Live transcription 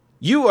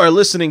You are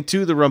listening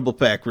to the Rumble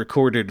Pack,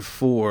 recorded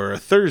for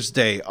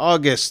Thursday,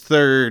 August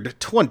 3rd,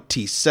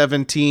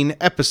 2017,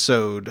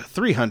 episode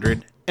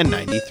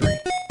 393.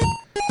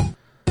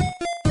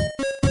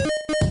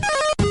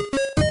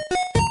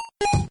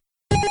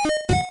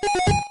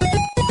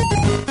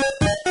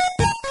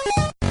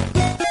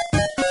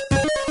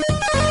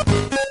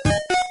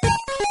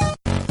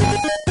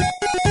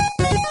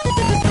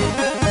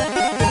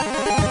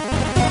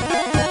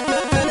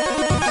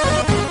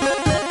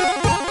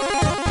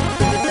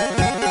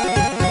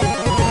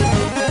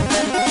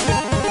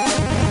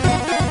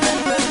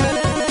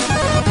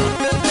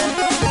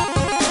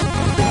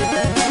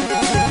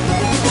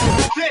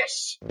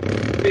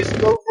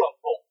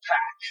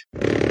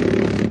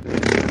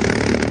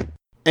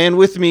 And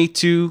with me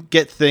to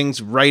get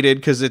things righted,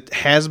 because it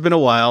has been a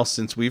while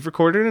since we've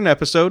recorded an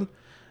episode,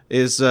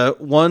 is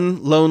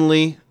one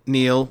lonely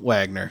Neil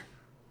Wagner.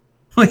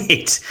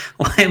 Wait,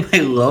 why am I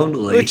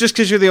lonely? Well, just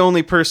because you're the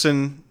only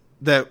person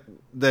that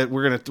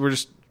we're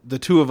just the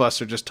two of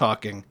us are just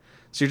talking,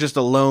 so you're just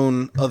a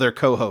lone other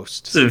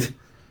co-host. It's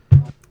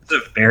a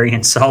very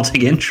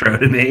insulting intro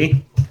to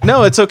me.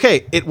 No, it's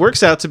okay. It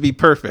works out to be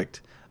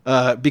perfect.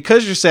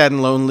 Because you're sad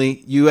and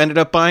lonely, you ended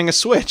up buying a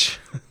Switch.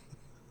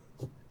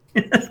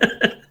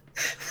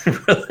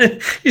 Really?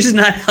 You're just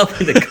not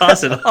helping the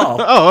cause at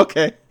all. Oh,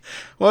 okay.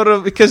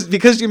 Well,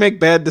 because you make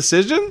bad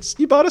decisions,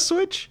 you bought a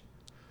Switch.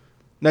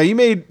 Now I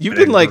think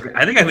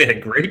I made a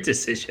great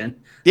decision.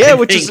 Yeah,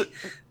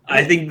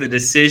 I think the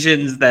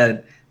decisions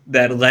that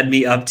led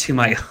me up to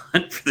my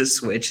hunt for the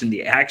Switch and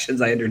the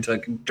actions I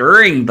undertook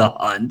during the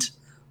hunt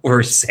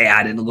were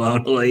sad and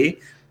lonely.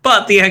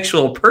 But the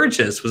actual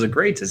purchase was a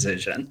great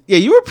decision. Yeah,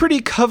 you were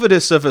pretty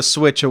covetous of a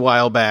Switch a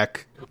while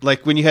back.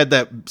 Like when you had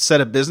that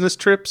set of business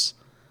trips.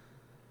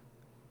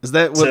 Is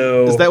that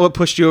what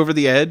pushed you over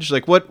the edge?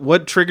 Like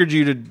what triggered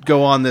you to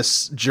go on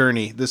this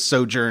journey, this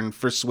sojourn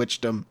for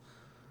Switchdom?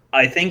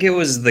 I think it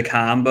was the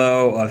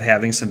combo of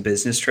having some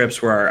business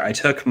trips where I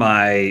took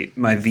my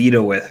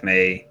Vita with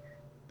me.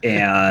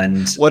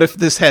 And what if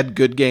this had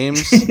good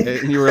games?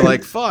 And you were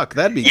like, fuck,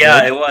 that'd be good.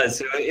 Yeah, it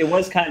was. It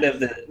was kind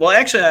of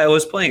actually, I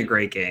was playing a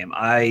great game.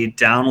 I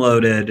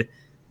downloaded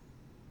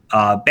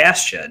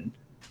Bastion,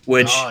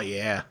 which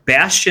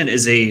Bastion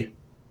is a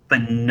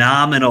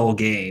phenomenal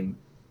game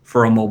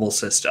for a mobile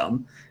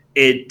system.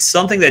 It's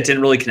something that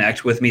didn't really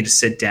connect with me to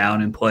sit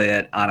down and play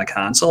it on a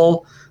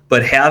console,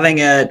 but having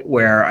it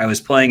where I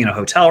was playing in a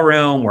hotel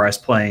room, where I was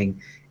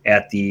playing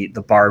at the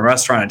bar and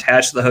restaurant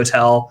attached to the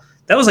hotel,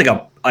 that was like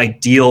a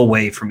ideal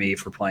way for me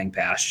for playing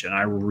Bastion.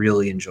 I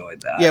really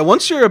enjoyed that. Yeah,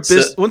 once you're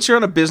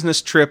on a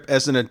business trip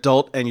as an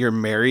adult and you're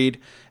married,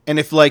 and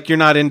if like you're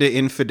not into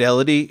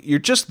infidelity, you're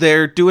just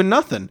there doing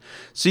nothing.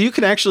 So you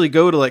can actually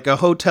go to like a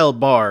hotel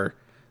bar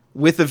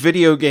with a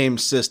video game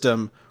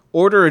system,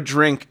 order a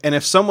drink, and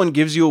if someone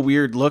gives you a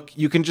weird look,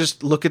 you can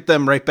just look at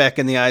them right back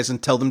in the eyes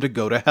and tell them to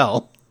go to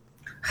hell.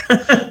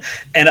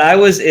 And I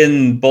was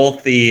in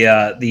both the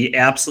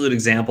absolute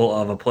example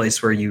of a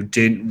place where you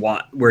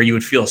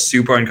would feel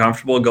super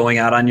uncomfortable going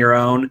out on your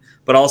own,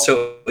 but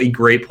also a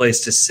great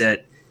place to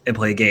sit and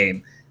play a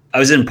game. I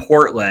was in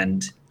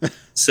Portland,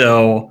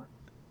 so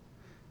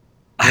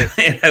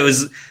I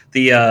was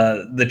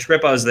the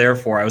trip I was there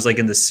for. I was like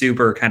in the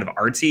super kind of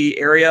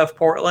artsy area of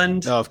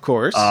Portland. Oh, of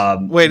course.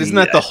 Wait, isn't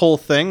that the whole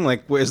thing?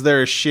 Like, is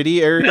there a shitty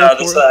area? No,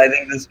 I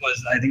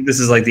think this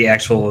is like the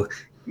actual.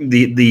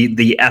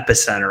 The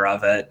epicenter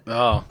of it.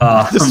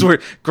 Oh, this is where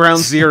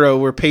ground zero,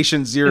 where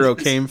patient zero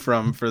came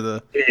from for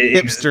the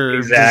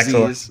hipster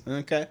disease.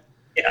 Okay.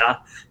 Yeah.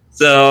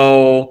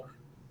 So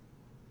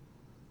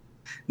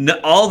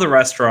all the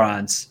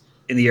restaurants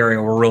in the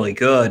area were really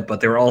good,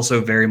 but they were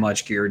also very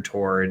much geared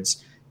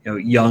towards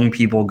young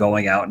people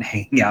going out and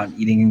hanging out and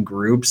eating in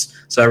groups.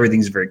 So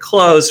everything's very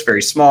close,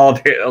 very small,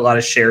 a lot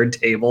of shared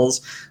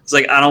tables. It's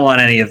like, I don't want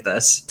any of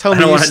this. Tell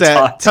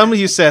me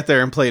you sat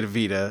there and played a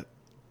Vita.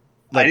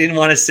 I didn't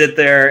want to sit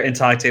there and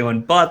talk to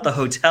anyone, but the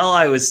hotel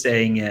I was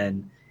staying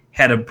in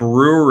had a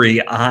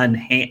brewery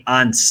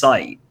on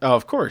site. Oh,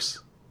 of course.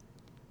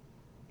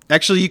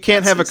 Actually, you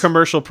can't have a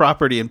commercial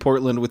property in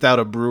Portland without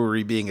a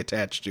brewery being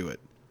attached to it.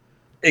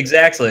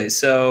 Exactly.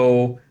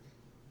 So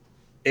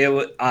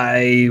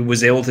I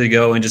was able to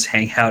go and just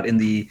hang out in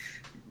the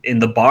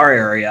bar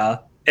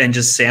area and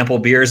just sample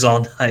beers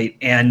all night,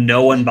 and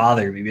no one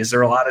bothered me because there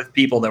were a lot of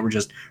people that were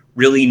just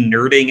really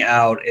nerding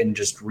out and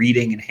just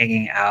reading and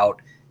hanging out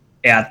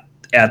at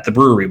the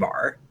brewery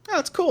bar. Oh,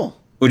 that's cool.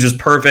 Which was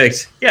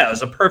perfect. Yeah, it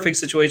was a perfect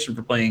situation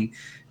for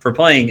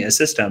playing a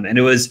system. And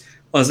it was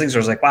one of those things where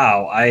I was like,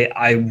 wow,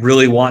 I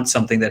really want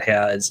something that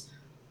has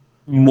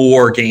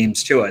more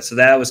games to it. So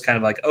that was kind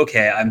of like,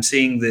 okay, I'm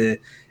seeing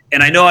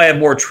and I know I have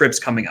more trips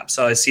coming up.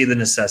 So I see the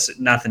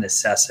necessity, not the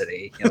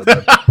necessity,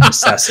 the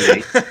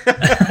necessity.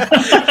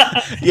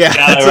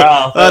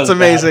 Yeah, that's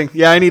amazing. Bad.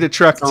 Yeah, I need a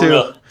truck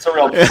too. It's a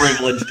real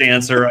privileged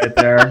answer right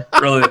there.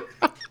 Really.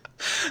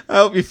 I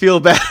hope you feel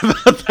bad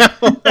about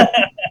that one.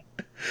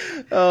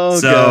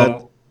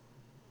 Oh,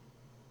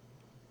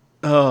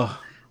 God.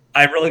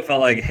 I really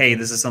felt like, hey,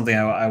 this is something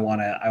I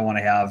want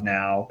to have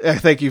now.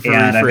 Thank you for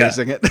And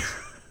rephrasing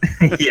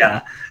it.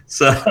 yeah.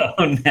 So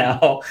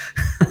now,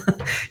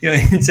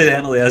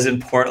 incidentally, I was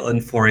in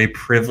Portland for a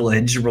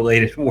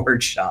privilege-related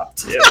workshop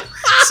too.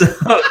 So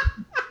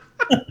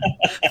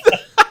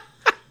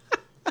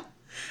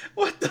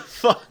what the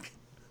fuck?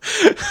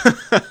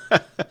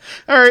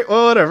 All right,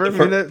 well, whatever. I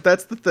mean,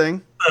 that's the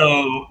thing.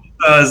 So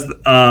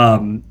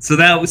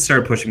that would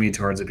start pushing me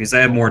towards it because I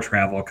have more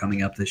travel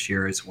coming up this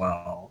year as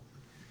well.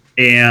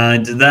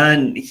 And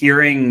then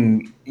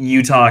hearing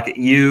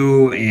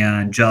you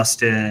and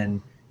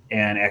Justin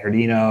and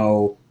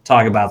Accardino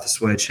talk about the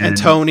Switch and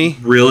Tony,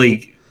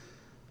 really,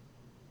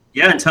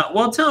 yeah.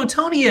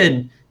 Tony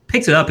had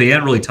picked it up. He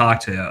hadn't really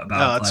talked to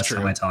about it last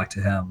time I talked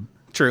to him.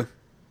 True.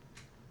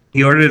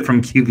 He ordered it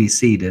from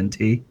QVC, didn't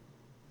he?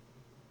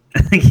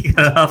 I think he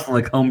got off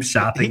like Home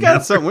Shopping. He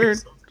got something weird.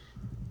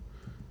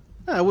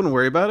 I wouldn't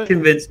worry about it.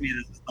 Convinced me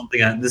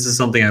this is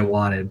something I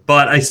wanted,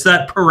 but I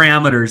set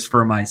parameters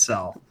for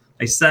myself.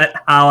 I set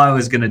how I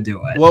was going to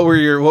do it. What were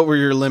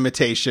your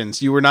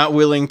limitations? You were not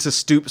willing to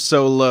stoop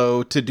so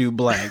low to do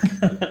blank.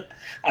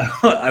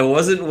 I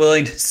wasn't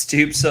willing to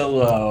stoop so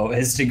low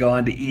as to go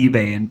onto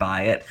eBay and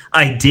buy it.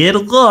 I did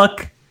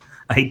look.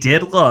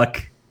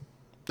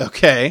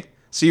 Okay,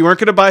 so you weren't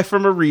going to buy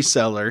from a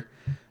reseller.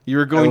 You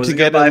were going to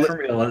get I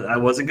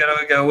wasn't going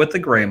to go with the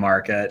gray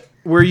market.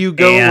 Were you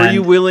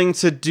willing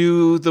to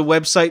do the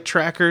website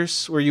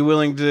trackers? Were you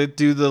willing to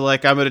do the I'm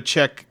going to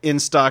check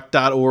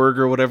instock.org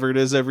or whatever it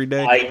is every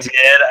day? I did.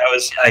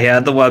 I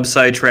had the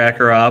website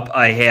tracker up.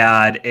 I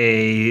had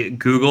a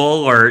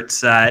Google alert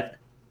set.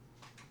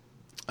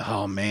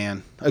 Oh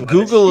man, a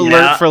Google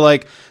alert for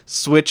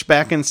Switch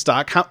back in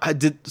stock.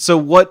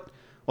 What?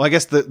 Well, I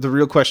guess the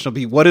real question will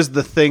be, what is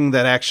the thing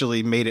that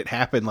actually made it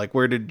happen?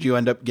 Where did you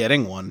end up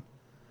getting one?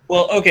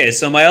 Well, okay,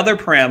 so my other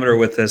parameter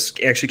with this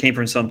actually came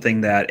from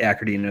something that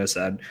Accardino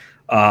said,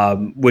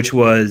 which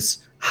was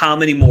how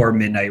many more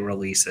midnight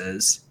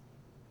releases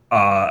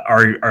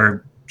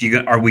are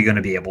we going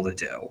to be able to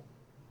do?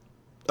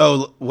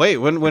 Oh, wait,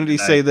 when did he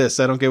say this?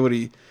 I don't get what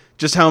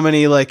just how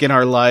many in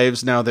our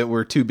lives now that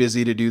we're too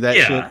busy to do that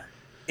shit? Yeah,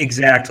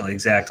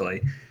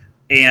 exactly.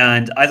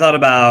 And I thought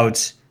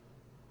about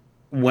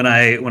when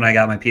I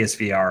got my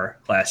PSVR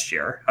last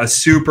year. I was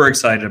super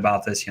excited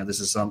about this. This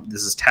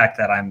is tech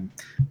that I'm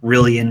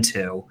really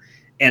into,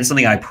 and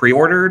something I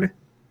pre-ordered.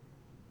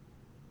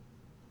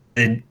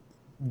 The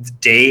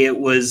day it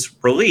was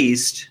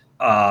released,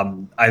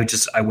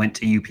 I went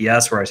to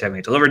UPS where I was having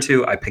it delivered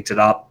to. I picked it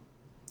up,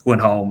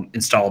 went home,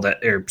 installed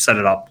it or set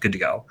it up, good to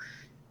go.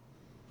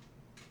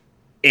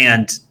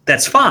 And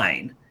that's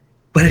fine.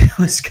 But it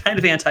was kind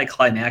of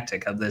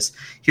anticlimactic of this.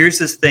 Here's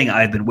this thing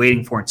I've been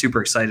waiting for and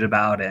super excited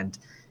about, and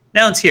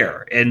now it's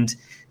here. And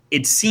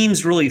it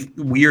seems really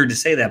weird to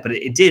say that, but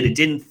it did. It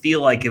didn't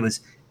feel like it was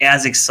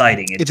as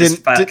exciting. It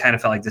kind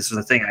of felt like this was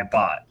a thing I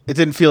bought. It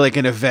didn't feel like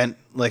an event,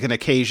 like an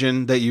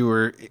occasion that you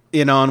were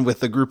in on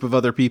with a group of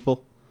other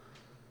people.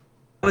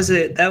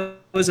 That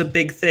was a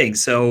big thing.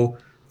 So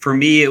for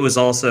me, it was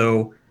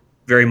also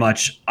very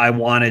much I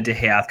wanted to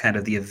have kind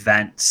of the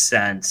event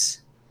sense.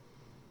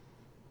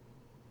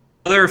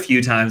 There are a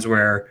few times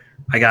where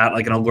I got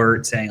an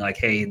alert saying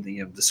hey,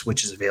 the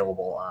Switch is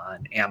available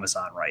on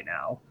Amazon right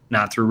now,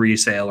 not through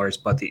resellers,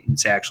 but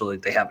it's actually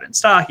they have it in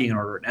stock. You can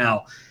order it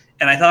now.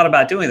 And I thought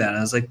about doing that, and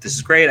I was like, this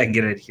is great. I can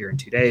get it here in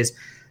 2 days.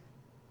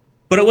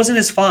 But it wasn't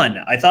as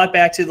fun. I thought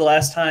back to the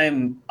last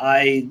time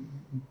I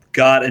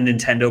got a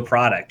Nintendo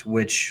product,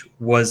 which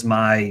was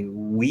my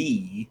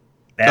Wii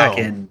back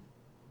in.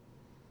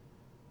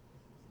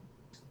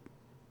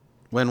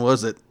 When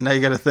was it? Now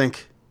you got to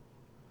think.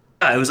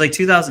 It was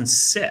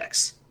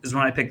 2006 is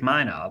when I picked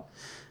mine up.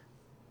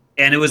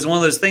 And it was one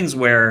of those things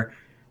where,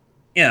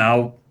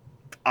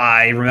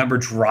 I remember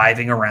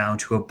driving around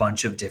to a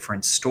bunch of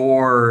different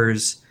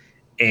stores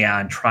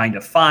and trying to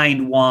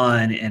find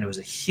one. And it was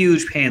a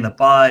huge pain in the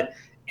butt.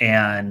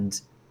 And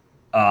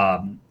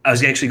I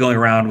was actually going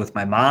around with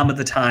my mom at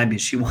the time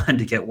because she wanted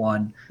to get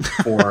one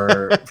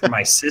for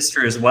my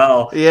sister as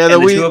well. Yeah, the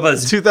two of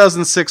us.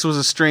 2006 was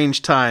a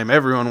strange time.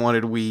 Everyone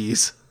wanted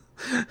Wiis.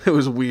 It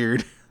was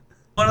weird.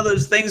 One of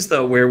those things,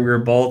 though, where we were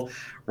both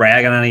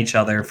ragging on each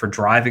other for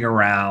driving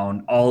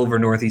around all over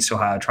Northeast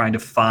Ohio trying to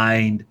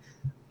find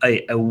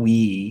a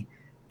Wii.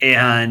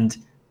 And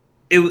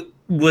it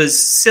was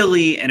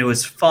silly and it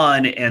was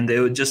fun. And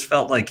it just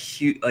felt like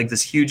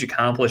this huge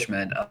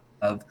accomplishment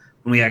of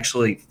when we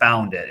actually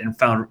found it and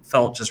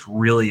felt just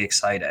really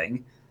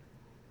exciting.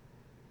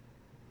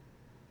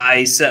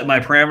 I set my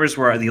parameters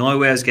where the only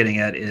way I was getting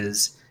it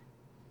is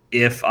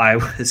if I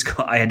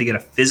had to get a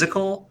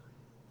physical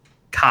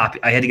copy.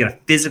 I had to get a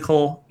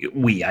physical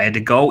Wii. I had to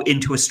go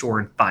into a store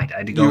and find it. I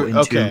had to go into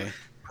a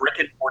brick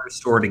and mortar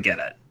store to get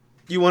it.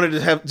 You wanted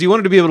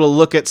to be able to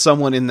look at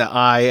someone in the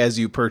eye as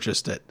you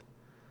purchased it.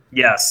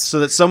 Yes. So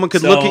that someone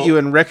could look at you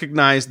and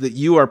recognize that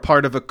you are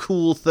part of a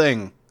cool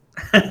thing.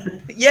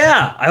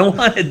 Yeah, I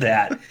wanted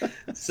that.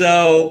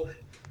 So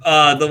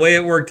the way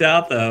it worked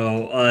out,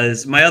 though,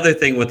 was my other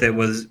thing with it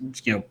was,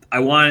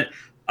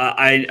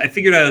 I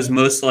figured I was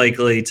most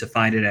likely to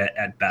find it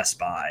at Best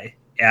Buy,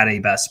 at a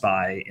Best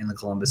Buy in the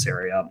Columbus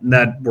area. And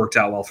that worked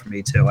out well for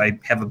me too. I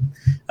have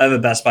a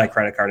Best Buy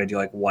credit card. I do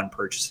like one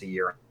purchase a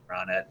year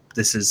on it.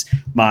 This is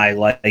my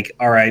like,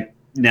 all right,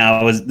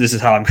 this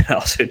is how I'm going to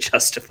also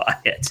justify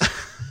it.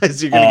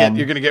 So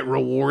you're gonna get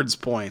rewards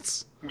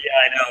points. Yeah,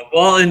 I know.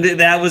 Well, and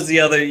that was the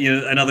other,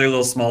 another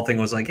little small thing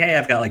was like, hey,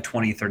 I've got like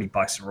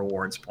 $20-$30 in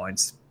rewards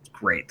points.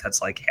 Great.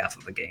 That's like half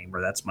of the game,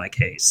 or that's my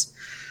case.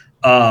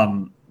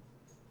 So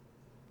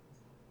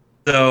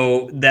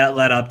that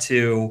led up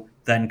to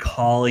then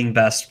calling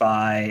Best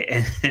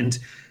Buy and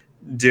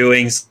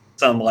doing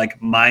some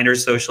like minor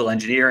social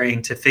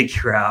engineering to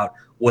figure out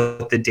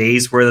what the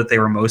days were that they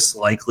were most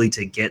likely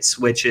to get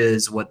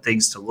switches, what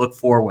things to look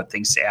for, what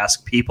things to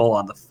ask people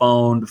on the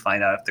phone to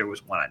find out if there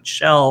was one on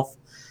shelf.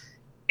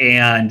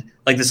 And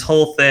like this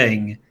whole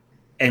thing,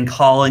 and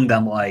calling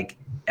them like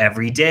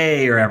every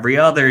day or every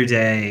other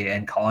day,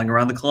 and calling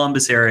around the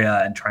Columbus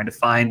area and trying to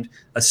find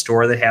a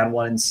store that had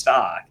one in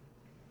stock.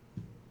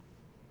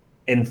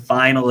 And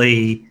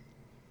finally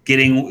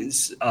getting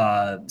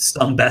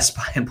some Best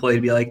Buy employee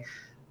to be like,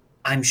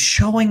 I'm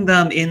showing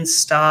them in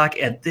stock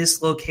at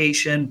this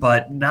location,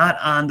 but not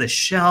on the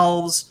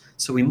shelves.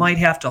 So we might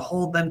have to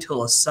hold them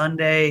till a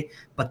Sunday,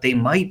 but they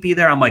might be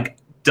there. I'm like,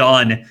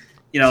 done.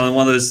 And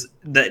one of those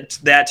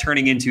that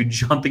turning into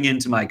jumping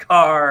into my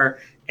car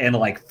and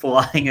like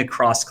flying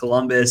across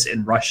Columbus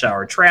in rush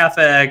hour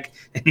traffic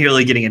and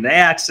nearly getting in an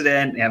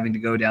accident and having to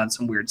go down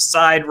some weird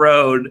side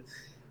road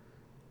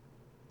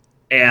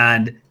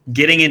and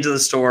getting into the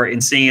store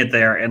and seeing it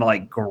there and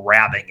like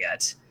grabbing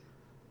it.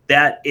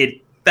 That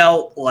it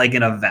felt like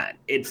an event.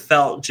 It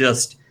felt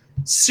just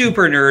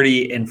super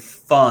nerdy and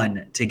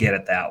fun to get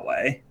it that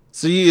way.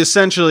 So you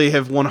essentially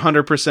have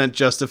 100%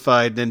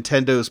 justified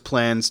Nintendo's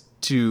plans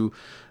to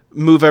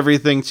move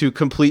everything to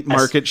complete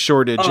market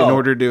shortage in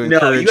order to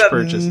encourage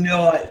purchase.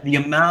 No, the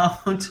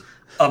amount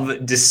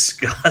of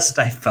disgust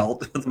I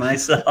felt with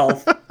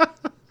myself.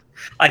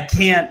 I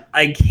can't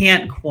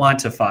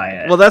quantify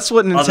it. Well, that's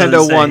what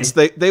Nintendo wants.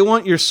 They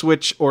want your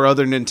Switch or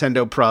other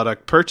Nintendo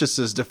product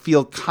purchases to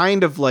feel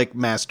kind of like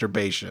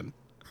masturbation.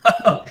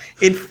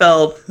 It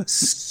felt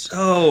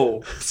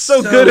so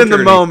good in the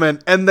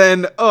moment, and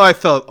then I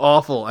felt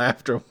awful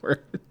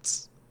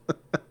afterwards.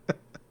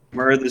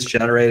 Mirth that's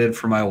generated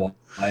for my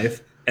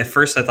wife. At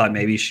first, I thought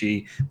maybe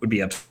she would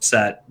be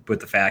upset with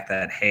the fact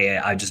that, hey,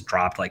 I just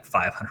dropped like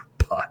 $500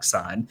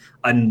 on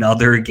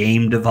another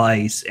game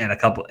device and a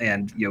couple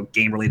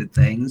game related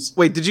things.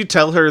 Wait, did you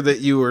tell her that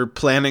you were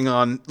planning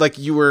on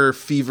you were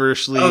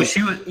feverishly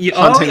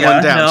hunting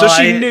one down? No, so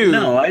she knew.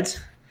 No,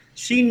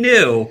 she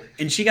knew,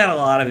 and she got a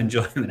lot of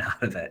enjoyment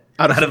out of it.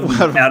 Out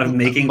of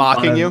making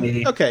mocking fun you. Of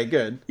me. Okay,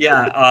 good.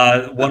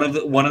 Yeah, one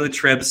of the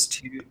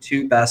trips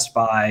to Best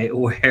Buy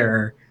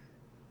where.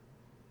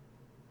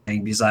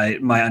 Because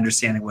my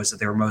understanding was that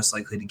they were most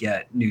likely to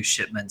get new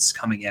shipments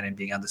coming in and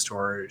being on the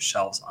store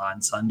shelves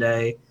on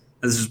Sunday.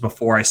 This is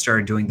before I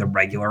started doing the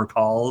regular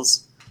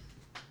calls.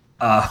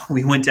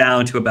 We went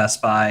down to a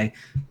Best Buy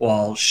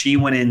while she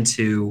went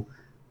into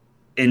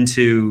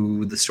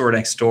the store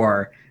next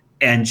door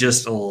and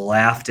just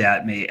laughed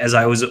at me as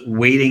I was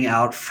waiting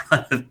out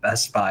front of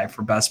Best Buy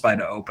for Best Buy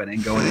to open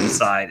and going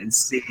inside and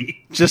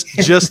see. Just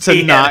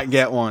to not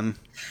get one.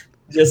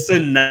 Just to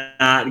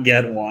not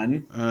get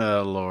one.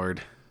 Oh,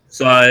 Lord.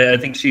 So I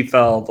think she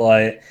felt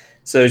like,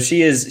 so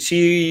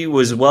she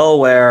was well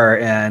aware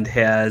and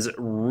has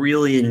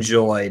really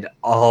enjoyed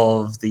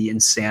all of the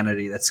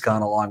insanity that's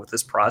gone along with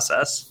this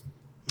process.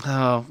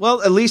 Oh,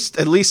 well, at least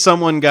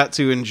someone got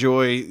to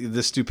enjoy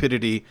the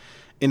stupidity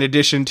in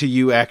addition to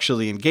you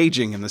actually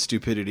engaging in the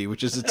stupidity,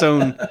 which is its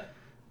own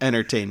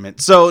entertainment.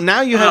 So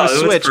now you have a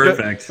Switch.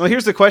 Perfect. Well,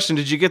 here's the question.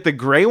 Did you get the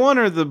gray one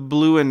or the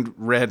blue and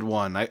red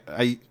one?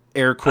 I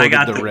air quoted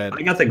the red.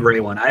 I got the gray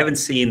one. I haven't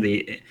seen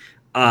the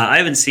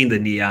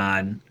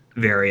neon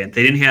variant.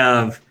 They didn't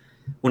have,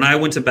 when I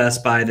went to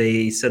Best Buy,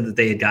 they said that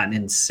they had gotten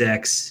in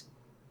 6.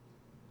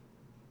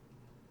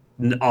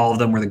 All of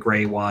them were the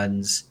gray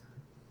ones.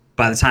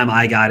 By the time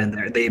I got in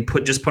there, they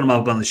just put them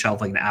up on the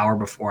shelf like an hour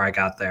before I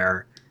got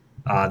there.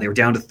 They were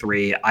down to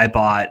 3. I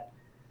bought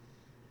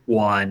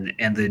one,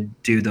 and the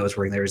dude that was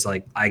working there was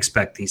like, I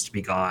expect these to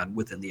be gone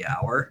within the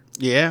hour.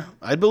 Yeah,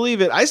 I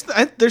believe it.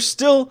 There's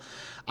still...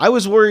 I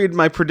was worried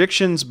my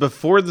predictions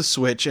before the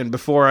Switch and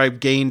before I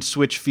gained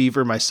Switch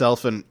fever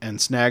myself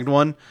and snagged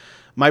one.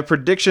 My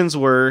predictions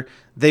were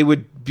they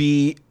would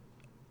be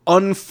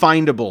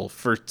unfindable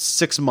for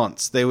 6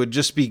 months. They would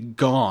just be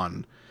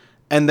gone.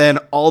 And then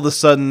all of a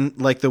sudden,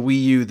 like the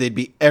Wii U, they'd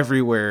be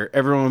everywhere.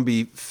 Everyone would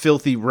be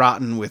filthy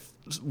rotten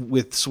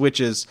with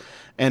Switches,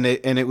 and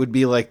it would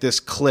be like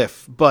this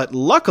cliff. But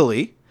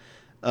luckily...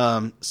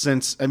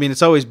 since, I mean,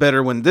 it's always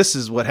better when this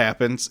is what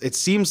happens. It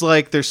seems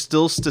like there's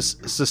still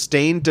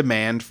sustained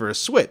demand for a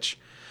Switch.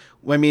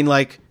 I mean,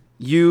 like,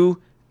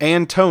 you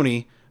and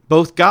Tony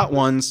both got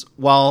ones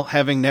while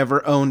having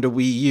never owned a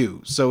Wii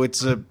U. So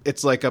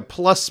it's like a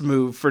plus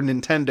move for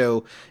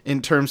Nintendo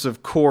in terms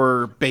of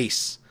core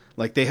base.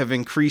 Like, they have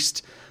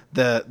increased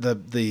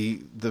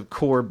the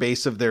core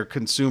base of their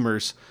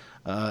consumers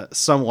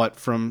somewhat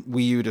from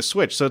Wii U to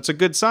Switch. So it's a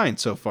good sign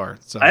so far.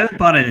 So I haven't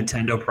bought a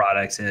Nintendo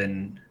product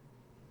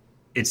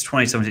it's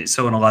 2017,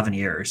 so in 11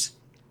 years.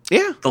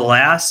 Yeah. The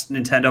last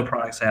Nintendo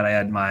products I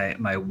had my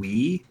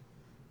Wii.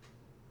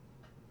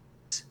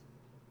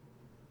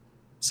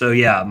 So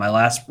yeah, my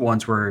last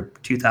ones were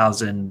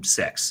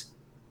 2006.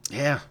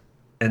 Yeah.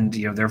 And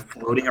they're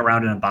floating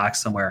around in a box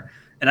somewhere.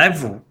 And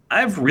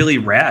I've really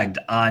ragged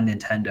on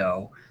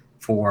Nintendo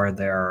for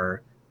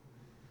their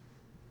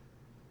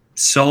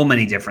so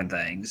many different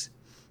things.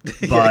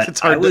 But yeah, it's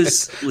hard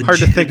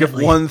to think of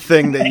one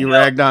thing that you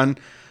ragged on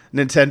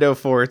Nintendo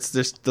for. It's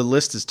just the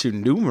list is too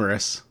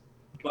numerous.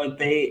 But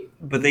they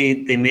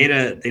made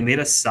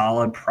a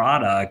solid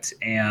product,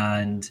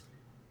 and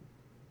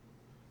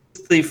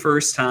it's the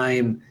first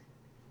time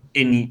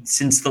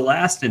since the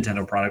last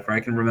Nintendo product where I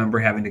can remember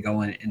having to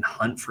go in and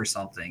hunt for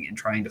something and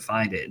trying to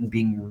find it and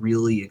being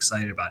really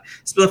excited about it.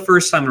 It's the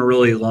first time in a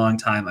really long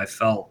time I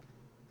felt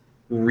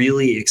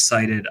really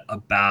excited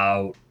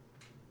about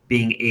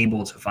being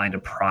able to find a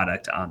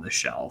product on the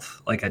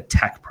shelf, like a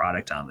tech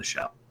product on the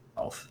shelf.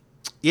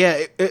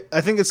 Yeah,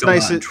 I think it's Go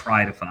nice.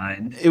 Try to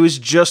find. It was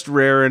just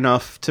rare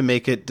enough to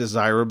make it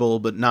desirable,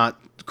 but not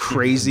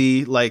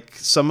crazy like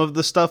some of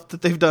the stuff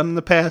that they've done in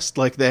the past,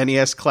 like the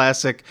NES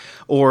Classic,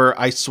 or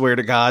I swear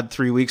to God,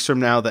 3 weeks from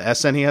now, the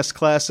SNES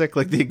Classic.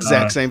 Like the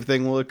exact same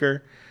thing will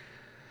occur.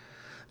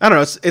 I don't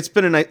know. It's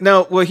been a night.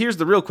 No, well, here's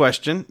the real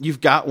question.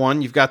 You've got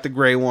one. You've got the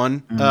gray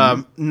one.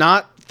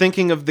 Not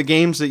thinking of the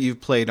games that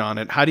you've played on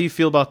it. How do you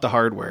feel about the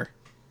hardware?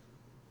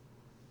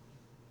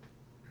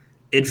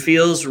 It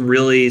feels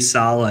really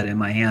solid in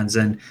my hands,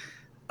 and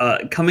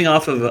coming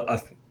off of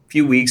a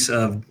few weeks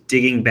of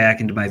digging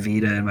back into my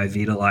Vita and my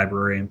Vita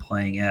library and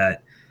playing it,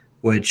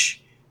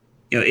 which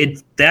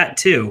that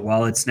too.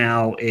 While it's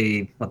now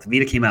the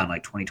Vita came out in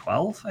like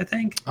 2012, I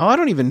think. Oh, I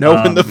don't even know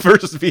when the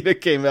first Vita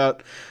came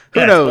out.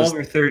 Who knows?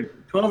 12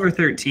 or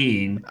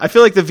 13. I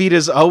feel like the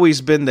Vita's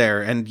always been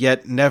there and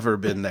yet never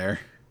been there.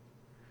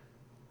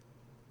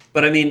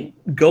 But I mean,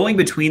 going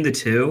between the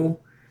two,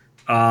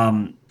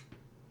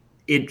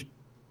 it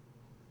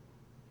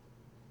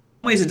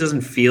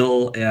doesn't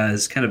feel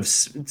as kind of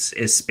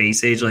as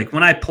space age. Like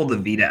when I pulled the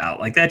Vita out,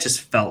 like that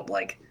just felt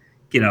like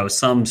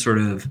some sort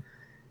of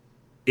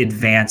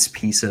advanced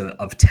piece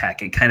of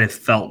tech. It kind of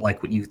felt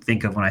like what you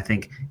think of when I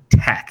think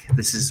tech.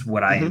 This is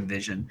what I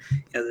envision.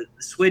 The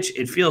Switch,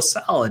 it feels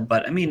solid,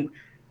 but I mean,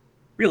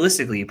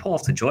 realistically, you pull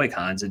off the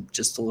Joy-Cons, it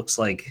just looks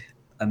like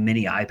a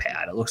mini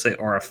iPad. It looks like,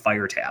 or a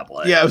Fire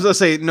tablet. Yeah, I was gonna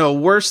say no,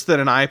 worse than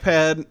an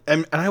iPad,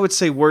 and I would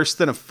say worse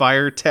than a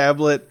Fire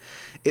tablet.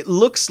 It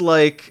looks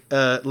like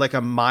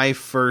a My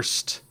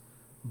First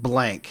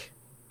blank.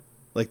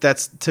 Like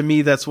to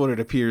me, that's what it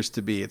appears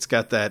to be. It's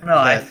got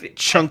that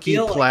chunky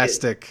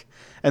plastic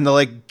and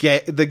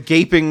the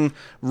gaping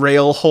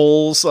rail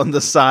holes on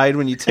the side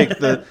when you take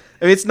the.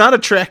 I mean, it's not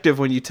attractive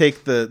when you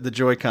take the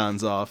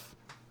Joy-Cons off.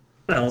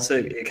 What else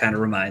it kind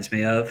of reminds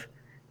me of?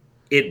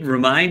 It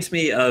reminds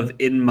me of,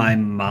 in my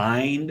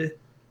mind,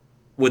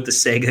 what the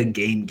Sega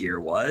Game Gear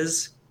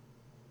was.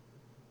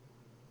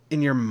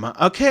 In your mind?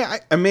 Okay,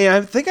 I mean, I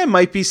think I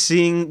might be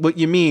seeing what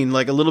you mean.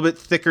 Like a little bit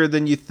thicker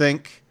than you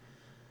think.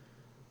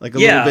 Like a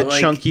little bit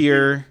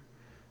chunkier.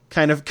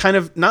 Kind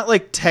of not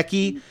like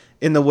techie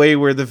in the way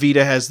where the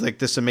Vita has like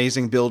this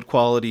amazing build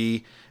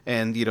quality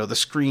and, the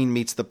screen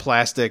meets the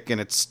plastic and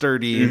it's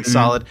sturdy and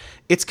solid.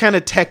 It's kind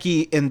of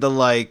techie in the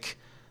like...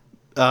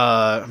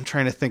 I'm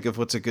trying to think of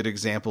what's a good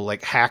example,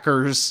 like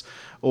Hackers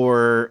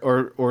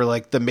or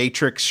like the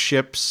Matrix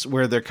ships,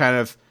 where they're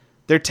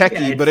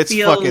techie, but it's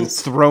fucking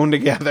thrown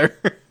together.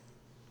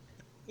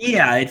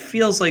 Yeah, it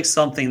feels like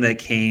something that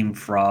came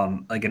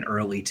from like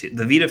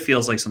the Vita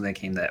feels like something that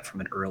came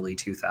from an early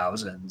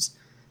 2000s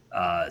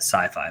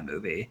sci-fi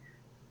movie.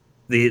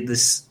 The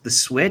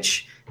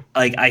Switch,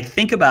 like I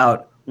think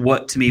about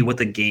what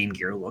the Game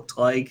Gear looked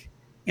like,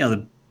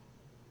 the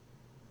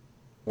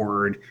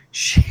board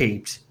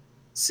shaped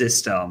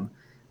system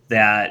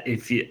that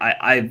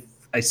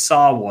I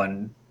saw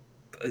one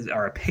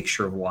or a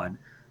picture of one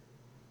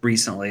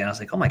recently, and I was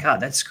like, oh my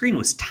god, that screen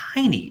was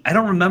tiny. I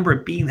don't remember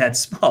it being that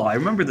small. I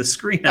remember the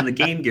screen on the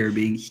Game Gear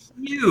being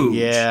huge.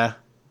 Yeah.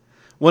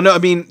 Well, no, I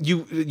mean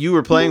you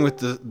were playing with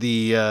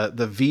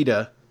the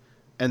Vita,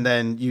 and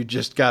then you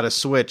just got a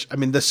Switch. I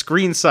mean, the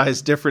screen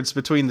size difference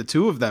between the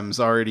two of them is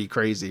already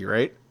crazy,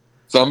 right?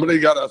 Somebody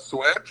got a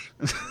Switch?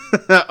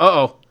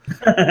 Uh-oh.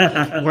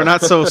 We're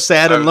not so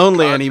sad and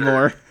lonely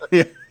anymore.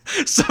 Yeah.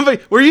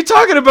 Somebody, were you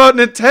talking about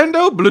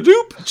Nintendo?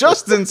 Bladoop,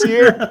 Justin's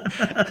here.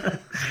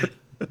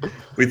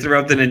 We threw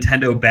up the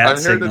Nintendo bat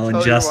signal,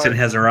 and Justin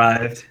has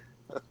arrived.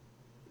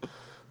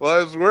 Well,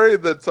 I was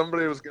worried that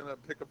somebody was going to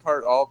pick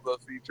apart all the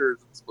features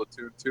in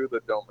Splatoon 2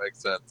 that don't make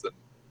sense and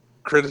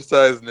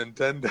criticize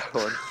Nintendo,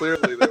 and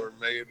clearly they were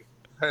made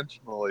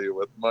intentionally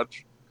with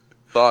much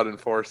thought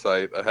and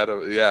foresight ahead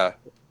of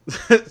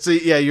So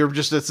yeah,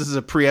 this is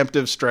a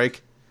preemptive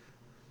strike.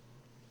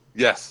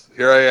 Yes,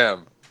 here I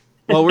am.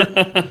 Well,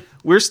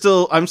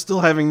 I'm still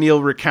having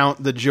Neil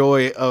recount the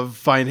joy of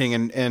finding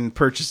and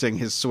purchasing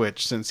his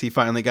Switch since he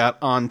finally got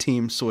on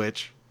Team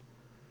Switch.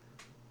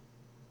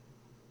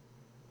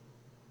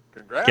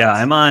 Congrats. Yeah,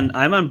 I'm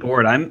on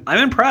board. I'm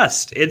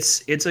impressed.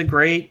 It's a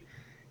great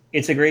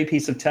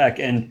piece of tech,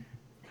 and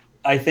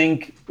I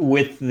think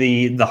with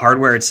the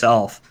hardware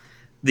itself,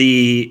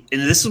 and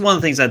this is one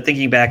of the things I'm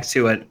thinking back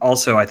to it.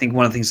 Also, I think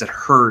one of the things that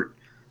hurt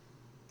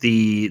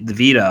the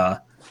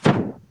Vita,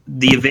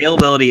 the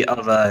availability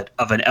of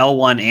an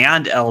L1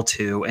 and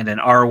L2 and an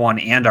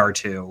R1 and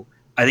R2,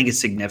 I think is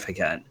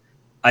significant.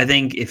 I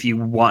think if you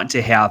want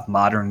to have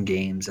modern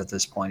games at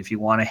this point, if you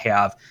want to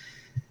have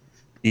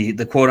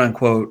the quote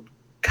unquote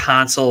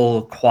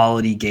console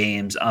quality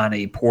games on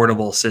a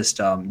portable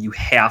system, you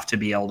have to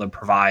be able to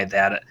provide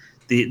that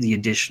the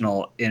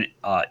additional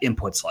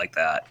inputs like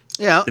that.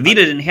 Yeah, the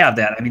Vita didn't have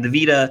that. I mean, the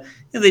Vita,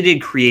 they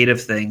did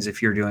creative things.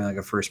 If you're doing like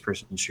a first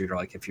person shooter,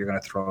 like if you're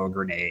going to throw a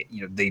grenade,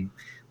 they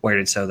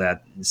wired it so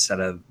that instead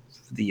of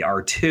the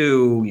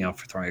R2,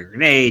 for throwing a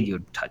grenade, you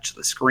would touch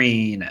the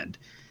screen, and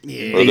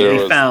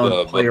they found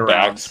the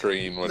back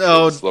screen, which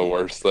was the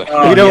worst thing.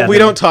 We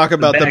don't talk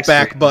about the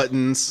back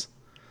buttons.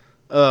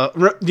 You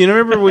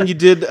remember when you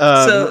did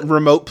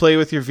remote play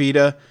with your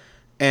Vita,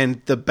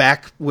 and the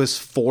back was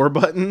 4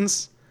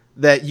 buttons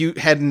that you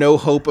had no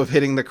hope of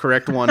hitting the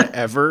correct one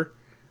ever?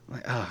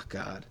 Like, oh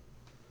god,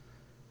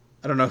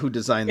 I don't know who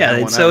designed that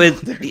one. So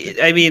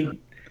I mean,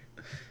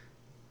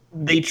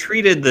 they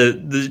treated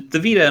the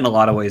Vita in a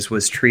lot of ways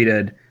was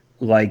treated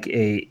like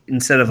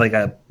instead of like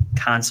a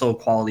console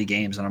quality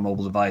games on a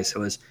mobile device, it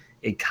was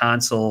a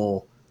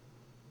console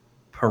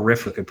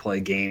peripheral could play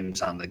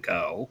games on the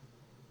go,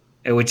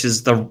 which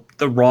is the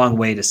wrong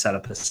way to set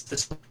up a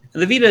system.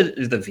 And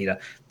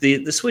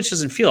the Switch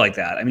doesn't feel like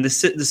that. I mean, the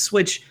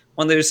Switch,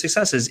 one of their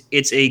successes,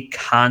 it's a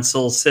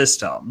console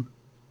system.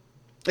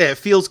 Yeah, it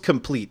feels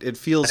complete. It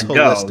feels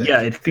holistic. Yeah,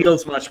 it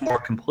feels much more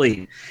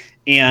complete.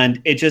 And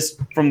it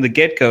just, from the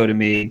get-go to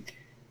me,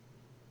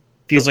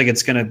 feels like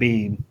it's going to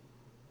be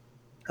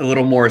a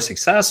little more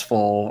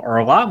successful, or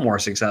a lot more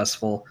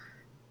successful,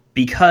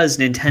 because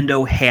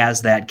Nintendo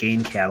has that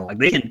game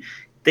catalog.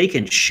 They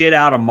can shit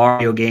out a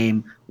Mario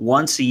game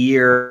once a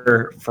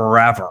year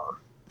forever.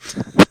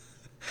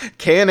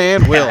 Can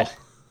and will.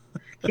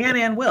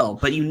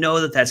 But you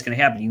know that's going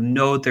to happen. You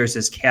know that there's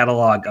this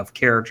catalog of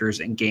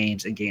characters and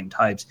games and game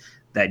types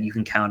that you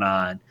can count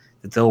on,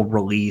 that they'll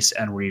release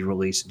and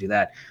re-release and do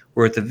that.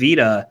 Where with the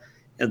Vita,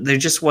 there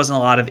just wasn't a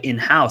lot of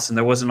in-house, and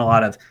there wasn't a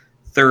lot of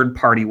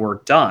third-party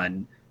work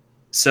done.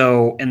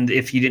 So, and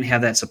if you didn't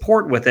have that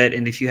support with it,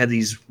 and if you had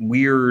these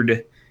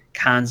weird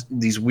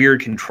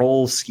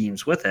control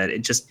schemes with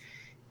it,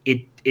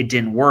 it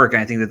didn't work.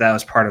 And I think that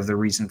was part of the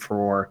reason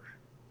for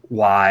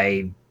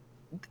why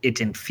it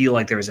didn't feel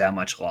like there was that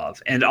much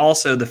love. And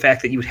also the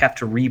fact that you would have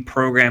to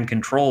reprogram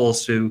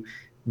controls to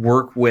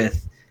work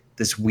with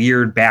this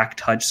weird back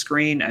touch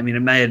screen. I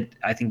mean,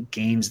 I think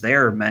games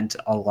there meant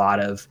a lot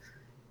of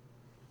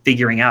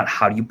figuring out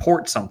how do you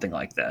port something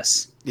like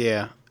this.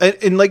 Yeah.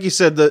 And like you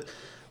said, the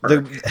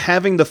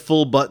having the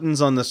full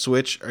buttons on the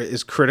Switch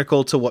is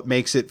critical to what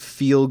makes it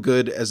feel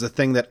good as a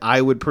thing that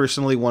I would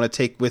personally want to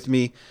take with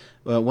me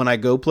when I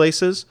go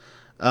places.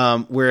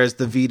 Whereas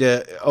the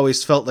Vita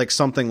always felt like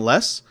something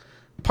less.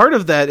 Part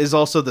of that is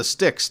also the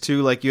sticks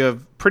too. Like, you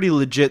have pretty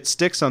legit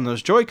sticks on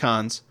those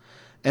Joy-Cons.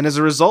 And as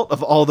a result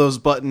of all those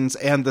buttons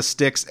and the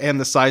sticks and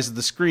the size of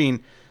the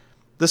screen,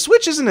 the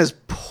Switch isn't as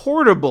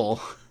portable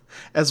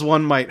as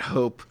one might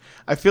hope.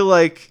 I feel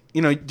like,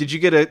 did you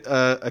get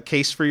a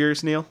case for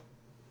yours, Neil?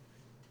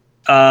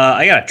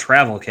 I got a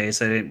travel case.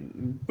 What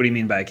do you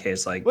mean by a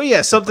case? Like, well,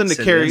 yeah, something to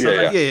carry.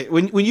 Yeah.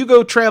 When you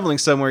go traveling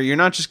somewhere, you're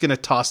not just going to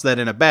toss that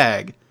in a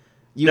bag.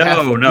 You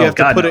have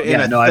to put it in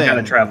a thing.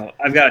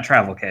 I've got a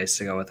travel case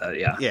to go with that.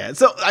 Yeah. Yeah.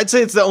 So I'd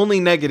say it's the only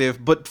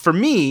negative, but for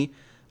me,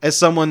 as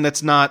someone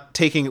that's not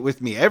taking it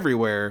with me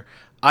everywhere,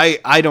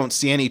 I don't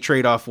see any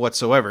trade-off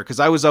whatsoever, because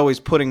I was always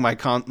putting my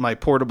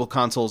portable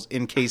consoles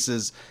in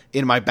cases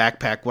in my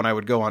backpack when I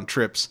would go on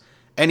trips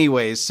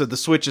anyways, so the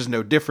Switch is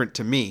no different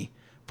to me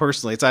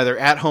personally. It's either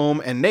at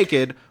home and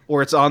naked,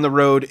 or it's on the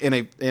road in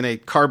a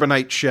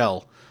carbonite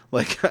shell.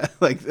 Like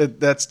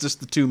that's just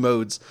the two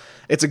modes.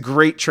 It's a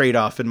great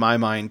trade-off in my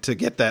mind to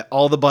get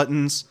all the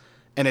buttons,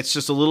 and it's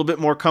just a little bit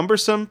more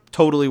cumbersome.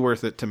 Totally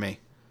worth it to me.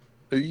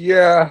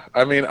 Yeah,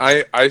 I mean,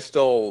 I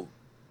still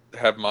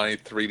have my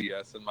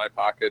 3DS in my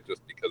pocket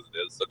just because it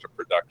is such a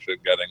production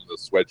getting the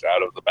Switch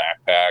out of the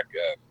backpack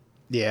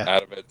and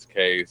out of its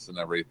case and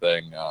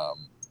everything.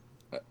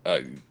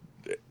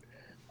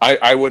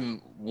 I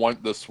wouldn't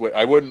want the Switch.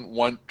 I wouldn't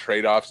want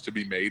trade-offs to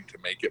be made to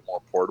make it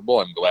more portable.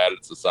 I'm glad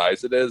it's the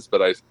size it is,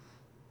 but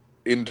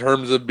in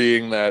terms of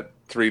being that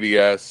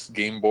 3DS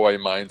Game Boy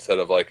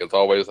mindset of like it's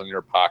always in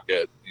your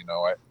pocket,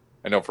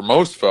 I know for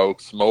most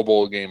folks,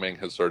 mobile gaming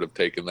has sort of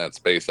taken that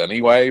space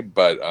anyway,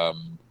 but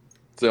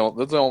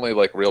that's the only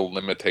like real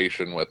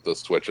limitation with the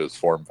Switch's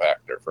form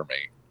factor for me.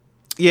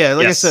 Yeah,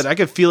 like I said, I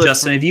could feel it.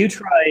 Justin,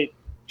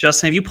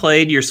 have you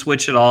played your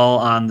Switch at all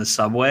on the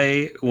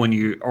subway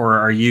or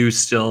are you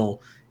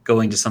still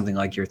going to something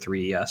like your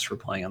 3DS for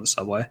playing on the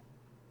subway?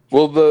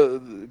 Well,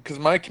 because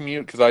my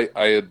commute,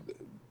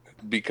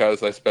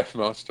 because I spend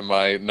most of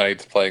my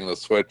nights playing the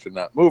Switch and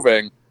not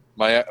moving,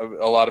 a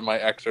lot of my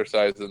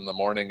exercise in the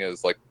morning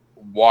is like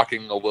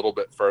walking a little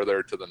bit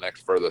further to the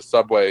next furthest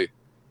subway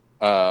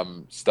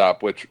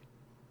stop, which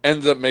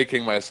ends up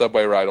making my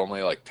subway ride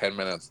only like 10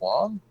 minutes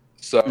long.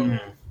 So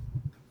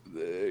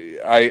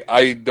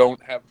I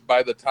don't have,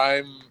 by the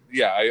time,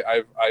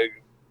 I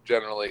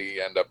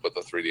generally end up with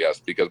a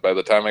 3DS because by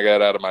the time I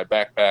get out of my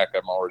backpack,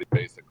 I'm already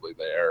basically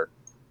there.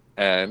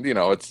 And,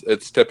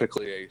 it's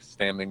typically a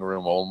standing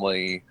room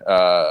only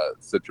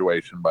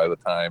situation by the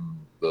time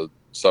the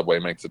subway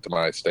makes it to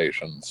my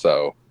station.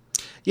 So,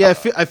 yeah,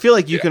 I feel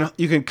like you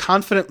can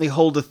confidently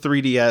hold a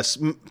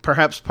 3DS,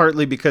 perhaps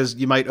partly because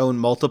you might own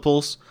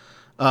multiples,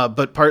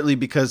 but partly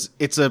because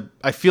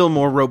I feel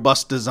more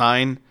robust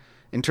design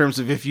in terms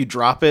of if you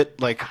drop it.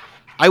 Like,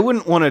 I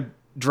wouldn't want to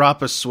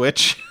drop a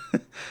Switch,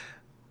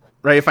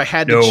 right? If I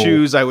had to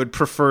choose, I would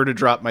prefer to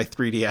drop my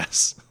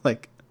 3DS.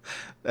 Like,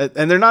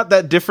 and they're not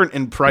that different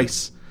in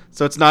price,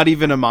 so it's not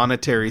even a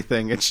monetary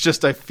thing. It's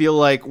just I feel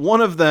like one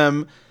of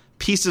them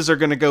pieces are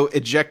going to go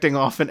ejecting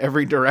off in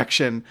every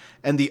direction,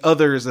 and the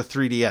other is a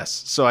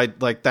 3DS. So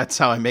that's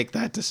how I make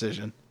that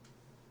decision.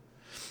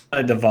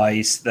 A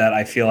device that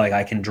I feel like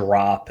I can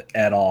drop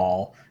at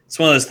all. It's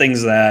one of those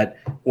things that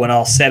when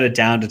I'll set it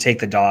down to take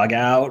the dog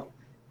out,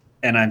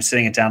 and I'm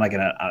sitting it down like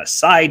on a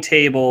side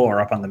table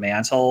or up on the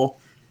mantle,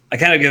 I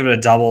kind of give it a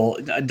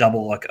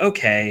double look.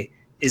 Okay.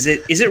 Is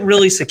it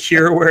really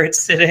secure where it's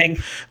sitting?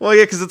 Well,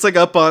 yeah, because it's like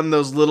up on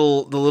the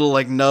little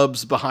like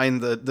nubs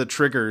behind the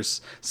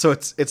triggers, so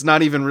it's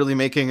not even really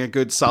making a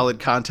good solid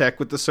contact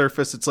with the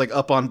surface. It's like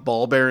up on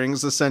ball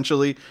bearings,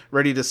 essentially,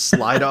 ready to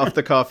slide off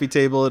the coffee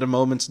table at a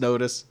moment's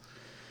notice.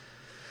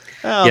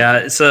 Oh.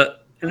 Yeah, so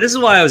this is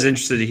why I was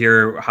interested to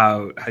hear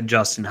how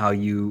Justin, how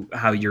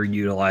you're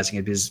utilizing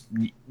it, because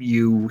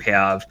you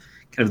have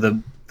kind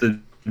of the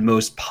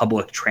most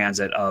public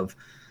transit of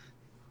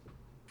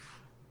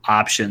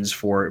options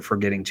for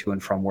getting to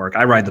and from work.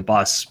 I ride the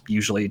bus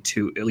usually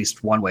to at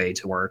least one way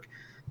to work,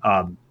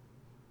 but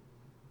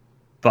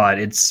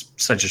it's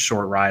such a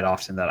short ride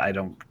often that I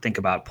don't think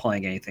about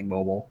playing anything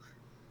mobile.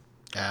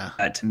 Yeah,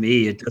 to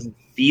me, it doesn't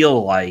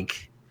feel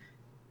like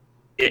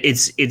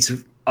it's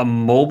a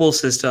mobile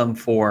system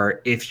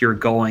for if you're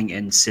going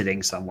and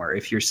sitting somewhere,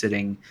 if you're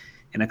sitting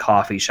in a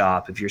coffee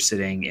shop, if you're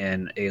sitting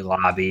in a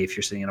lobby, if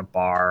you're sitting in a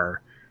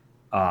bar.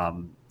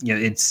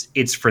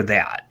 It's for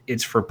that.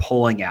 It's for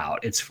pulling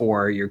out. It's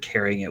for you're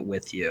carrying it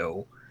with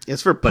you.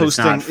 It's for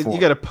posting. You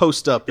got to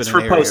post up. It's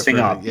for posting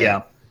up.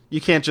 Yeah.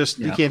 You can't just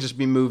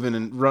be moving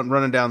and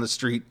running down the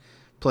street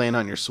playing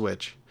on your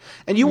Switch.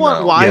 And you want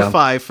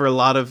Wi-Fi for a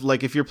lot of,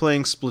 like, if you're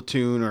playing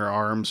Splatoon or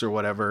ARMS or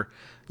whatever,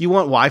 you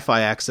want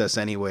Wi-Fi access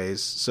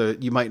anyways. So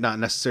you might not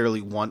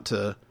necessarily want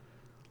to,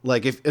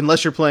 like,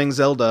 unless you're playing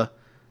Zelda.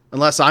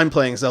 Unless I'm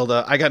playing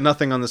Zelda, I got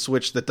nothing on the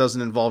Switch that doesn't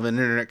involve an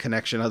internet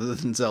connection other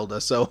than Zelda.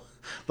 So,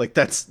 like,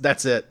 that's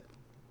it.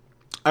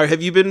 All right,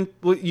 have you been?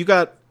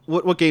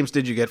 What games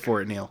did you get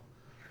for it, Neil?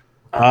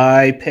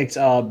 I picked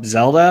up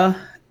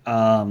Zelda,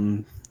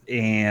 and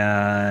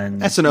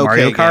that's an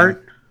Mario okay Kart.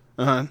 Game.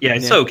 Uh-huh. Yeah,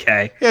 it's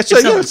okay. Yeah,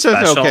 it's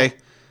okay.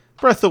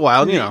 Breath of the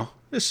Wild,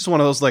 this is one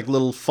of those like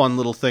little fun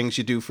little things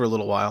you do for a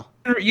little while.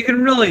 You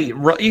can really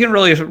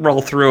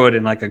roll through it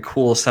in like a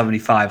cool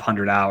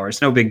 7,500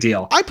 hours. No big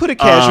deal. I put a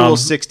casual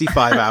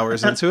 65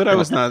 hours into it. That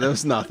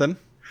was nothing.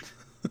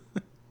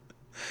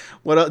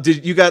 What else?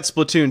 You got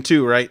Splatoon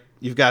 2, right?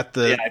 You've got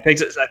the I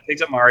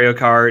picked up Mario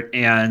Kart,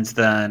 and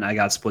then I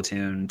got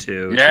Splatoon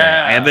 2.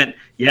 Yeah.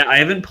 I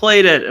haven't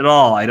played it at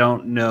all. I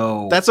don't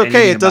know. That's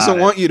okay. It doesn't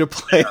want you to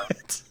play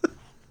it.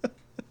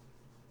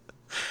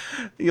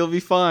 You'll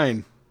be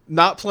fine.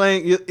 Not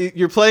playing.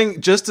 You're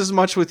playing just as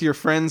much with your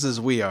friends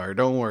as we are.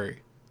 Don't worry.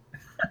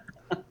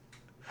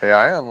 Hey,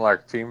 I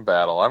unlocked Team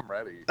Battle. I'm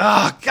ready.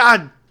 Oh,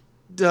 God.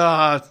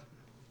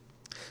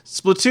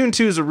 Splatoon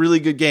 2 is a really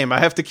good game. I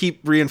have to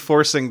keep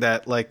reinforcing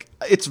that. Like,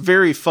 it's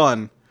very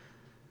fun.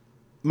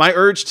 My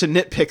urge to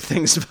nitpick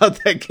things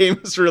about that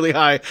game is really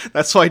high.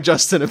 That's why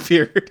Justin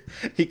appeared.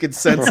 He could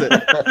sense it.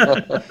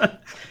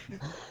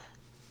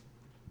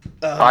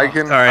 I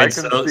can. All right, I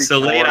can so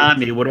lay it on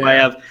me. What do I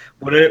have?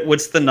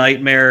 What's the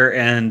nightmare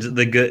and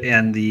the good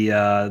and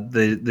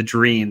the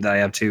dream that I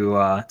have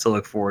to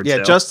look forward to?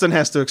 Yeah, Justin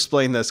has to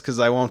explain this because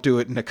I won't do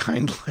it in a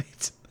kind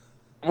light.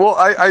 Well,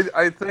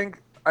 I think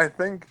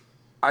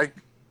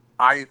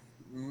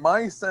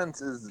my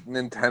sense is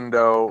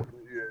Nintendo.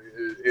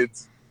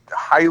 It's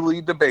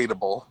highly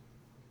debatable.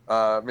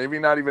 Maybe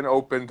not even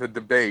open to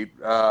debate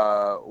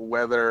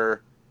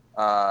whether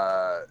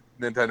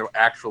Nintendo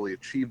actually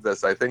achieved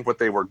this. I think what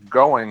they were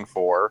going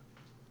for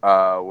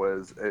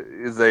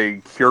is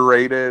a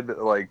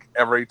curated, like,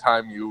 every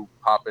time you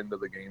pop into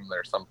the game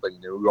there's something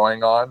new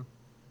going on,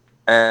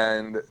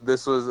 and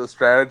this was a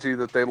strategy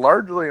that they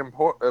largely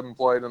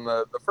employed in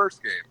the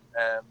first game.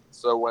 And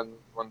so when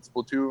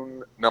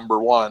Splatoon number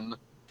 1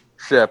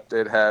 shipped,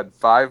 it had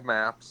 5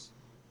 maps,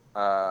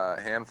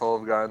 handful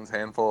of guns,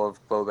 handful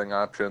of clothing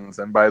options,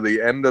 and by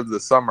the end of the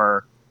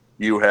summer,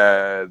 you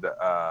had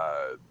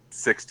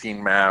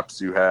 16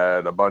 maps. You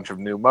had a bunch of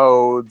new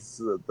modes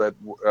that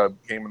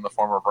came in the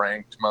form of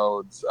ranked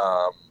modes.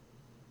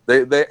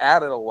 They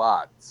added a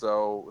lot,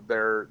 so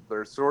they're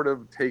sort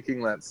of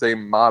taking that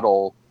same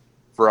model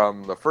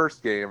from the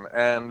first game,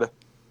 and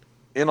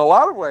in a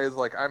lot of ways,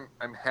 like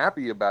I'm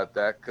happy about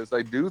that because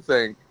I do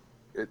think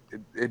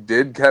it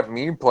did kept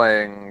me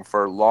playing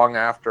for long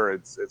after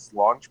its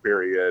launch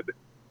period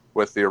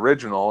with the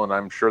original, and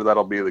I'm sure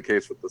that'll be the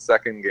case with the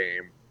second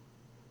game.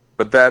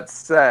 But that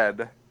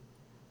said,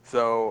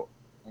 so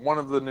one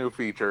of the new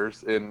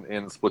features in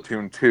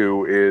Splatoon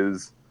 2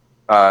 is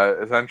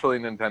essentially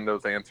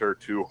Nintendo's answer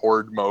to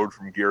Horde mode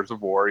from Gears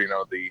of War. You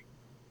know, the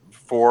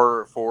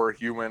four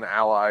human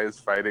allies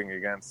fighting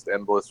against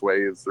endless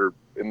waves, or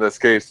in this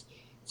case,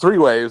 3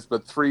 waves,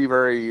 but 3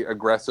 very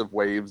aggressive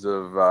waves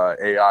of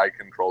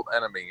AI-controlled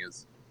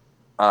enemies.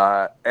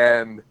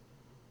 And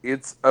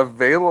it's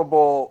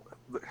available.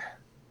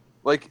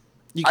 Like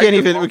we can't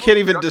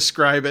even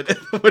describe it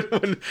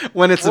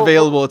when it's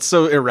available. It's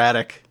so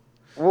erratic.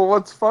 Well,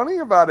 what's funny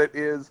about it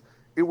is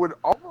it would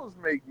almost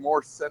make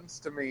more sense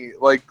to me.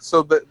 Like,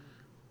 so that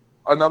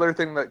another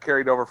thing that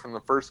carried over from the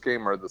first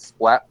game are the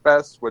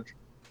Splatfests, which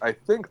I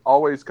think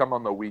always come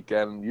on the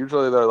weekend.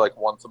 Usually they're like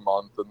once a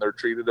month, and they're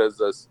treated as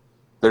this.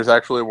 There's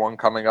actually one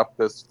coming up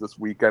this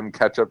weekend,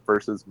 ketchup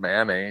versus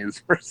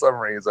mayonnaise, for some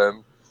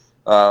reason,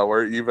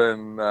 where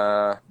even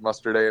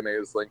Mustard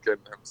Mayonnaise Lincoln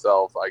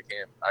himself, I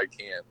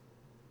can't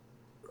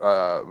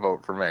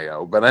vote for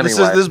mayo. But anyway,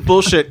 this is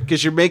bullshit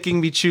because you're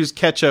making me choose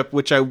ketchup,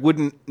 which I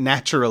wouldn't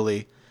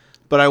naturally,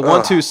 but I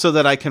want to so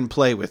that I can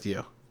play with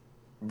you.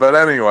 But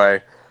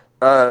anyway,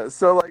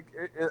 so like,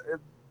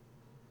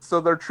 so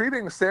they're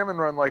treating Salmon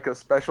Run like a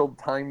special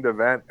timed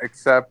event,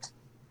 except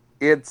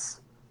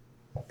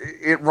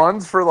it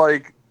runs for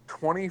like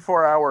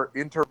 24-hour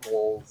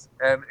intervals,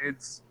 and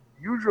it's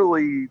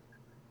usually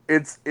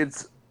it's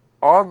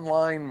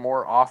online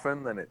more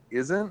often than it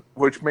isn't,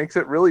 which makes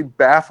it really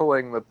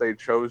baffling that they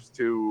chose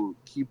to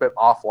keep it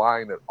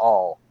offline at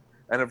all.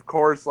 And of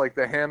course, like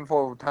the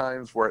handful of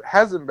times where it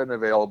hasn't been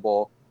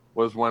available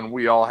was when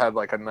we all had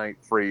like a night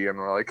free and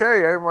we're like,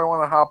 hey, everyone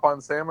want to hop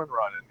on Salmon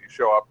Run, and you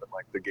show up and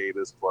like the gate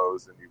is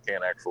closed and you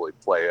can't actually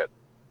play it.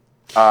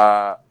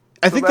 I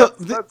think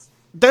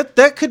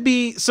that could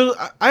be. So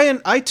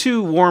I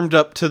too warmed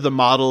up to the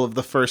model of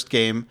the first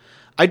game.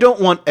 I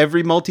don't want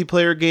every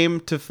multiplayer game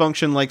to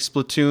function like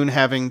Splatoon,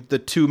 having the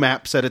 2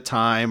 maps at a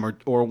time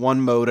or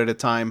 1 mode at a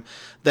time.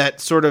 That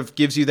sort of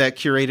gives you that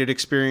curated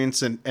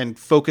experience and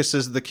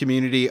focuses the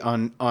community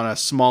on a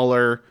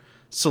smaller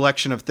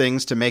selection of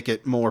things to make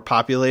it more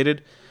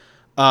populated.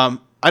 I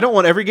don't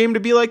want every game to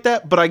be like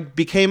that, but I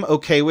became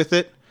okay with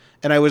it,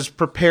 and I was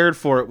prepared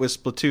for it with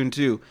Splatoon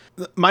 2.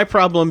 My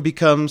problem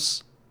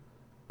becomes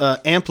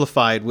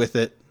amplified with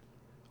it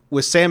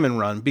with Salmon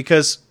Run,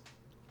 because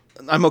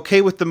I'm okay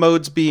with the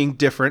modes being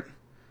different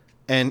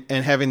and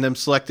having them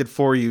selected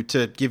for you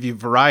to give you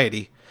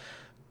variety.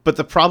 But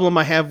the problem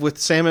I have with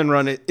Salmon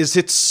Run is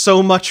it's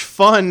so much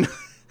fun.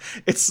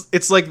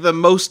 It's like the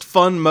most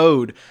fun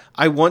mode.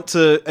 I want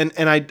to,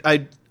 and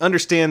I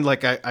understand,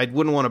 like I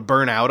wouldn't want to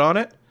burn out on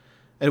it.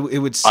 It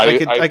would.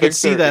 I could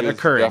see that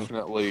occurring.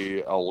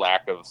 Definitely a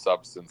lack of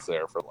substance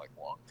there for like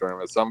long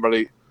term. As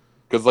somebody,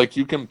 because like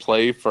you can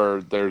play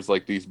for, there's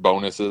like these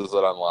bonuses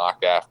that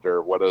unlock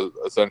after what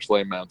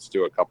essentially amounts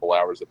to a couple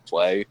hours of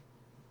play,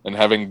 and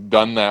having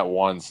done that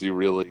once,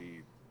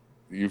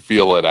 you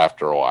feel it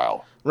after a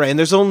while. Right, and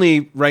there's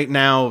only right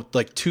now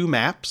like 2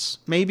 maps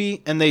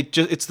maybe, and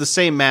it's the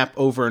same map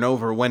over and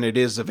over when it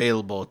is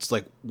available. It's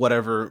like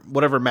whatever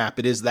map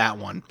it is, that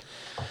one.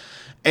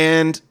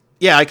 And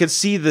yeah, I could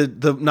see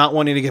the not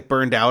wanting to get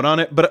burned out on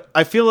it, but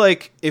I feel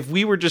like if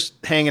we were just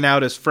hanging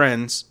out as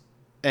friends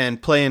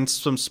and playing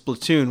some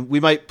Splatoon, we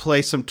might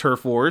play some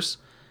Turf Wars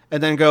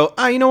and then go,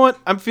 you know what?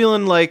 I'm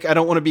feeling like I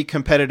don't want to be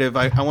competitive.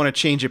 I want to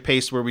change a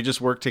pace where we just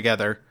work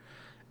together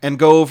and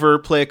go over,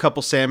 play a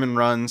couple Salmon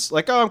Runs.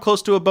 Like, I'm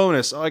close to a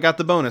bonus. I got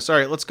the bonus. All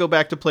right, let's go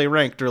back to play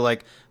ranked. Or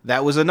like,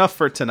 that was enough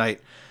for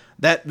tonight.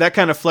 That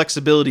kind of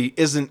flexibility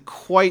isn't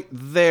quite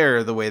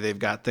there the way they've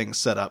got things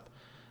set up.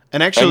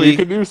 And actually, you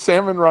can do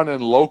Salmon Run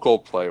in local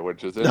play,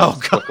 which is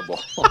inexplicable.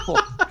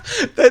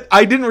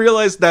 I didn't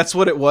realize that's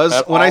what it was.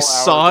 When I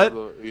saw it,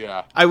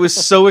 I was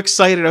so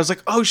excited. I was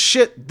like, oh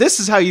shit, this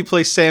is how you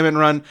play Salmon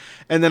Run.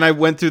 And then I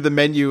went through the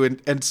menu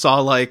and saw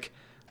like,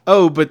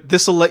 oh, but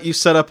this will let you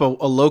set up a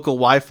local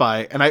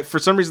Wi-Fi. And I, for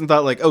some reason,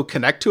 thought like, oh,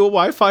 connect to a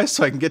Wi-Fi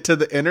so I can get to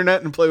the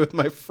internet and play with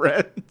my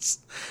friends.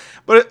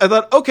 But I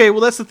thought, okay, well,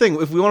 that's the thing.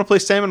 If we want to play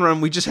Salmon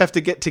Run, we just have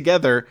to get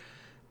together.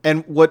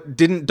 And what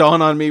didn't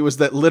dawn on me was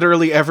that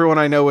literally everyone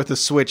I know with a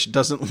Switch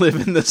doesn't live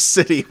in the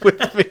city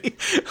with me.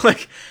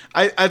 Like,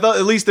 I thought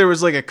at least there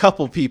was like a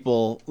couple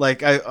people.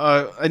 Like,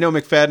 I know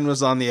McFadden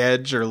was on the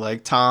edge, or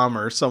like Tom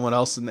or someone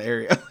else in the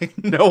area.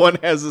 Like, no one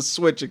has a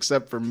Switch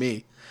except for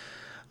me.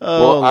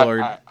 Oh, well,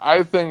 Lord.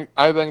 I think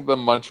the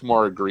much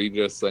more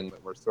egregious thing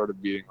that we're sort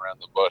of beating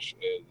around the bush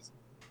is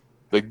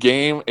the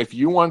game, if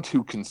you want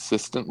to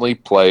consistently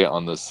play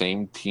on the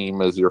same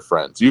team as your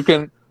friends, you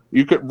can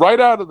right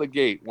out of the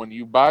gate when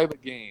you buy the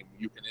game,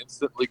 you can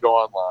instantly go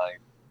online,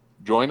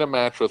 join a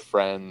match with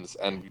friends,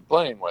 and be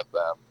playing with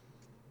them.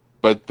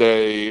 But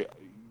they,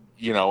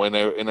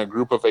 in a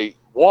group of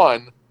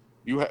 8-1,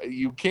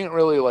 you can't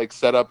really like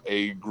set up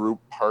a group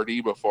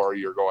party before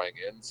you're going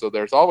in. So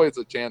there's always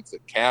a chance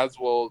that Kaz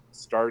will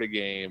start a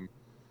game,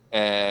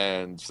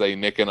 and say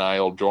Nick and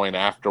I will join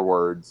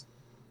afterwards,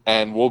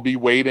 and we'll be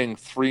waiting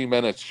 3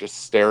 minutes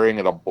just staring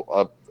at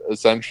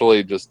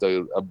essentially just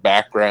a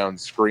background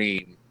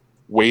screen,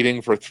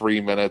 waiting for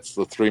 3 minutes,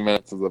 the 3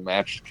 minutes of the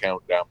match to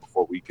count down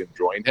before we can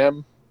join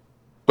him.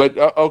 But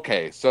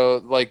okay,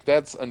 so like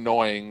that's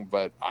annoying,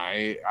 but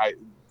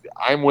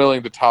I'm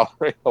willing to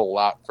tolerate a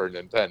lot for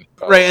Nintendo.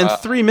 Right, and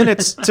 3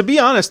 minutes, to be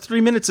honest,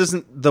 3 minutes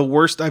isn't the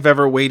worst I've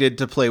ever waited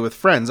to play with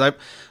friends.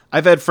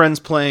 I've had friends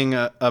playing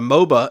a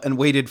MOBA and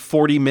waited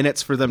 40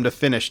 minutes for them to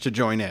finish to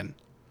join in.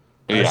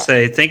 I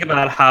say, think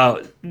about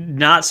how,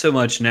 not so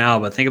much now,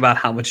 but think about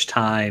how much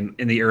time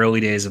in the early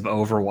days of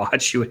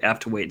Overwatch you would have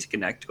to wait to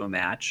connect to a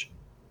match.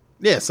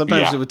 Yeah,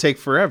 sometimes it would take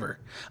forever.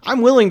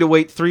 I'm willing to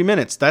wait 3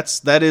 minutes.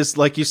 That is,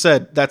 like you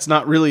said, that's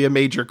not really a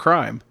major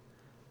crime.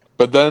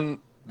 But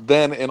then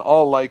in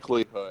all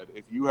likelihood,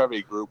 if you have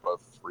a group of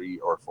 3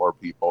 or 4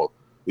 people,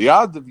 the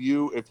odds of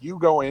if you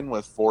go in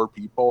with 4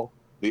 people,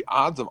 the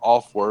odds of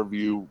all 4 of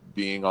you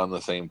being on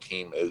the same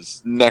team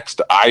is next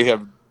to, I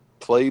have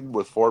played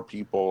with 4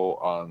 people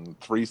on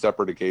 3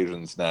 separate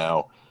occasions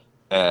now,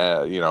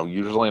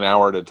 usually an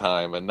hour at a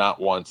time, and not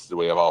once do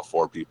we have all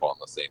 4 people on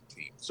the same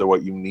team. So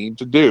what you need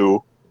to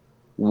do,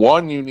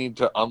 one, you need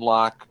to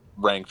unlock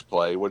ranked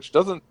play, which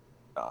doesn't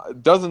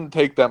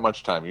take that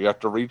much time. You have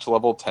to reach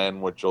level 10,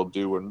 which you'll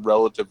do in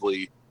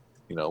relatively,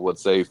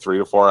 let's say 3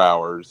 to 4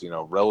 hours,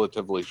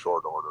 relatively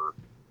short order.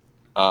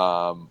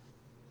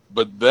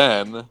 But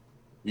then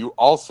you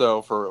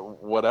also, for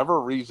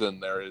whatever reason,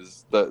 there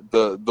is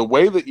the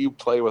way that you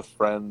play with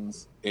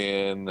friends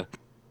in,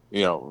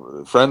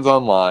 friends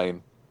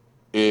online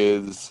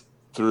is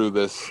through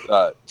this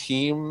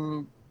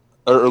team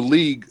or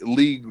league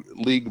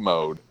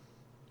mode.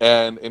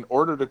 And in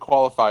order to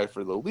qualify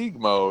for the league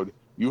mode,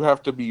 you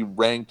have to be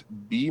ranked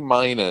B-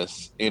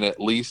 in at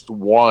least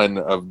one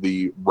of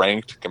the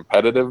ranked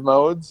competitive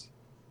modes.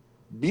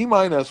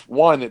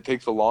 B-1, it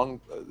takes a long,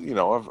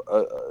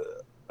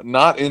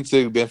 not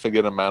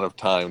insignificant amount of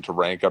time to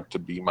rank up to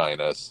B-.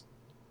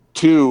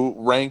 2,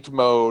 ranked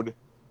mode,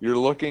 you're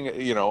looking at,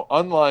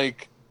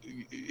 unlike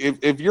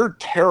if you're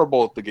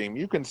terrible at the game,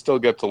 you can still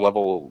get to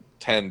level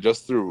 10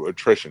 just through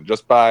attrition,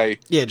 just by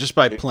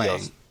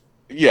playing.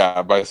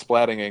 By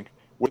splatting ink.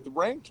 With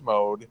ranked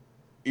mode,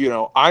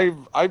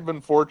 I've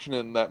been fortunate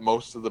in that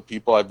most of the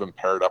people I've been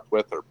paired up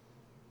with are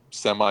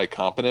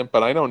semi-competent,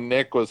 but I know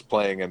Nick was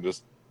playing and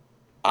just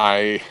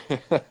I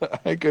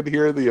could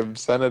hear the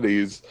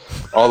obscenities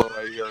all the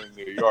way here in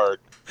New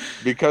York,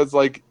 because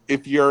like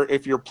if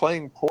you're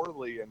playing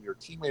poorly and your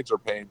teammates are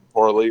playing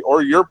poorly,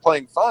 or you're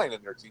playing fine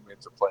and your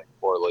teammates are playing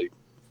poorly,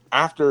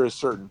 after a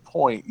certain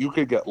point you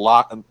could get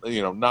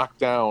knocked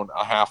down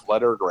a half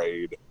letter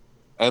grade,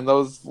 and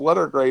those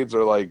letter grades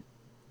are like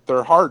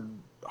they're hard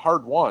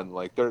won.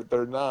 Like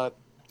they're not.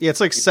 Yeah, it's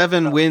like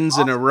 7 wins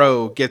in a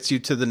row gets you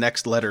to the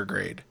next letter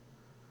grade,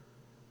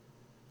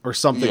 or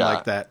something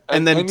like that.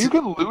 And then you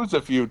can lose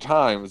a few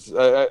times.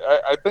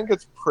 I think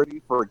it's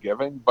pretty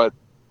forgiving, but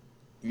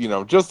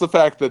just the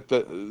fact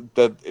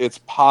that it's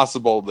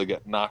possible to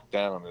get knocked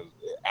down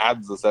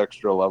adds this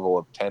extra level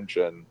of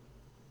tension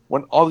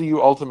when all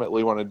you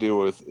ultimately want to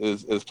do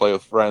is play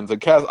with friends. And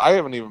Kaz, I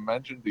haven't even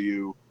mentioned to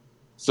you,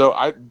 so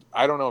I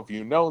don't know if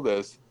you know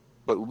this,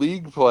 but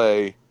league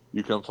play,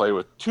 you can play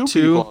with 2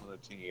 people on the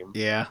team.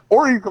 Yeah.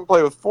 Or you can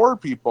play with 4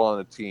 people on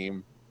a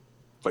team,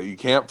 but you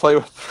can't play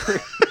with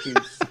 3.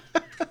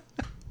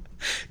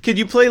 Could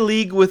you play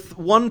League with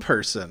 1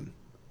 person?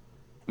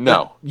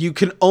 No. You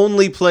can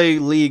only play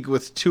League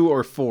with 2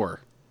 or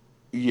 4.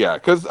 Yeah,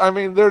 because I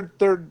mean, there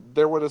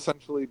would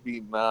essentially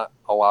be not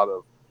a lot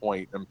of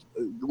point.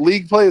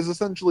 League play is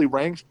essentially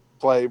ranked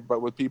play,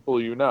 but with people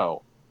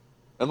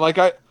And like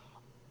I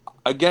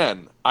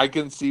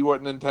can see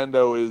what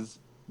Nintendo is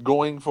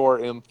going for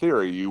in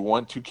theory. You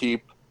want to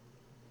keep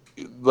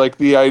like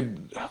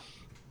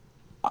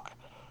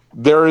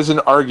there is an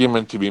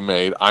argument to be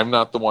made. I'm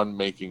not the one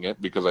making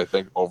it, because I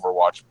think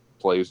Overwatch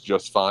plays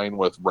just fine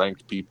with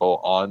ranked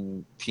people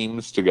on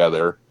teams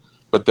together.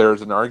 But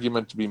there's an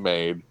argument to be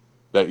made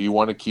that you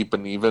want to keep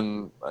an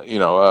even,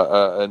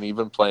 an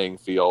even playing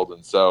field.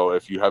 And so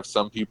if you have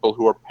some people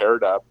who are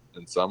paired up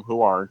and some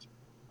who aren't,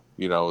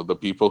 the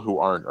people who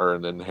aren't are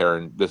an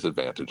inherent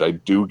disadvantage. I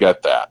do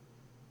get that.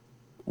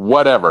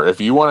 Whatever. If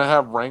you want to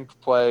have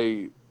ranked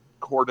play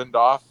cordoned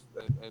off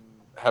and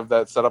have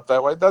that set up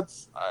that way,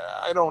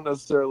 I don't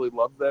necessarily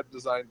love that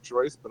design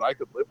choice, but I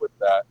could live with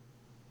that.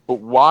 But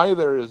why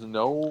there is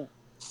no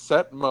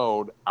set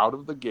mode out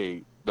of the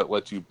gate that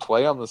lets you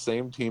play on the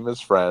same team as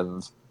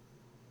friends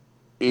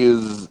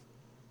is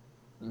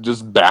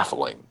just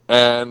baffling.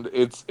 And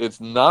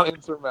it's not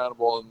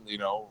insurmountable, and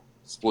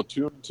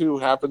Splatoon 2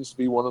 happens to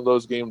be one of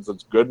those games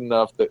that's good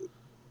enough that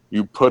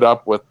you put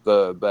up with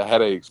the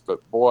headaches.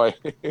 But boy,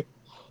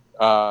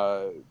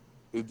 the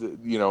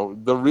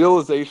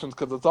realizations,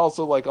 because it's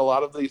also like a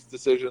lot of these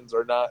decisions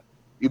are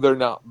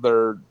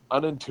they're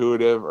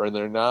unintuitive or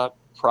they're not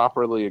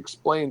properly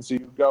explained. So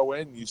you go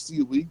in, you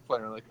see League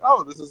player like,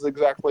 oh, this is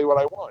exactly what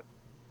I want.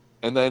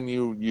 And then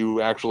you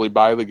actually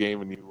buy the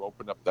game and you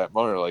open up that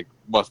monitor like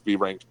must be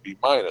ranked B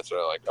minus, or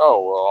like,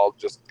 oh well, I'll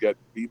just get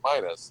B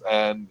minus,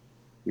 and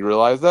you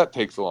realize that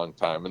takes a long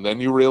time, and then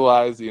you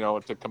realize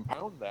to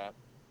compound that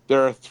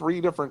there are 3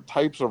 different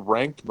types of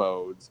ranked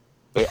modes.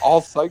 They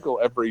all cycle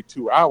every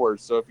 2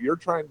 hours. So if you're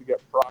trying to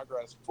get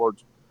progress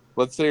towards,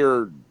 let's say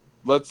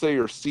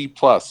you're C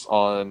plus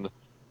on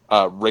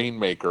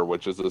Rainmaker,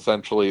 which is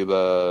essentially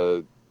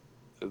the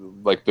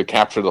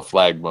capture the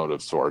flag mode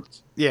of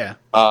sorts. Yeah.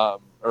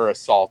 Or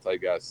Assault, I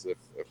guess,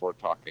 if we're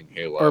talking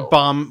Halo. Or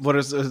Bomb, what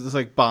is it? It's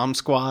like Bomb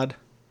Squad?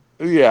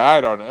 Yeah, I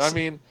don't know. I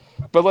mean,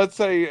 but let's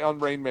say on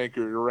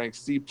Rainmaker, you're ranked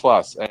C+,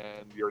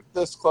 and you're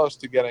this close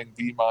to getting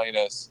B-,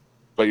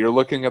 but you're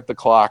looking at the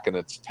clock, and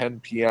it's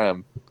 10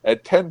 p.m.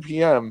 At 10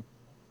 p.m.,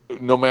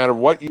 no matter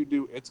what you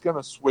do, it's going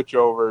to switch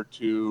over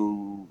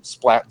to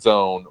Splat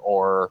Zone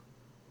or,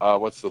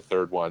 what's the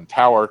third one?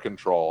 Tower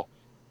Control.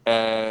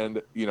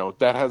 And,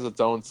 that has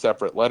its own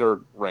separate letter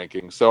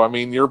ranking. So, I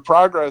mean, your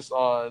progress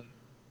on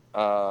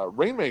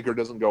Rainmaker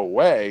doesn't go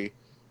away,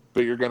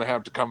 but you're going to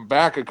have to come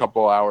back a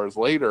couple hours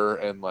later,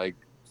 and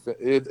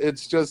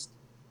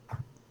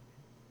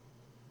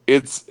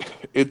it's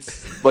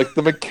like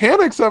the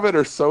mechanics of it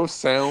are so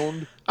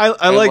sound.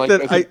 I like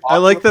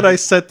that I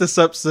set this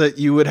up so that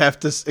you would have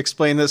to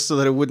explain this so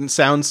that it wouldn't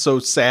sound so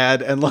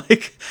sad and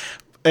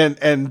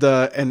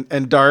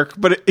and dark,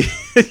 but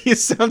you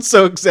sound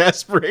so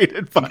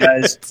exasperated by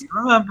guys, it. do you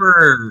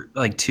remember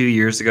 2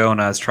 years ago when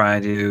I was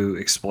trying to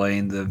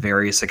explain the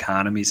various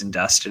economies in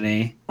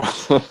Destiny?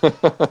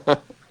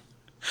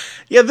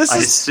 Yeah, I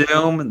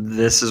assume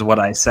this is what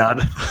I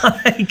sounded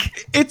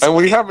like. And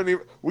we haven't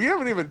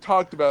even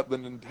talked about the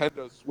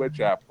Nintendo Switch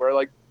app,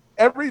 where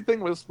everything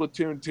with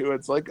Splatoon 2,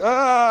 it's like,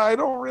 I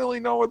don't really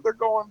know what they're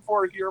going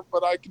for here,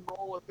 but I can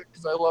roll with it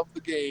because I love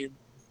the game.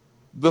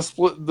 The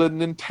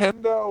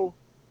Nintendo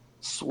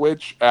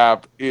Switch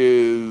app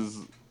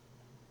is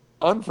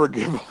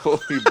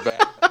unforgivably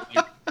bad.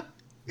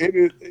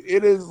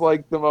 It is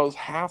like the most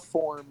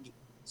half-formed.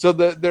 So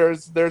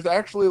there's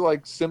actually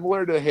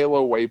similar to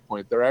Halo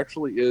Waypoint, there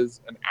actually is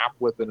an app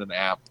within an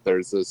app.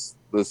 There's this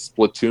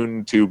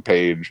Splatoon 2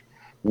 page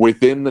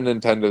within the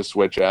Nintendo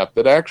Switch app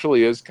that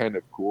actually is kind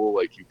of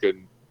cool. You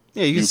can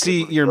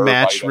see your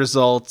match items.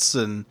 Results,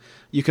 and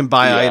you can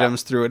buy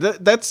items through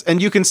it.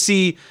 And you can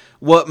see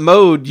what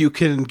mode you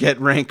can get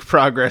rank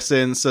progress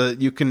in, so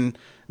that you can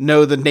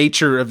know the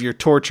nature of your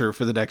torture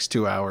for the next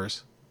 2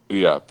 hours.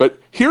 Yeah, but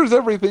here's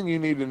everything you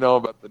need to know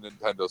about the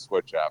Nintendo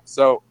Switch app.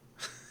 So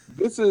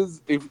this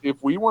is,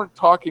 if we weren't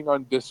talking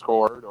on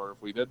Discord, or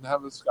if we didn't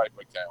have a Skype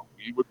account,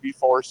 we would be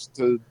forced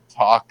to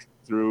talk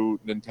through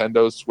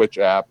Nintendo Switch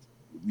app,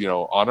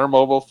 on our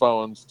mobile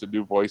phones to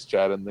do voice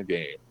chat in the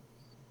game.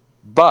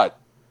 But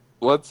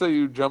let's say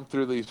you jump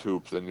through these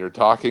hoops and you're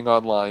talking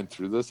online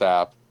through this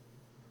app,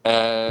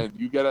 and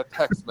you get a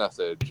text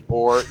message,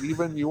 or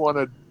even you want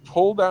to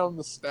pull down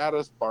the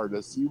status bar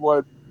to see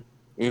what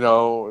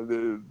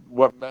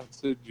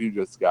message you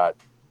just got.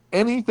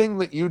 Anything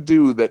that you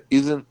do that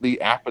isn't the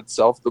app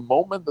itself, the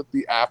moment that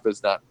the app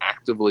is not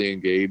actively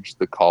engaged,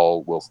 the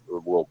call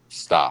will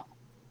stop.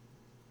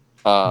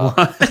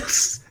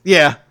 What?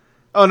 Yeah.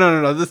 Oh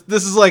no.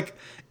 This is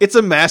it's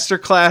a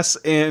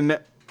masterclass in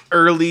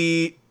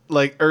early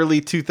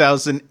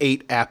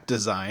 2008 app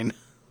design.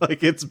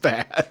 It's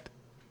bad.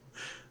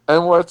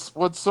 And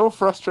what's so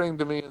frustrating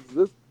to me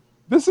is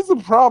this is a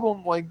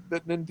problem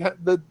that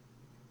Nintendo.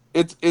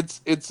 It's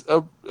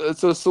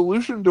a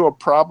solution to a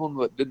problem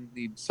that didn't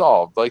need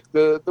solved.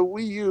 The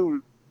Wii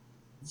U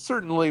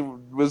certainly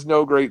was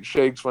no great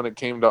shakes when it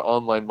came to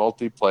online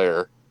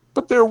multiplayer,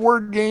 but there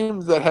were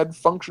games that had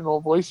functional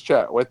voice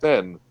chat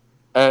within,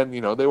 and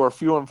they were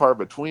few and far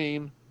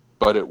between,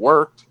 but it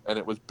worked and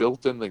it was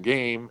built in the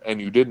game,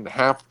 and you didn't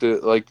have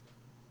to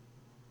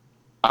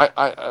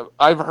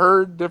I've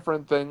heard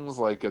different things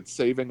it's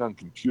saving on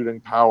computing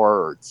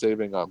power or it's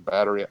saving on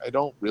battery. I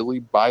don't really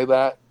buy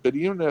that, but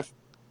even if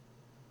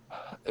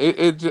a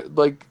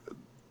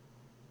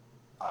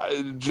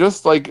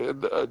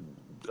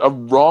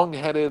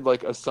wrong-headed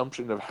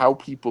assumption of how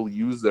people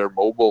use their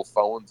mobile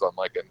phones on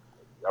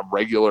a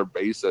regular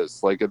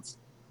basis.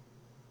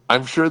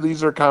 I'm sure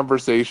these are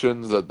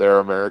conversations that their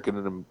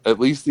American, at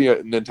least the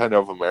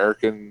Nintendo of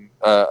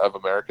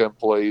America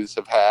employees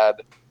have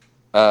had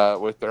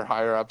with their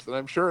higher ups, and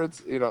I'm sure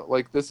it's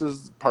this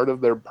is part of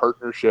their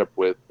partnership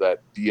with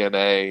that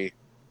DNA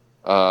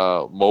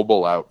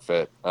mobile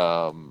outfit.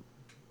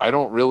 I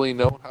don't really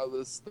know how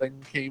this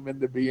thing came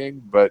into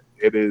being, but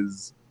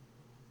it's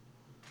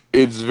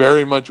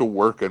very much a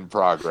work in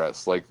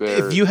progress.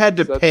 If you had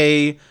to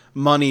pay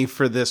money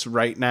for this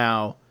right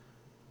now,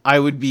 I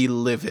would be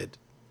livid.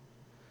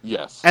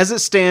 Yes. As it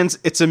stands,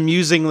 it's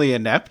amusingly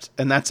inept,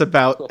 and that's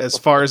about as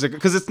far as it,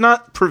 because it's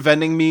not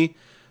preventing me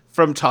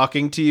from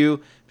talking to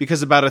you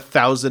because about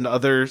 1,000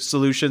 other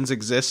solutions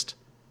exist.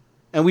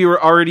 And we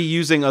were already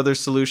using other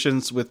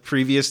solutions with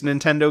previous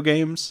Nintendo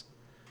games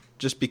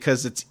just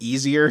because it's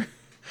easier.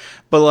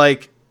 But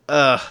like,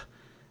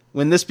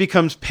 when this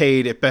becomes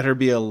paid, it better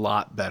be a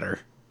lot better.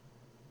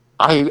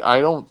 I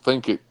don't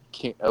think it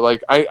can.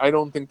 Like, I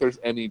don't think there's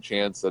any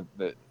chance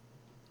that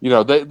you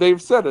know,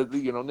 they've said it.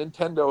 You know,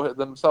 Nintendo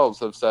themselves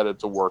have said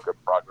it's a work in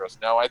progress.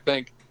 Now,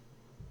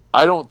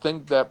 I don't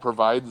think that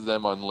provides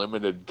them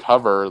unlimited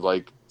cover.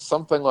 Like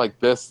something like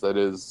this that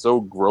is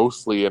so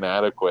grossly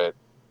inadequate.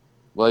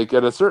 Like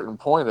at a certain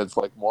point, it's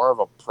like more of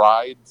a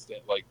pride.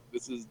 Like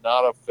this is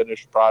not a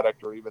finished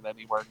product or even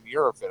anywhere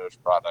near a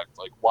finished product.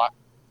 Like what?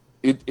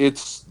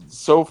 It's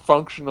so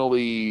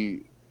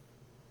functionally,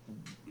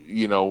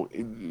 you know,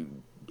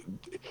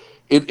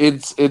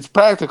 it's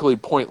practically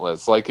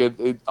pointless. Like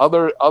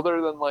other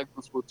than like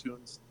the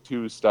Splatoon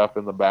 2 stuff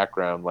in the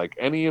background, like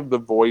any of the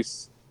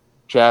voice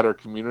chat or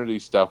community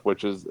stuff,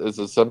 which is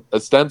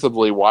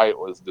ostensibly why it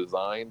was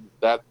designed,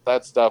 that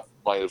stuff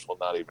might as well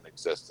not even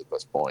exist at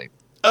this point.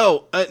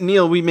 Oh,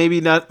 Neil, we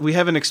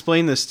haven't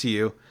explained this to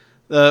you.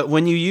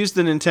 When you use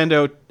the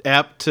Nintendo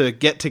app to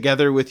get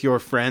together with your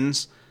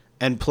friends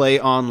and play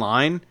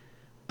online,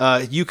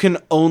 you can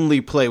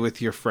only play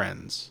with your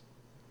friends.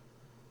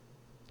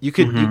 You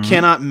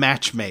cannot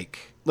matchmake.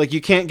 Like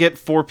you can't get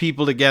 4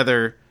 people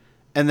together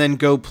and then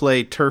go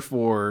play Turf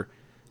War.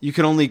 You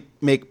can only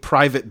make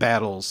private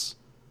battles.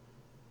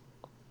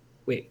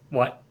 Wait,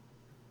 what?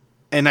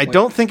 And I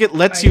don't think it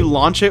lets you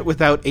launch it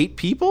without 8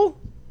 people.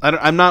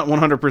 I'm not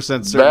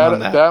 100% certain on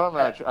that. That I'm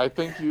not sure. I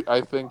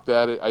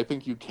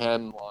think you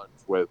can launch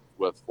with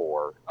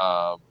 4.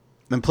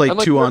 And play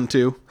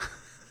 2-on-2.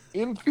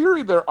 In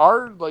theory, there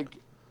are like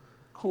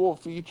cool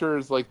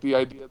features, like the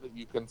idea that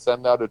you can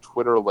send out a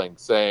Twitter link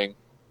saying,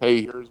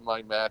 "Hey, here's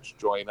my match,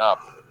 join up."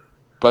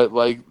 But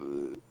like,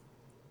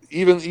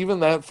 even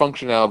that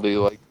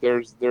functionality, like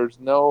there's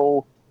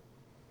no,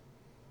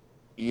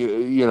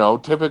 you know,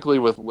 typically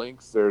with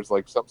links, there's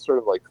like some sort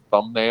of like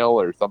thumbnail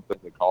or something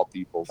to call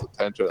people's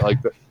attention. Like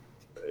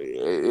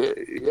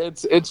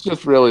it's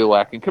just really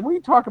lacking. Can we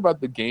talk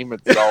about the game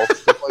itself?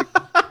 Like,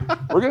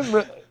 we're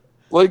getting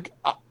like.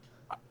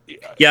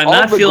 Yeah, I'm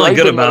not feeling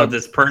good about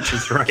this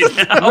purchase right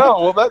now.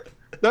 No, well,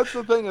 that's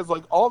the thing is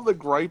like all the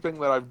griping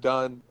that I've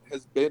done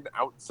has been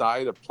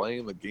outside of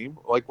playing the game.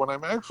 Like when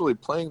I'm actually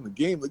playing the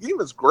game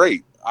is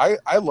great.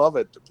 I love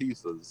it to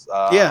pieces.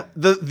 Yeah,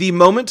 the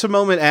moment to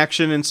moment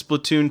action in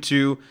Splatoon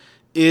 2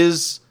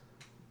 is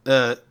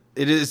it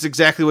is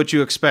exactly what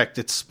you expect.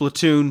 It's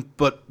Splatoon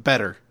but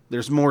better.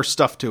 There's more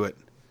stuff to it,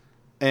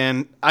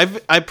 and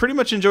I pretty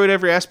much enjoyed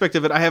every aspect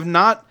of it. I have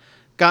not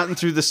gotten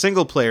through the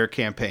single player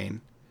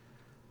campaign.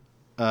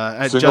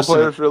 Single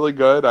player is really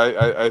good.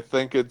 I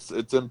think it's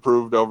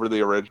improved over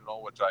the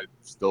original, which I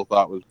still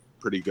thought was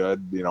pretty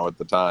good, you know, at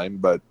the time.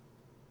 But,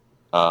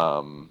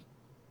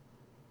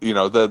 you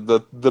know,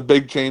 the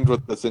big change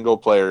with the single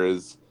player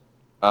is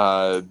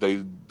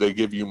they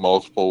give you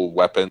multiple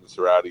weapons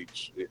throughout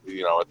each.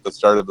 You know, at the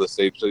start of the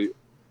stage, so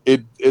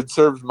it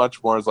serves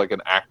much more as like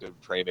an active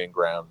training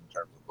ground in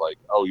terms of like,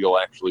 oh, you'll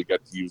actually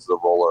get to use the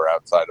roller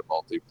outside of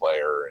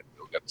multiplayer, and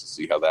you'll get to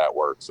see how that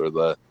works, or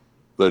the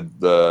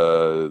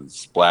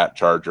splat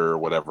charger or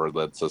whatever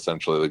that's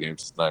essentially the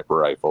game's sniper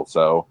rifle.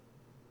 So,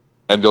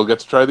 and you'll get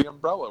to try the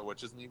umbrella,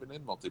 which isn't even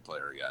in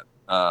multiplayer yet.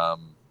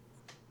 I'm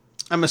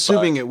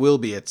assuming it will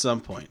be at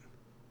some point.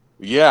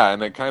 Yeah,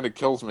 and it kind of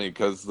kills me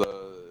because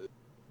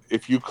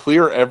if you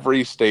clear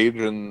every stage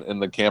in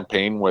the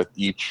campaign with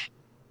each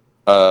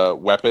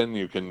weapon,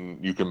 you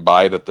can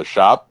buy it at the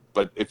shop.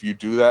 But if you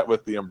do that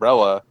with the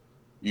umbrella,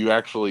 you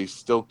actually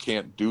still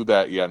can't do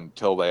that yet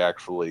until they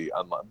actually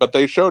unlock. But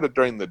they showed it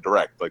during the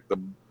direct. Like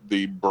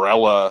the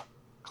umbrella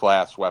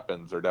class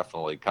weapons are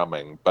definitely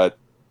coming. But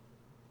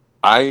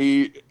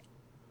a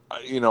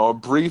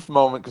brief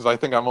moment, because I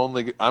think I'm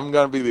going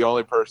to be the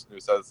only person who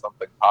says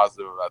something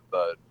positive about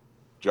the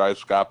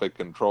gyroscopic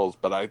controls,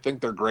 but I think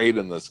they're great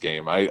in this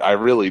game. I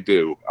really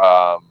do.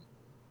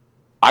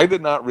 I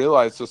did not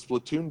realize the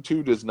Splatoon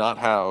 2 does not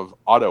have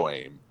auto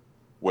aim,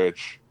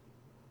 which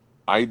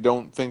I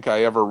don't think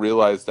I ever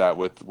realized that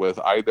with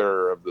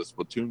either of the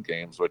Splatoon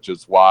games, which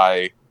is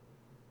why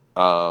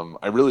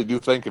I really do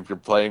think if you're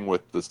playing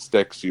with the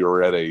sticks,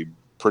 you're at a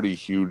pretty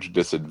huge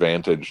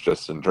disadvantage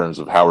just in terms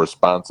of how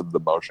responsive the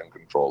motion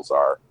controls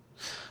are.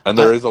 And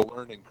there is a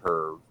learning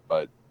curve,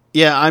 but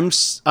yeah,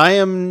 I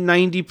am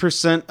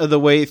 90% of the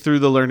way through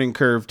the learning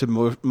curve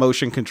to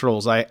motion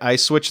controls. I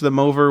switched them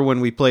over when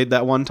we played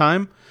that one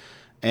time,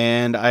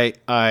 and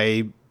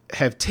I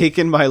have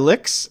taken my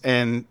licks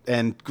and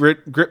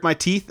grit my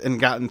teeth and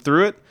gotten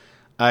through it.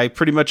 I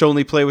pretty much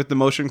only play with the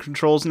motion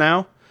controls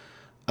now.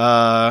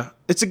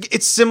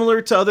 It's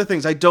similar to other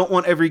things. I don't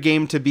want every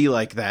game to be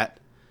like that,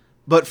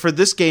 but for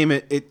this game,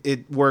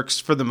 it works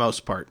for the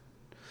most part.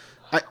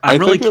 I'm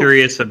really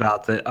curious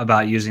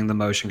about using the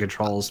motion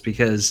controls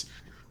because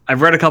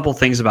I've read a couple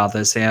things about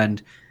this,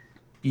 and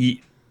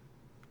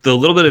the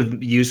little bit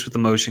of use with the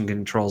motion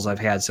controls I've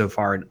had so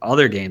far in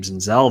other games in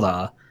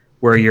Zelda,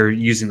 where you're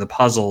using the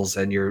puzzles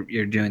and you're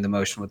doing the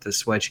motion with the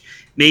Switch,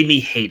 made me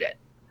hate it.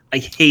 I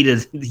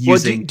hated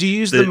using. Well, do you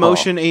use the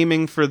motion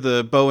aiming for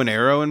the bow and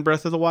arrow in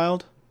Breath of the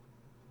Wild?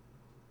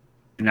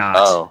 Not.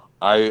 Oh,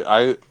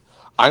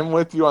 I'm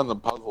with you on the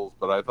puzzles,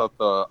 but I thought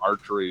the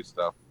archery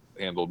stuff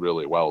handled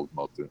really well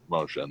with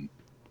motion.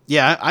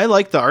 Yeah, I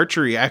like the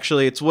archery,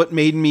 actually. It's what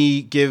made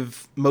me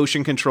give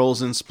motion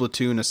controls in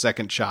Splatoon a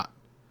second shot.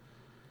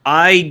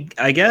 I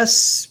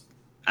guess,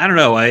 I don't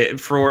know.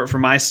 For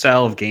my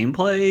style of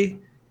gameplay,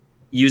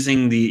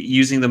 using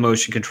the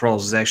motion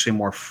controls is actually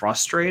more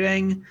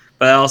frustrating.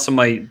 But it also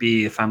might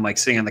be if I'm like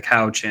sitting on the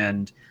couch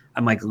and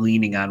I'm like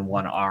leaning on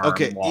one arm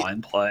while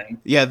I'm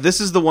playing. Yeah,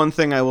 this is the one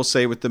thing I will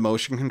say with the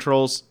motion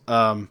controls.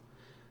 I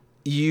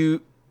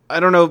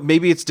don't know,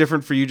 maybe it's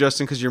different for you,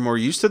 Justin, because you're more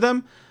used to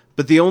them.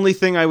 But the only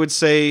thing I would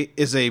say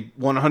is a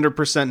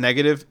 100%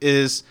 negative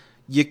is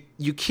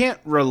you can't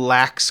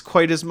relax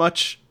quite as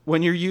much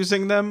when you're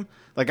using them.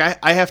 Like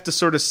I have to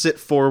sort of sit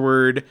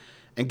forward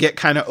and get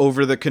kind of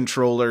over the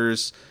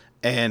controllers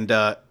and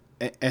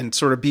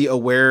sort of be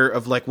aware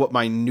of like what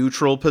my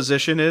neutral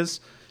position is,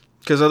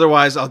 because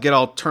otherwise I'll get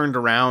all turned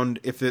around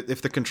if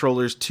the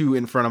controller's too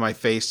in front of my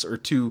face or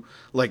too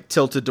like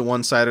tilted to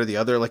one side or the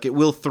other. Like it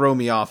will throw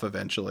me off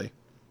eventually.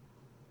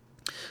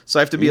 So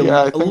I have to be a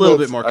little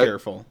bit more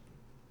careful.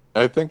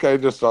 I think I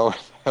just always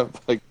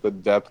have like the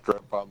death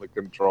grip on the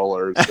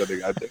controller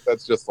sitting. I think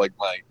that's just like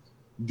my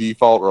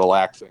default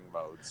relaxing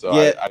mode. So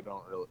yeah, I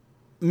don't really.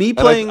 Me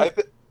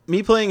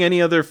playing any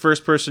other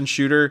first-person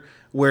shooter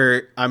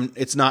where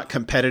it's not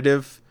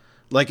competitive.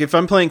 Like if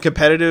I'm playing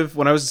competitive,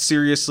 when I was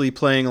seriously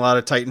playing a lot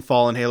of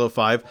Titanfall and Halo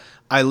 5,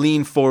 I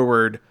lean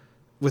forward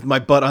with my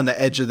butt on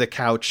the edge of the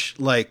couch,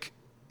 like,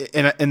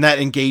 and that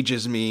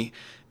engages me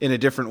in a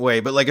different way.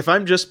 But like if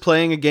I'm just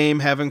playing a game,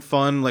 having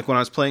fun, like when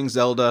I was playing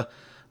Zelda,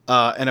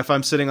 and if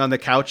I'm sitting on the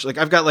couch, like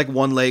I've got like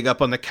one leg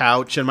up on the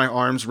couch and my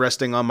arms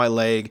resting on my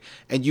leg,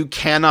 and you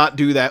cannot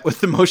do that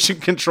with the motion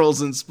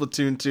controls in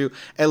Splatoon 2.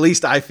 At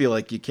least I feel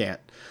like you can't.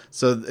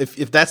 So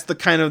if that's the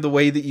kind of the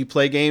way that you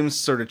play games,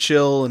 sort of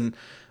chill and,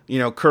 you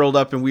know, curled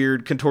up in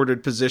weird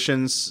contorted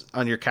positions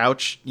on your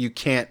couch, you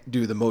can't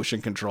do the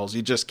motion controls.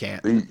 You just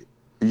can't.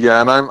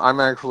 Yeah, and I'm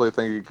actually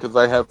thinking, because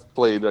I have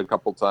played a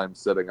couple times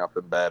sitting up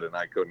in bed, and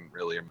I couldn't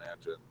really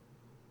imagine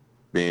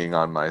being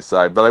on my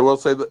side. But I will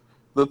say that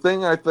the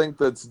thing I think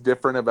that's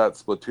different about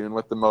Splatoon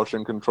with the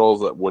motion controls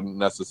that wouldn't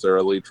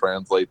necessarily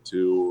translate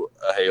to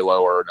a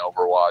Halo or an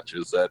Overwatch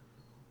is that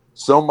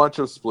so much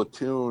of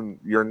Splatoon,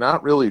 you're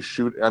not really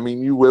shooting. I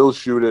mean, you will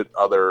shoot at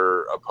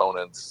other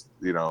opponents,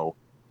 you know,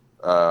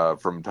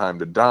 from time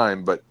to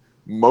time, but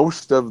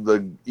most of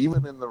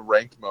even in the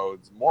ranked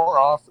modes, more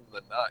often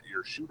than not,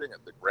 you're shooting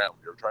at the ground.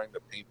 You're trying to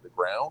paint the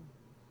ground.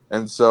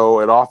 And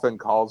so it often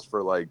calls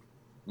for like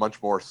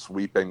much more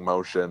sweeping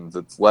motions.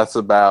 It's less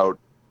about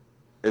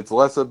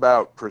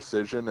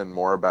precision and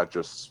more about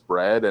just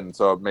spread. And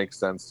so it makes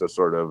sense to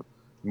sort of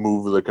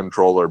move the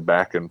controller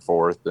back and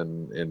forth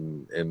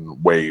in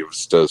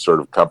waves to sort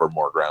of cover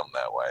more ground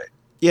that way.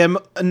 Yeah,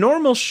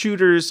 normal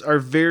shooters are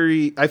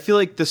I feel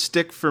like the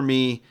stick for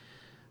me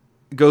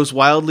goes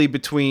wildly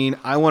between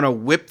I want to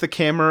whip the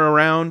camera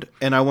around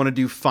and I want to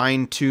do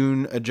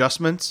fine-tune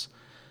adjustments.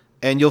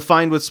 And you'll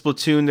find with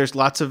Splatoon, there's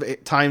lots of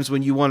times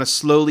when you want to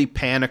slowly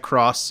pan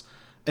across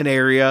an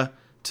area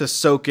to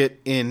soak it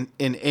in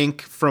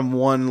ink from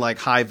one like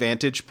high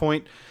vantage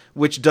point,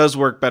 which does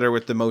work better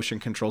with the motion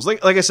controls.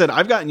 Like I said,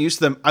 I've gotten used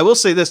to them. I will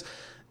say this,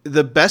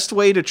 the best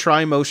way to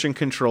try motion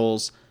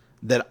controls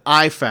that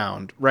I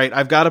found, right?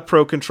 I've got a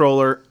Pro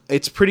controller.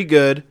 It's pretty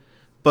good,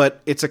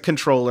 but it's a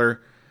controller.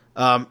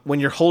 When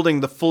you're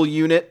holding the full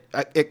unit,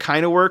 it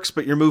kind of works,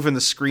 but you're moving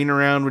the screen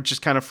around, which is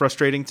kind of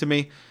frustrating to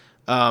me.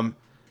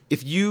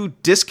 If you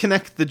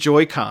disconnect the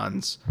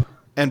Joy-Cons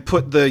and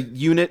put the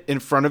unit in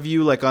front of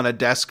you, like on a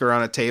desk or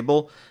on a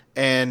table,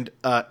 and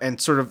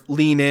sort of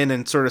lean in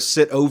and sort of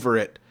sit over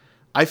it,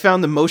 I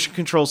found the motion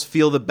controls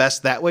feel the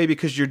best that way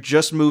because you're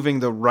just moving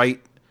the right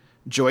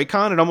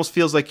Joy-Con. It almost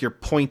feels like you're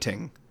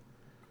pointing.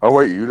 Oh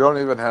wait, you don't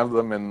even have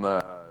them in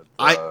the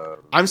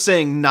I'm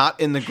saying not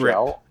in the grip.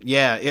 Shell?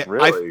 Yeah,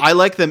 Really? I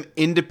like them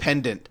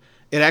independent.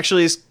 It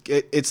actually is.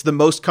 It's the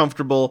most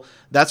comfortable.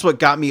 That's what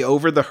got me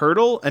over the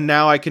hurdle, and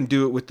now I can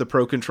do it with the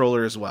Pro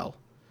controller as well.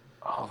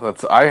 Oh,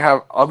 I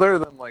have, other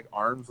than like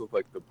arms with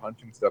like the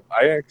punching stuff,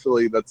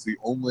 that's the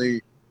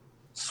only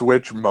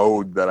Switch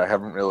mode that I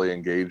haven't really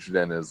engaged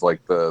in is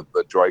like the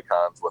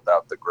Joy-Cons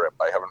without the grip.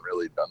 I haven't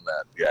really done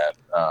that yet.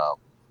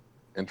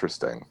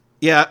 Interesting.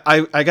 Yeah,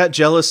 I got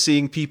jealous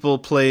seeing people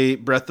play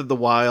Breath of the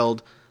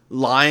Wild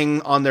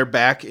lying on their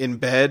back in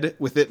bed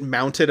with it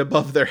mounted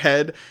above their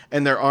head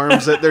and their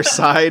arms at their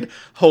side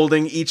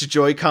holding each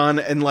Joy-Con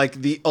and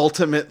like the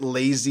ultimate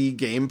lazy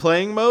game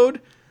playing mode.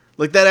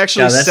 Like that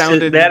actually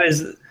sounded...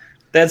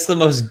 That's the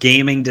most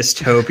gaming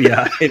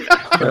dystopia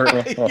I've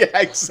ever. Yeah,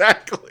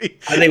 exactly.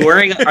 Are they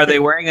wearing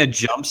a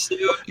jumpsuit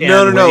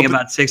and no, weighing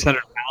about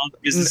 600 pounds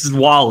because this is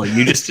Wall-E.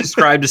 You just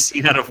described a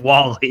scene out of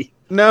Wall-E.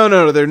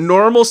 No. They're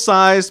normal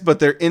sized, but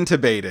they're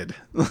intubated.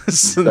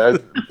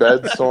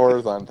 Bed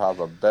sores on top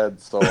of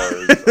bed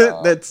sores.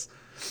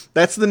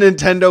 That's the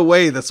Nintendo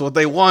way. That's what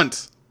they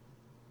want.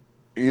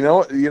 You know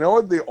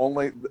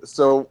what?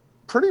 So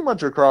pretty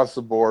much across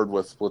the board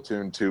with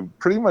Splatoon 2,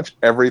 pretty much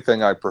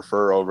everything I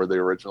prefer over the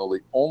original. The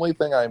only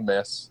thing I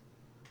miss,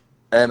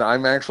 and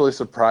I'm actually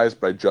surprised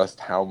by just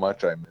how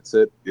much I miss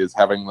it, is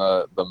having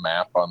the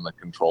map on the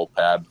control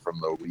pad from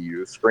the Wii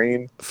U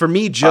screen. For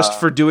me, just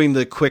for doing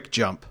the quick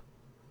jump.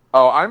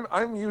 Oh,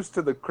 I'm used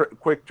to the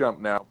quick jump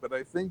now, but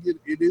I think it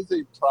is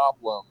a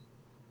problem.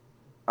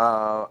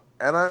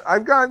 And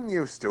I've gotten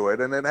used to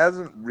it, and it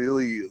hasn't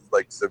really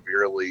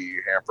severely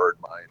hampered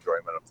my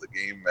enjoyment of the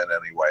game in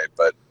any way.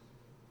 But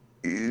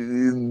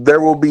there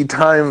will be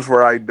times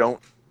where I don't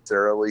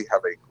necessarily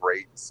have a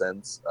great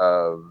sense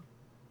of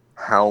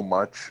how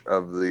much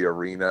of the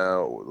arena,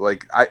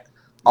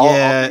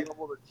 I'll be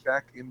able to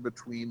check in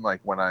between,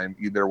 when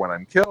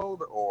I'm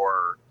killed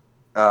or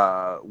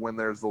when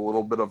there's a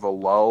little bit of a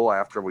lull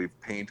after we've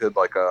painted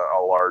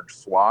a large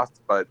swath,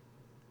 but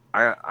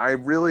I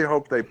really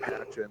hope they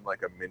patch in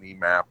a mini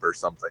map or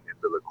something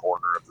into the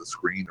corner of the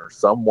screen or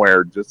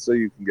somewhere, just so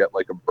you can get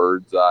a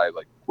bird's eye,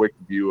 quick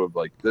view of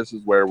this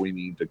is where we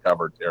need to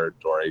cover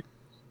territory.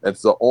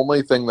 It's the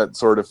only thing that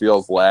sort of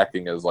feels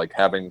lacking, is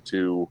having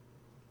to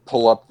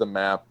pull up the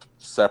map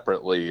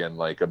separately and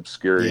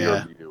obscure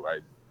your view. I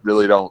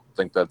really don't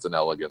think that's an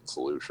elegant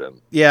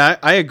solution. Yeah,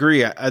 I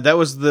agree. That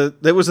was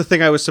the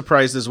thing I was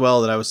surprised as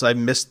well, that I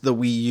missed the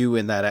Wii U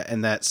in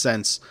that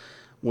sense,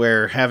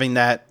 where having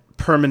that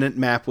permanent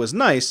map was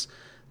nice,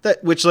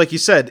 which, like you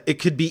said, it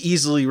could be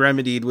easily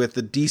remedied with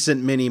a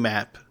decent mini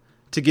map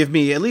to give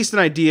me at least an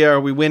idea.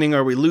 Are we winning?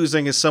 Are we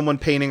losing? Is someone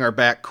painting our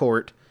back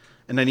court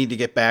and I need to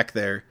get back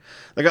there?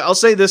 I'll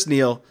say this,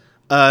 Neil,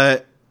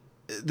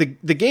 the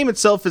game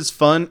itself is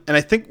fun, and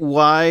I think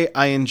why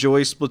I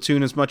enjoy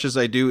Splatoon as much as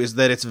I do is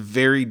that it's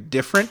very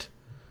different.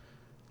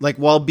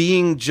 While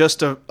being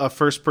just a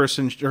first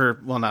person, or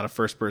not a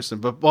first person,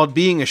 but while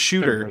being a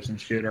shooter, Third-person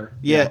shooter.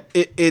 Yeah.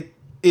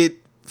 It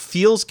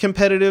feels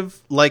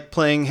competitive, like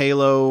playing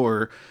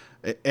Halo,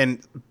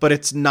 but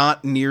it's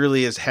not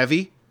nearly as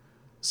heavy.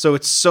 So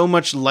it's so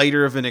much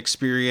lighter of an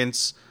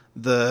experience.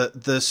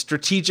 The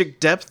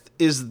strategic depth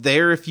is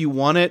there if you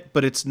want it,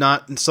 but it's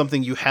not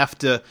something you have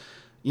to,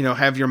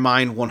 have your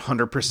mind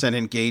 100%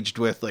 engaged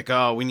with.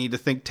 We need to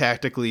think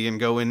tactically and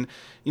go in.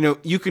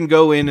 You can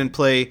go in and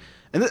play.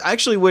 And I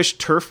actually wish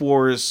Turf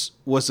Wars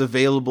was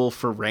available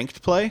for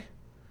ranked play.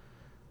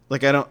 I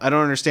don't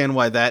understand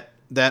why that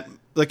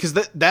because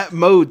that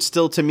mode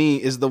still, to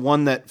me, is the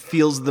one that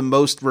feels the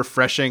most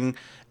refreshing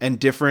and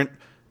different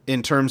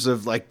in terms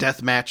of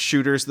deathmatch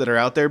shooters that are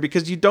out there,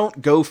 because you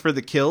don't go for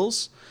the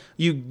kills.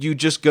 You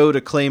just go to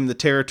claim the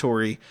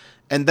territory.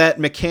 And that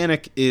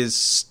mechanic is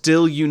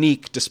still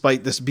unique,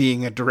 despite this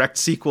being a direct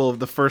sequel of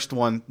the first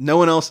one. No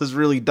one else has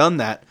really done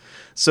that.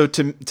 So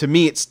to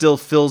me, it still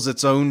fills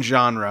its own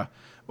genre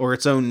or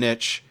its own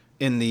niche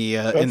in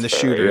the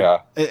shooter.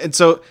 Yeah. And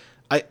so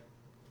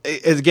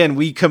again,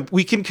 we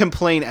can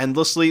complain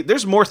endlessly.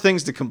 There's more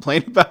things to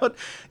complain about.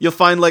 You'll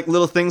find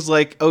little things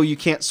you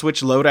can't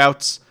switch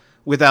loadouts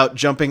without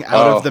jumping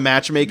out of the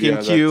matchmaking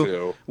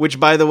queue. Which,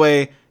 by the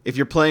way, if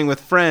you're playing with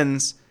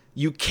friends,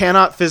 you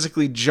cannot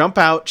physically jump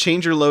out,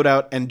 change your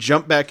loadout, and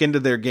jump back into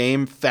their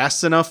game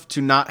fast enough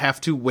to not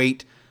have to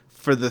wait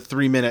for the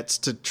 3 minutes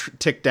to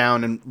tick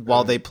down and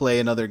while they play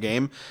another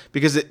game,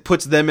 because it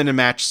puts them in a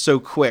match so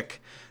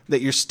quick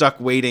that you're stuck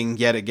waiting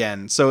yet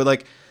again. So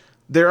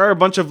there are a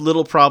bunch of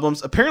little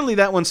problems. Apparently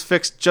that one's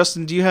fixed.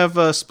 Justin, do you have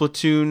a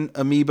Splatoon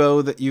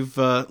amiibo that you've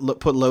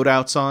put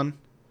loadouts on?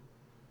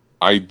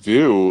 I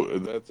do.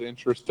 That's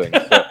interesting.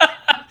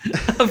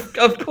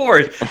 Of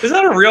course. Is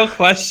that a real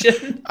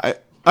question?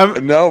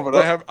 No,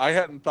 but I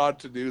hadn't thought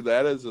to do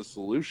that as a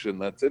solution.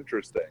 That's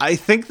interesting. I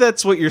think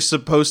that's what you're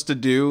supposed to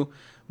do,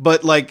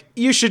 but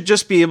you should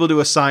just be able to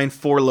assign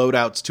 4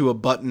 loadouts to a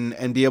button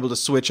and be able to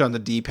switch on the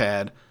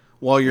D-pad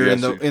while you're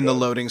in the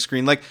loading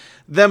screen.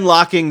 Them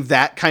locking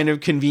that kind of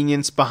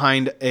convenience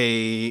behind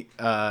a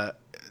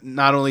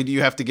not only do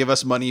you have to give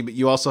us money, but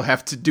you also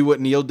have to do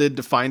what Neil did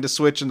to find a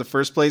Switch in the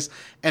first place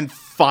and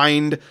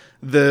find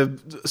the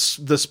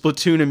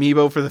Splatoon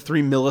amiibo for the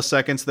 3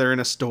 milliseconds they're in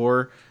a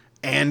store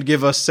and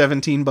give us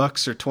 $17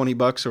 or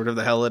 $20 or whatever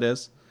the hell it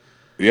is.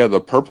 Yeah,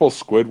 the purple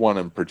squid one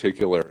in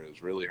particular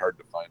is really hard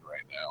to find right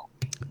now.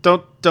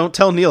 Don't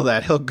tell Neil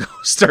that. He'll go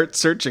start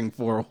searching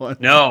for one.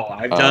 No,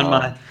 I've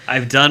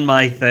done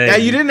my thing. Yeah,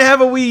 you didn't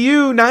have a Wii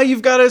U. Now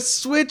you've got a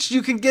Switch.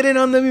 You can get in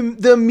on the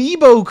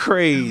amiibo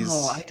craze.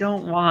 No, I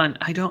don't.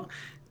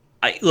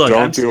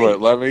 Don't do it.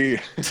 Let me.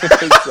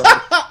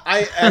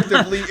 I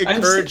actively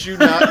encourage you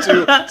not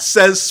to.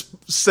 Says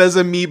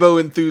amiibo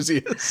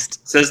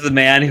enthusiast. Says the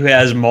man who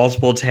has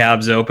multiple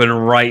tabs open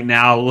right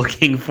now,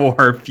 looking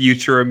for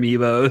future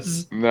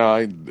amiibos.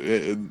 No,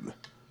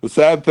 the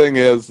sad thing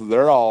is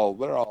they're all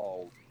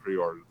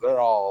pre-orders. They're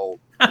all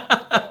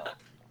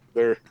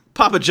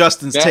Papa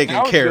Justin's taken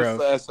now care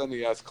it's of. just the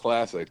SNES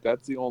Classic.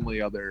 That's the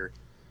only other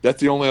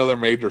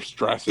major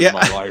stress in Yeah.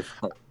 my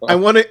life. I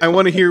want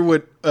to hear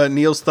what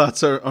Neil's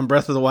thoughts are on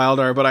Breath of the Wild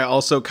are, but I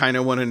also kind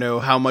of want to know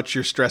how much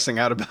you're stressing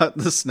out about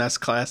the SNES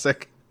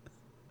Classic.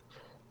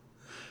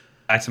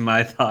 Back to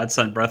my thoughts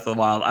on Breath of the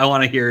Wild. I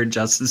want to hear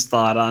Justin's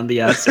thought on the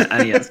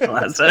NES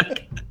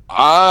Classic.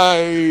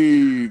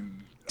 I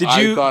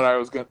you- thought I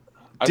was gonna.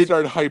 I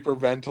started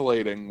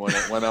hyperventilating when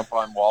it went up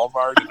on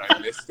Walmart, and I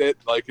missed it.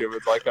 Like it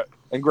was like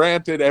and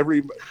granted,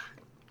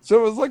 so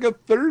it was like a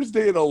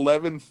Thursday at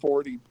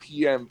 11:40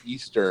 p.m.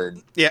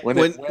 Eastern. Yeah,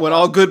 when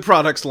all good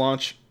products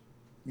launch.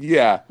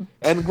 Yeah,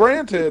 and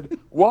granted,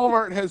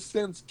 Walmart has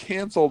since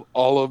canceled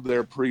all of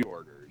their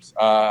pre-orders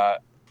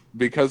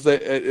because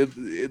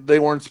they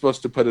weren't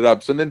supposed to put it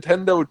up. So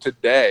Nintendo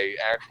today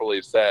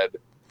actually said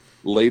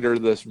later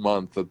this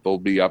month that they'll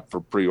be up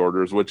for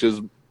pre-orders, which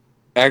is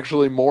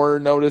actually more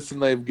notice than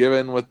they've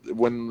given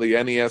when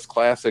the NES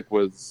Classic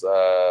was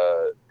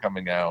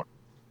coming out.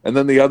 And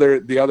then the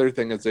other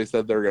thing is they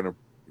said they're going to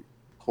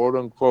quote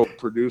unquote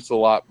produce a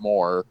lot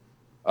more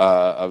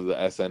of the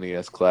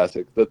SNES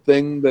Classic. The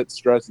thing that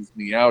stresses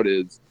me out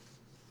is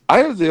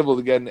I was able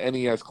to get an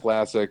NES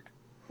Classic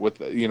with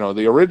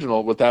the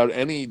original without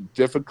any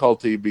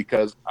difficulty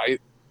because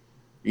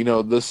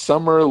the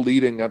summer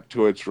leading up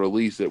to its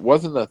release, it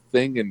wasn't a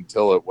thing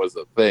until it was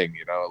a thing.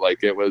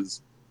 Like it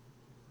was.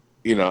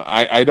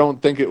 I don't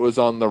think it was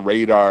on the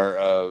radar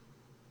of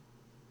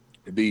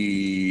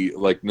the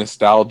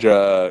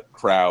nostalgia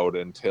crowd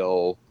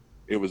until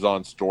it was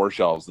on store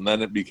shelves, and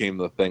then it became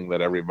the thing that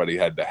everybody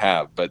had to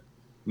have. But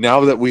now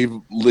that we've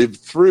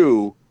lived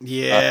through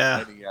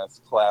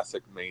NES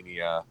Classic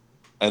Mania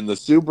and the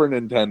Super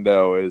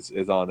Nintendo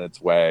is on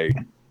its way,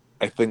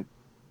 I think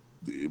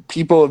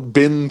people have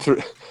been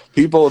to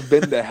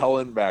hell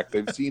and back.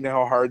 They've seen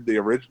how hard the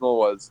original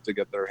was to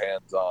get their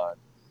hands on.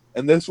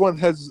 And this one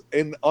has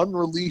an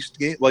unreleased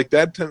game like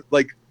that.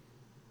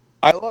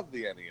 I love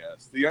the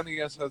NES. The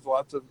NES has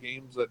lots of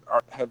games that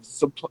have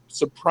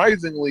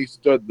surprisingly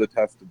stood the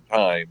test of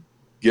time,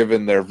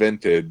 given their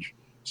vintage.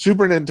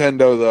 Super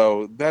Nintendo,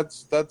 though,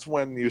 that's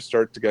when you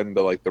start to get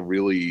into the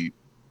really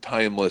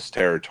timeless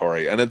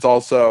territory. And it's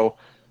also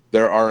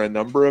there are a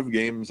number of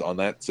games on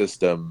that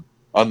system,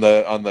 on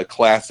the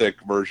classic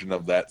version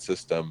of that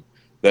system,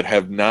 that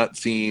have not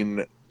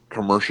seen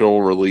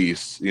commercial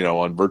release,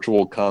 on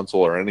virtual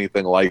console or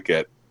anything like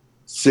it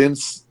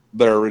since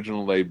their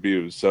original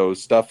debut. So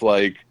stuff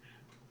like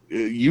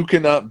you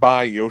cannot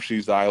buy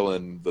Yoshi's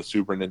Island, the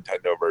Super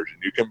Nintendo version.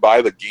 You can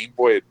buy the Game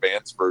Boy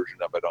Advance version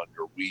of it on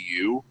your Wii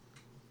U,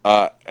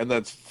 and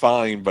that's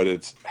fine, but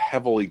it's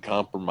heavily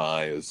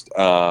compromised.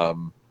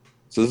 So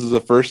this is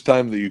the first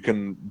time that you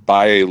can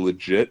buy a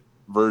legit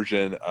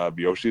version of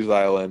Yoshi's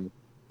Island,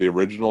 the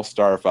original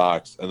Star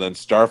Fox, and then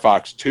Star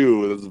Fox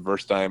 2. This is the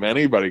first time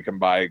anybody can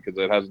buy it because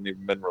it hasn't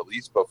even been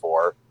released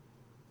before.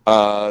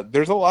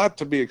 There's a lot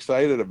to be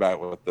excited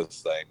about with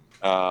this thing.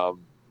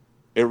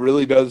 It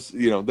really does.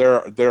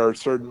 There are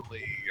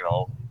certainly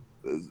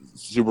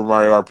Super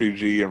Mario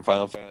RPG and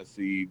Final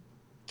Fantasy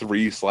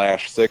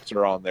 3/6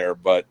 are on there,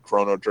 but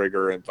Chrono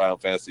Trigger and Final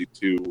Fantasy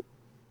 2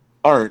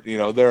 aren't.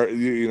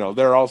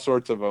 There are all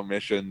sorts of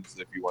omissions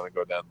if you want to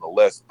go down the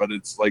list, but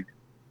it's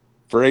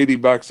for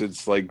 $80,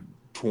 it's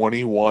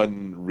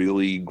 21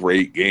 really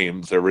great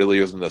games. There really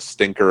isn't a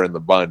stinker in the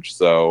bunch.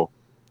 So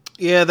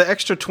yeah, the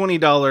extra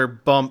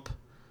 $20 bump,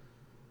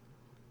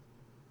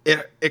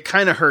 it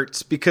kind of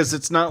hurts because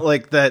it's not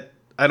like that.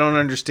 I don't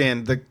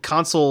understand the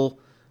console.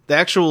 The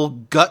actual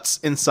guts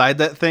inside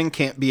that thing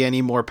can't be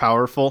any more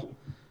powerful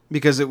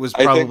because it was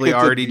probably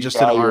already just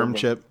an ARM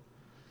chip.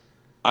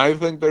 I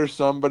think there's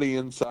somebody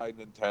inside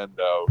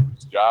Nintendo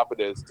whose job it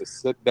is to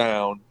sit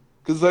down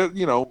because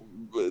Iwata,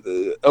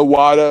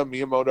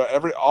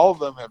 Miyamoto, all of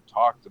them have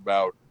talked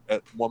about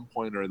at one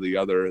point or the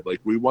other,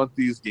 we want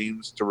these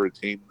games to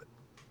retain.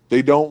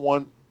 They don't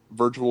want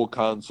virtual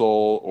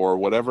console or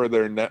whatever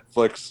their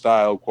Netflix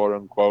style, quote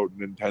unquote,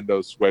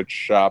 Nintendo Switch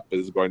shop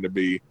is going to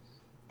be.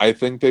 I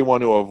think they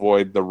want to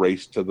avoid the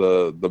race to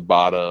the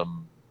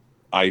bottom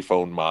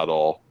iPhone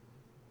model.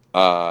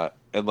 And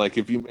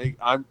if you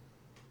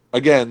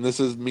again, this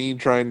is me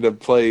trying to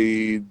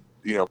play,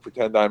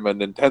 pretend I'm a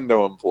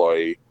Nintendo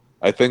employee.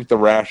 I think the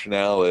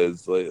rationale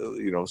is,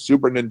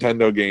 Super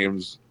Nintendo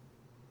games,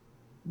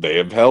 they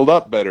have held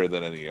up better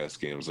than NES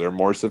games. They're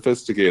more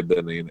sophisticated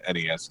than the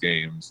NES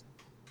games,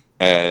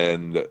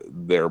 and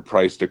they're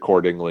priced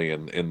accordingly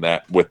in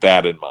that, with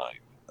that in mind.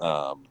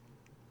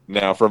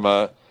 Now, from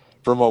a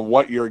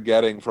what you're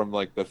getting from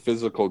the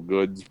physical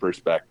goods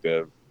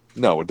perspective,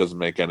 no, it doesn't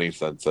make any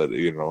sense. That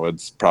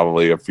it's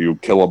probably a few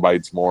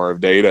kilobytes more of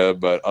data,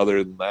 but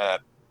other than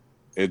that,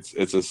 it's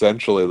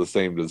essentially the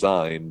same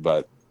design.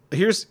 But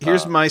here's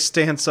my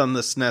stance on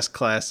the SNES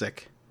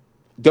Classic.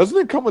 Doesn't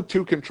it come with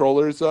 2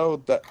 controllers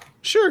though?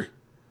 Sure.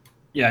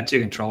 Yeah, 2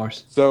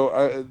 controllers.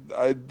 So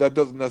I that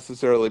doesn't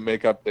necessarily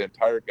make up the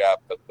entire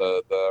gap, but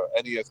the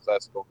NES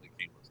Classic only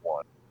came with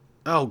 1.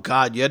 Oh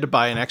God, you had to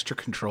buy an extra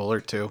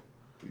controller too.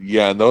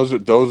 Yeah, and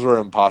those were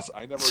impossible.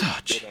 I never Oh,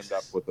 did end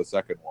up Jesus. with the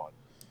second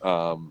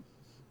one.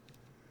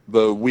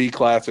 The Wii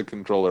Classic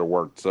controller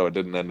worked, so it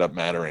didn't end up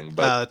mattering.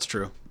 But That's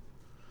true.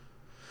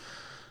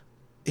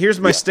 Here's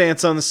my yeah,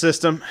 stance on the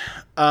system.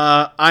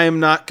 I am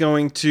not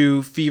going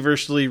to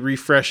feverishly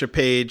refresh a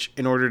page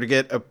in order to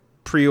get a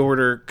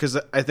pre-order because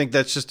I think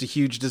that's just a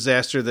huge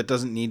disaster that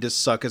doesn't need to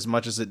suck as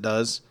much as it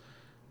does.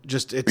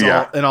 Just it's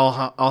Yeah. all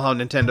how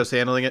Nintendo's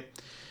handling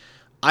it.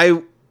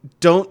 I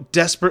don't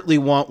desperately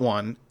want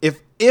one.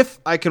 If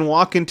I can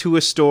walk into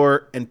a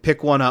store and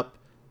pick one up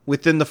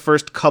within the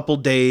first couple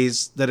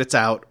days that it's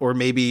out, or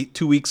maybe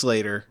 2 weeks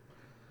later,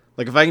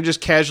 like if I can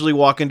just casually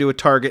walk into a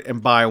Target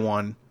and buy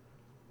one,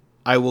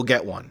 I will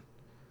get one.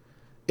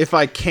 If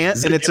I can't,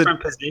 It's and a it's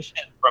different position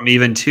from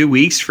even 2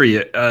 weeks for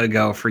you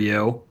ago for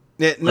you.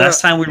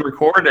 Last time we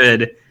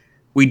recorded,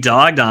 we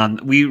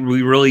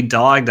really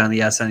dogged on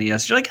the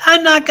SNES. You're like,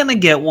 I'm not gonna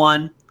get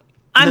one.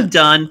 I'm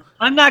done.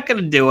 I'm not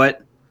gonna do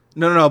it.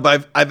 No,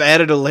 but I've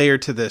added a layer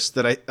to this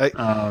that I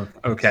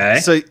Okay.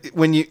 So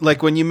when you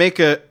make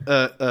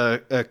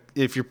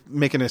if you're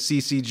making a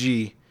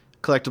CCG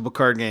collectible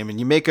card game and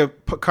you make a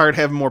card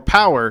have more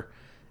power,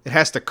 it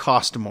has to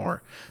cost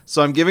more.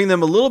 So I'm giving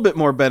them a little bit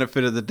more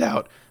benefit of the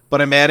doubt,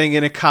 but I'm adding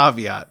in a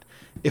caveat.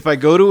 If I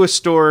go to a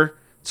store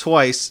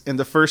twice in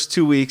the first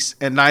 2 weeks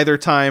and neither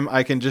time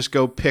I can just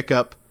go pick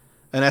up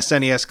an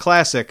SNES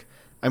Classic,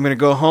 I'm going to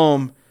go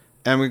home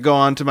and I'm going to go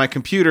onto my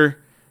computer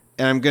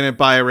and I'm going to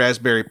buy a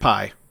Raspberry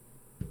Pi.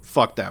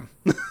 Fuck them.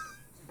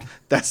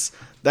 That's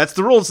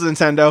the rules,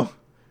 Nintendo.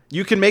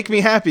 You can make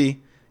me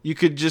happy. You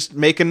could just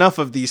make enough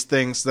of these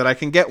things that I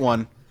can get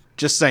one.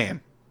 Just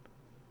saying.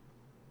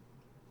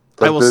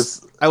 I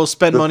will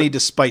spend money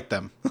despite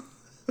them.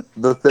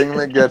 The thing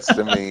that gets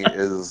to me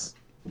is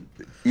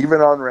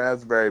even on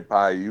Raspberry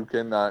Pi, you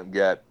cannot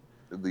get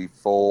the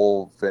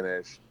full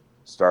finished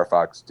Star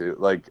Fox 2.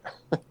 Like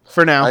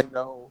For now. I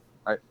know.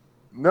 I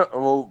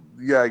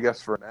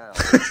guess for now.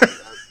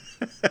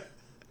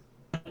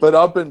 But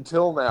up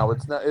until now,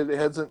 it's not. It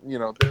hasn't.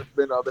 There's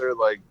been other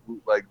like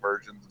bootleg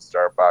versions of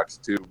Star Fox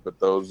 2, but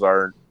those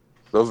were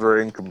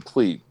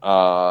incomplete.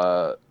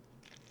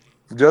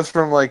 Just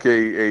from like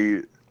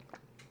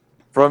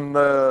from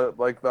the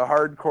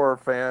hardcore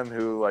fan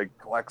who like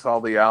collects all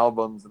the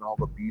albums and all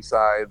the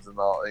B-sides and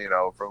all,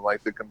 from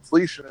like the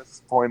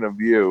completionist point of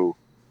view,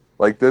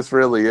 like this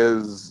really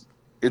is.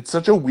 It's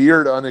such a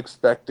weird,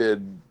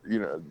 unexpected.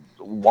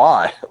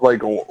 Why?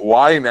 Like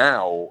why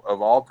now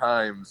of all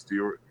times do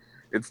you?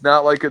 It's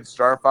not like it's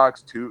Star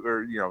Fox 2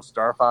 or,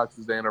 Star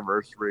Fox's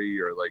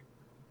anniversary or like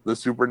the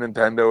Super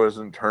Nintendo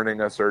isn't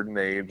turning a certain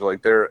age.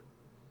 Like I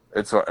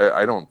think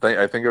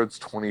its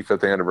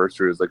 25th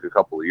anniversary was like a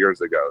couple of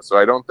years ago. So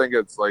I don't think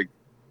it's like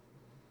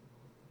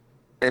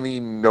any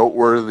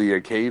noteworthy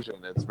occasion.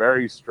 It's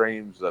very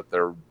strange that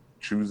they're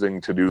choosing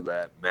to do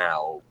that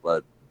now.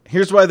 But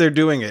here's why they're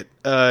doing it.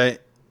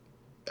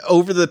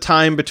 Over the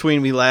time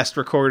between we last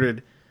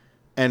recorded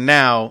and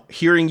now,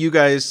 hearing you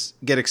guys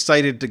get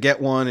excited to get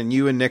one, and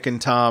you and Nick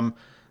and Tom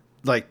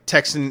like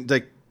texting,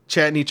 like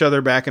chatting each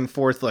other back and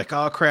forth, like,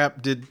 "Oh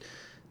crap, did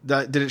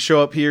it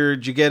show up here?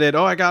 Did you get it?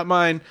 Oh, I got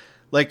mine."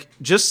 Like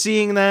just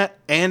seeing that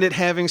and it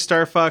having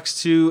Star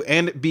Fox 2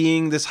 and it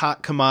being this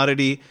hot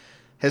commodity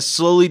has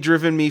slowly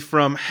driven me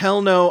from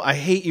hell no, I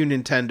hate you,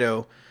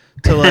 Nintendo,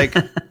 to like,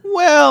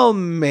 well,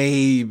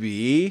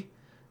 maybe.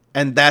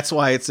 And that's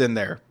why it's in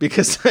there,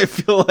 because I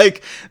feel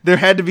like there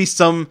had to be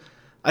some.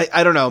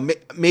 I don't know.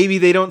 Maybe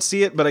they don't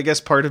see it, but I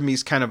guess part of me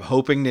is kind of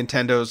hoping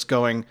Nintendo's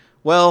going,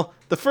 well,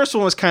 the first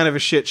one was kind of a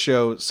shit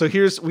show, so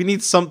we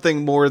need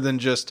something more than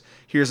just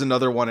here's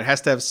another one. It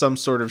has to have some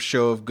sort of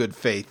show of good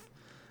faith.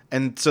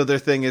 And so their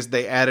thing is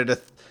they added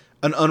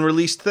an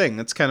unreleased thing.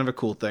 That's kind of a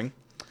cool thing.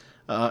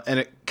 And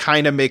it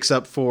kind of makes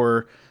up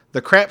for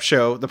the crap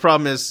show. The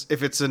problem is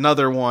if it's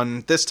another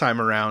one this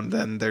time around,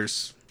 then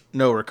there's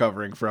no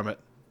recovering from it.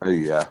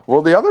 Yeah.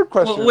 Well, the other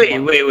question. Well,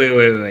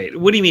 wait.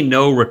 What do you mean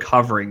no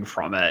recovering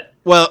from it?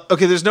 Well,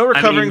 okay, there's no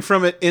recovering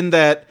from it in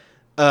that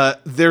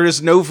there is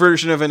no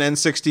version of an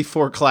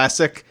N64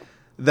 Classic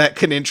that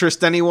can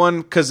interest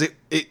anyone because it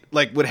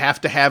like would have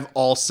to have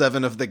all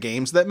 7 of the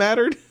games that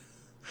mattered.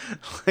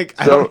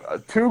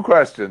 Two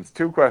questions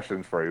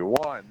for you.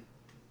 One,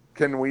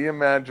 can we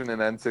imagine an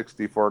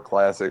N64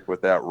 Classic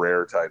without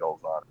Rare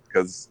titles on it?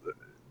 Because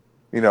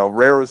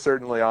Rare was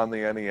certainly on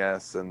the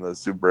NES and the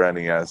Super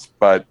NES,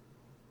 but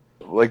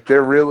like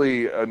they're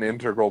really an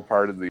integral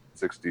part of the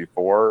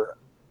 64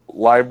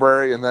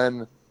 library. And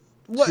then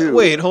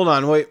wait, hold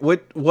on.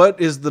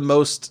 What is the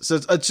most? So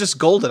it's just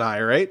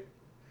GoldenEye, right?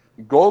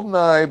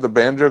 GoldenEye, the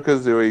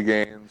Banjo-Kazooie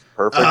games,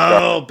 Perfect.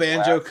 Oh,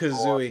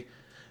 Banjo-Kazooie.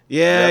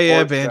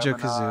 Yeah,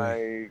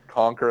 Banjo-Kazooie.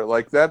 Conquer,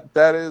 like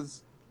that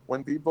is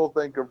when people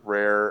think of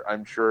Rare,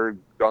 I'm sure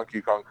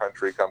Donkey Kong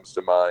Country comes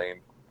to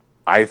mind.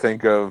 I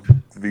think of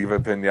Viva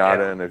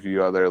Pinata and a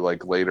few other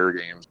like later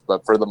games,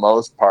 but for the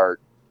most part,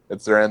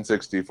 it's their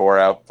N64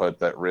 output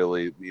that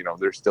really,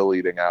 they're still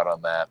eating out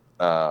on that.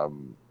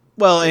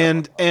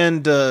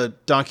 And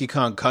Donkey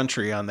Kong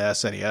Country on the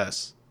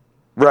SNES.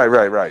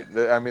 Right.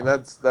 I mean,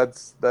 that's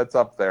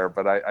up there,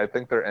 but I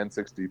think their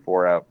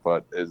N64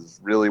 output is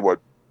really what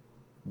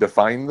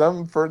defined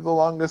them for the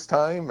longest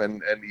time,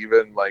 and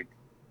even like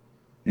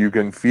you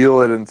can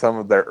feel it in some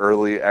of their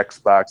early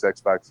Xbox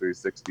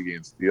 360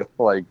 games. Feel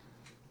like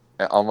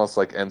almost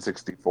like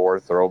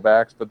N64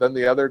 throwbacks. But then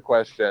the other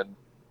question,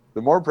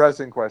 the more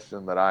pressing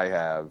question that I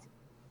have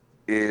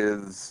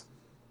is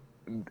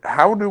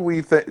how do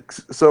we think?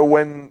 So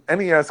when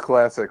NES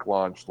Classic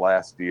launched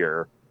last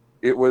year,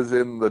 it was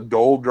in the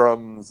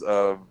doldrums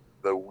of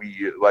the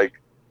Wii. Like,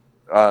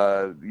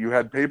 you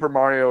had Paper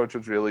Mario, which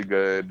was really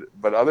good,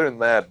 but other than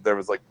that, there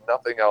was like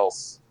nothing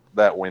else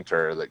that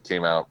winter that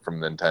came out from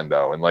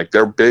Nintendo, and like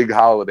their big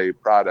holiday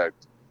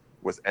product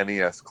was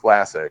NES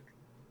Classic.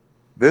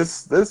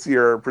 This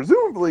year,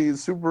 presumably,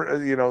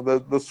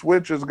 the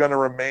Switch is going to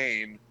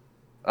remain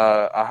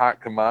a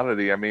hot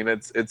commodity. I mean,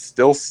 it's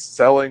still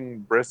selling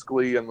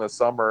briskly in the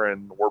summer,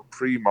 and we're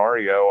pre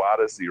Mario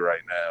Odyssey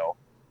right now.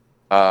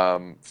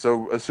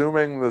 So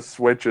assuming the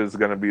Switch is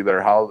going to be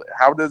there, how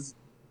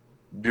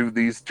do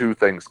these two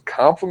things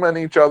complement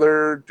each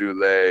other? Do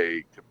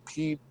they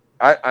compete?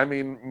 I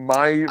mean,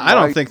 I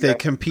don't think they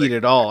compete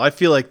at all. I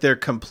feel like they're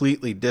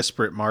completely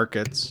disparate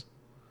markets.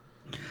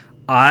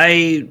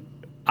 I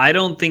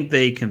don't think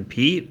they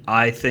compete.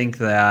 Every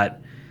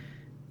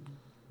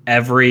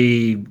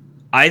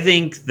I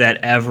think that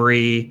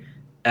every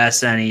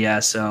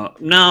SNES.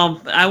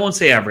 No, I won't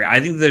say every. I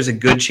think there's a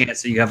good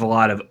chance that you have a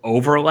lot of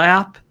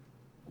overlap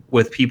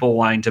with people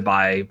wanting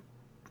to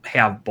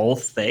have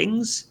both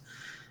things.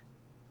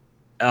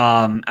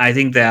 I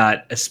think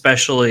that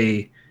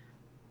especially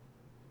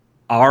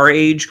our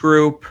age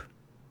group,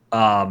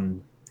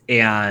 and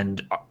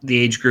the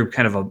age group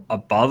kind of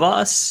above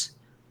us,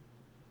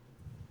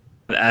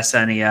 the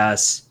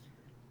SNES,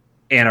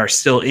 and are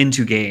still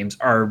into games,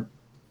 are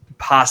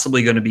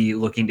possibly going to be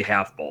looking to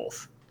have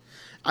both.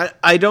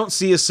 I don't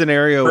see a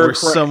scenario where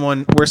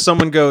someone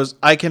goes,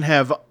 I can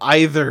have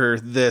either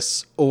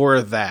this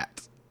or that.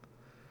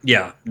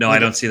 Yeah, no, I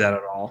don't see that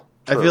at all.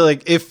 True. I feel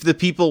like if the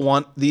people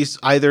want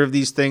either of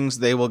these things,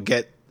 they will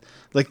get.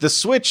 Like the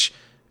Switch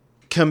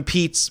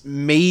competes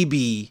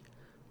maybe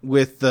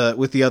with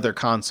the other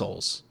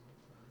consoles.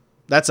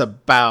 That's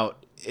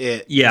about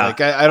it. Yeah,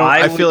 like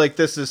I feel like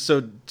this is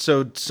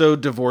so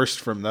divorced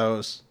from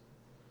those.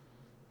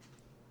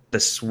 The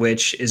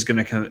Switch is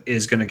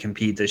gonna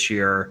compete this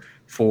year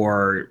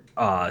for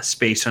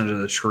space under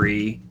the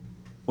tree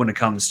when it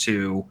comes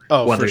to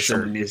whether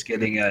someone is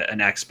getting an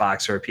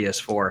Xbox or a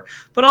PS4.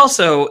 But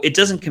also, it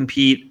doesn't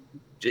compete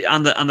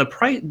on the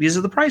price because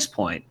of the price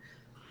point.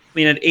 I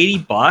mean, at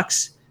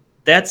 $80,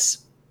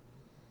 that's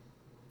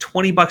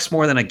 $20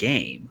 more than a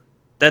game.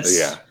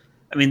 That's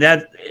I mean,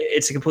 that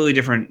it's a completely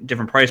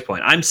different price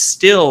point. I'm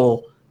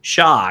still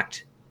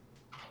shocked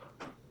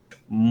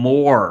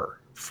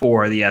more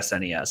for the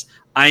SNES.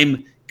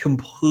 I'm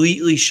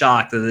completely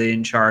shocked that they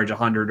didn't charge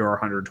 $100 or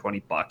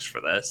 $120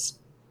 for this.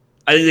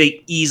 I think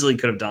they easily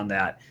could have done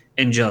that,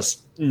 and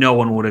just no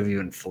one would have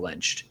even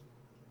flinched.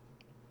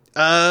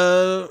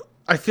 I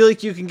feel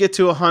like you can get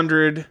to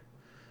 100.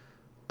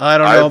 I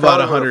don't know about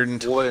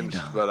 120.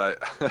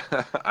 But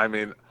I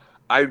mean,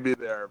 I'd be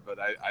there, but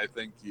I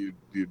think you'd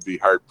be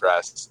hard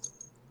pressed.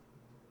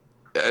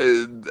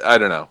 I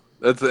don't know.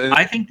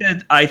 I think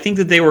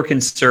that they were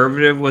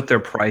conservative with their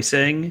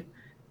pricing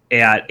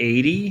at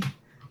 80.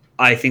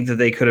 I think that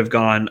they could have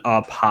gone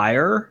up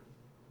higher,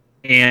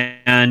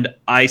 and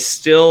I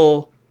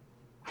still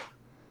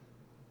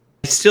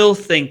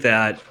think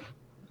that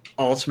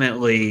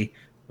ultimately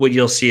what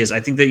you'll see is I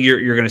think that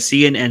you're going to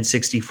see an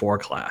N64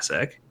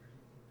 classic.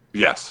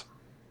 Yes.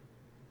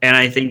 And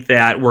I think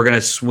that we're going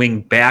to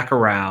swing back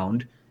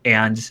around,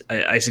 and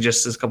I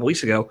suggested this a couple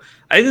weeks ago.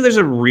 I think there's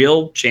a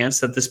real chance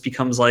that this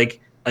becomes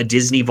like a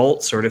Disney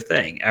Vault sort of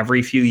thing.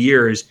 Every few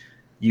years,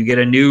 you get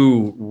a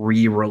new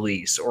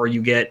re-release, or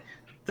you get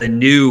the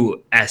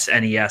new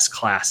SNES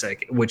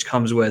Classic, which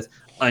comes with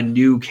a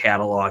new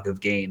catalog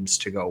of games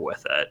to go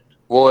with it.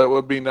 Well, it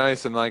would be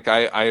nice, and like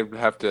I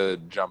have to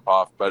jump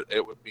off, but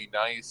it would be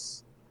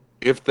nice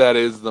if that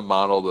is the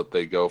model that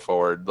they go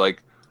forward.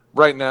 Like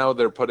right now,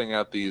 they're putting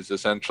out these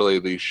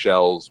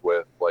shells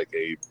with like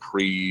a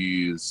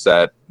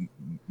preset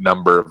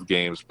number of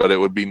games, but it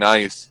would be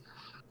nice.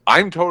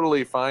 I'm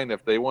totally fine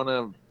if they want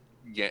to.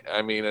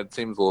 I mean, it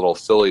seems a little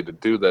silly to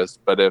do this,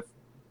 but if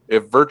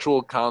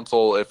Virtual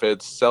Console, if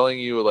it's selling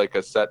you like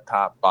a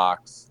set-top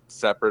box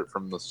separate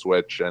from the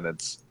Switch, and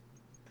it's,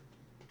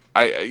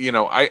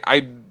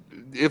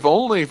 if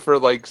only for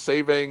like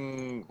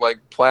saving like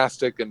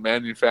plastic and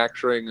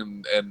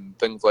manufacturing and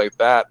things like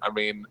that. I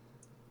mean,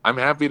 I'm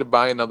happy to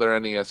buy another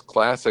NES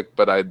Classic,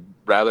 but I'd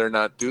rather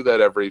not do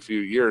that every few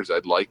years.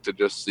 I'd like to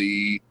just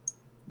see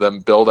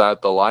them build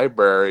out the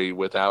library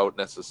without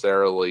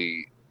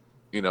necessarily,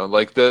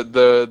 like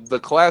the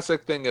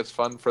classic thing is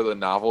fun for the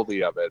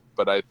novelty of it,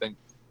 but I think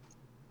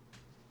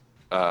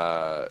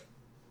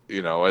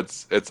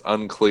it's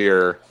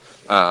unclear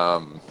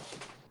how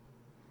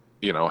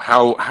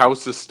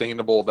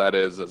sustainable that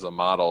is as a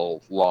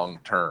model long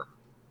term.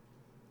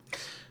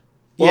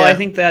 Well,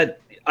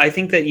 I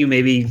think that you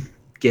maybe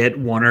get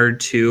one or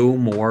two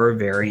more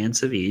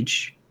variants of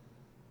each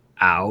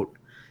out,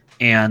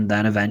 and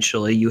then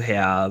eventually you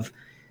have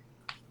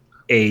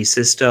a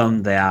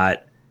system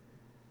that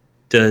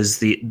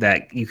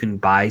that you can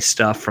buy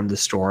stuff from the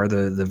store,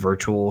 the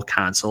virtual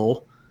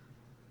console,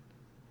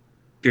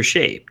 your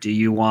shape. Do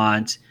you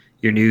want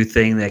your new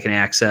thing that can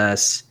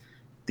access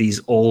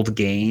these old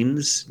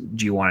games?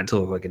 Do you want it to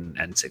look like an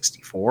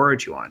N64?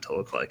 Do you want it to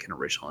look like an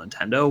original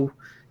Nintendo?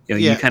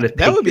 You kind of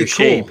pick your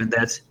shape, and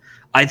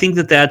I think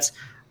that's.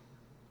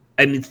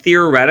 I mean,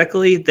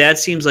 theoretically, that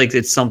seems like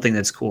it's something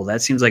that's cool.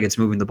 That seems like it's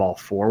moving the ball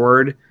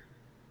forward.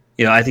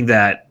 I think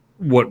that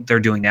what they're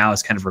doing now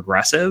is kind of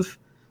regressive.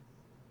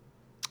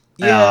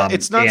 Yeah,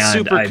 it's not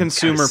super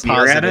consumer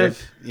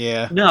positive.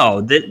 Yeah. No,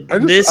 I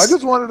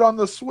just want it on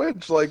the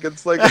Switch. Like,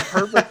 it's like a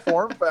perfect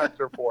form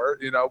factor for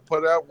it.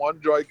 Put out one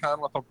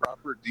Joy-Con with a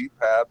proper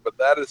D-pad. But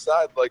that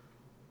aside,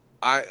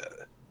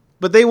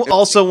 But they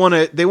also want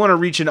to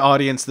reach an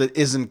audience that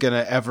isn't going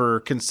to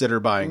ever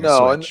consider buying a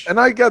Switch. And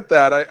I get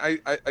that.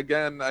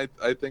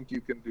 I think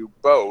you can do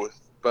both,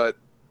 but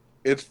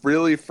it's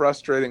really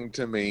frustrating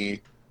to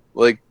me,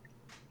 like,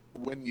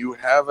 when you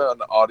have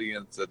an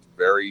audience that's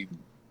very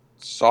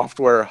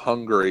software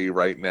hungry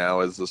right now,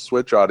 as the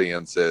Switch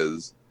audience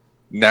is.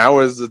 Now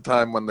is the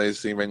time when they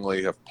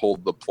seemingly have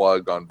pulled the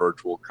plug on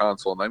Virtual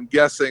Console, and I'm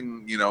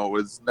guessing, it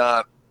was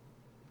not.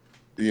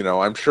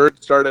 I'm sure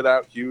it started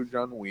out huge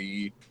on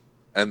Wii,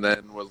 and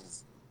then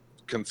was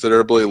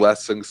considerably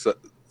less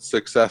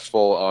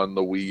successful on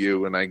the Wii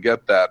U, and I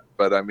get that.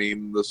 But I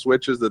mean, the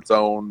Switch is its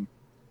own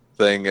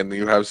thing, and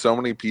you have so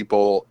many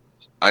people.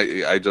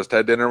 I just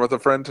had dinner with a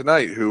friend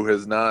tonight who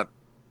has not,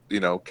 he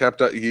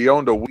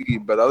owned a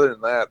Wii, but other than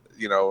that,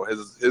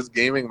 his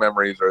gaming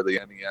memories are the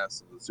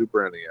NES and the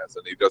Super NES,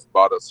 and he just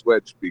bought a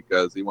Switch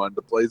because he wanted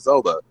to play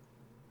Zelda.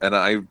 And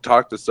I've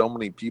talked to so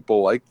many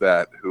people like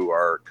that who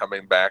are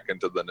coming back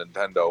into the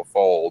Nintendo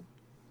fold,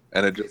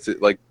 and it just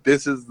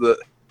this is the,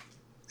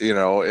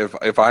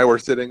 if I were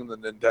sitting in the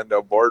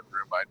Nintendo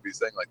boardroom, I'd be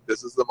saying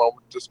this is the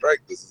moment to strike.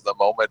 This is the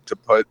moment to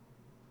put,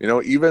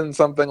 even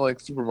something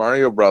like Super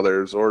Mario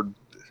Brothers or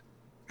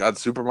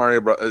Super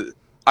Mario Brothers.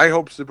 I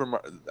hope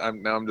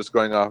I'm just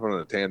going off on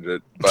a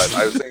tangent, but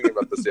I was thinking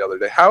about this the other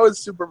day. How is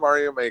Super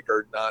Mario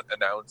Maker not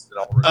announced and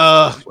already?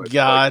 Oh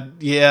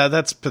God, yeah,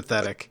 that's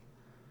pathetic.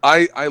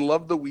 I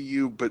love the Wii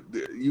U, but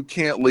you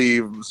can't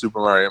leave Super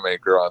Mario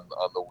Maker on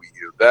the Wii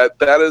U.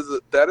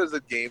 That is a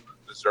game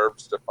that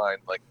deserves to find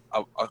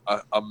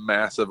a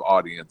massive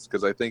audience,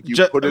 because I think you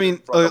put it in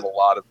front of a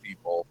lot of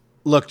people.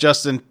 Look,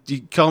 Justin,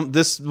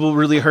 this will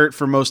really hurt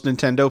for most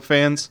Nintendo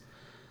fans.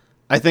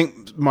 I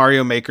think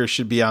Mario Maker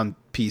should be on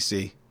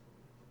PC.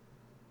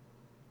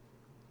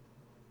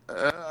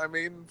 I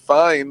mean,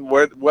 fine,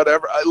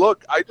 whatever.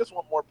 I just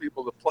want more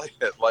people to play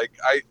it.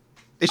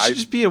 It should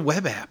just be a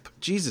web app.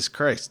 Jesus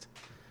Christ.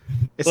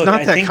 It's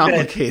not that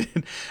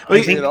complicated.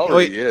 It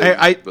already is.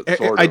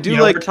 I do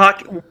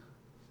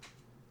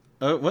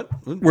what?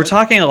 We're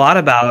talking a lot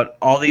about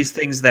all these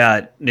things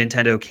that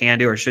Nintendo can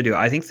do or should do.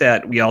 I think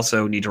that we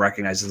also need to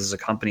recognize this is a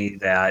company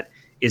that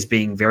is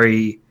being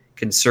very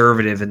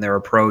conservative in their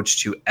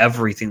approach to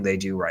everything they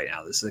do right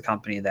now. This is a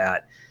company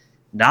that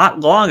not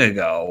long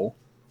ago,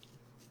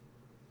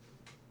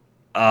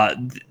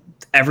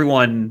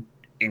 everyone,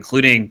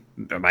 including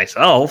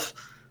myself,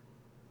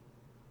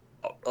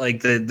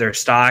 their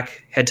stock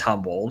had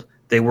tumbled.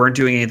 They weren't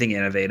doing anything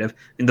innovative.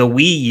 And the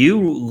Wii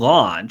U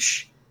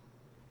launch,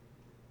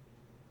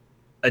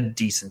 a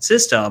decent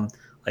system,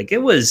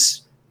 it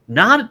was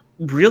not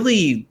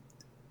really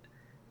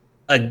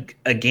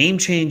a game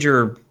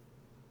changer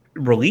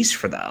release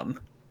for them.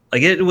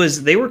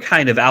 They were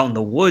kind of out in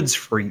the woods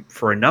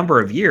for a number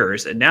of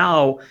years, and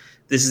now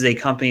this is a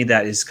company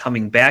that is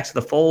coming back to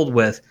the fold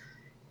with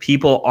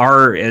people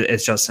are,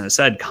 as Justin has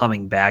said,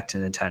 coming back to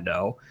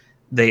Nintendo.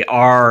 They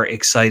are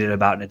excited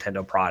about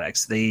Nintendo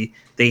products. They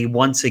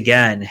once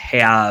again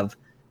have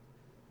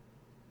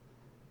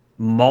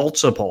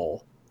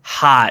multiple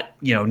hot,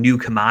 new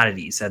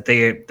commodities that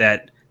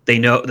they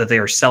know that they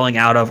are selling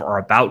out of or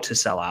about to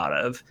sell out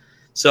of.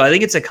 So I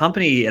think it's a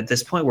company at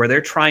this point where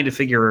they're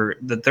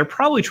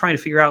probably trying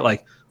to figure out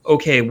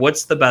okay,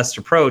 what's the best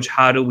approach?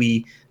 How do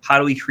we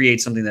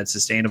create something that's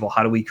sustainable?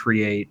 How do we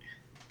create,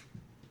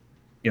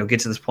 get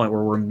to this point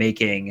where we're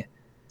making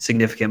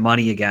significant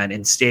money again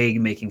and stay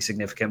making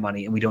significant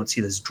money, and we don't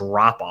see this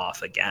drop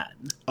off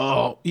again?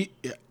 Oh,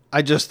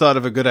 I just thought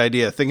of a good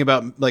idea. Think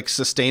about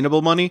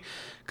sustainable money,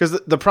 because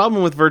the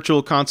problem with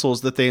Virtual Console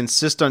is that they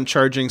insist on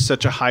charging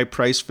such a high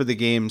price for the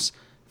games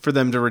for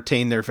them to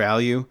retain their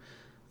value,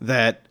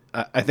 that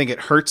I think it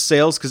hurts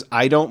sales, because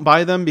I don't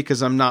buy them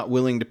because I'm not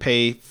willing to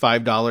pay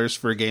 $5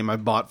 for a game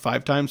I've bought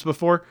 5 times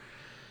before.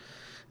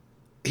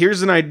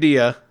 Here's an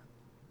idea,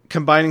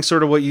 combining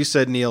sort of what you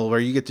said, Neil, where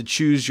you get to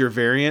choose your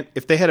variant.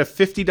 If they had a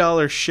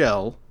 $50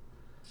 shell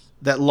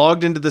that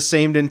logged into the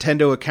same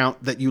Nintendo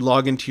account that you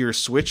log into your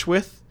Switch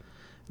with,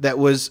 that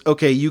was,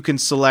 okay, you can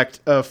select,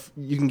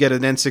 you can get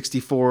an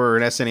N64 or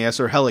an SNES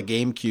or hell, a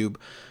GameCube,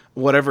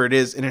 whatever it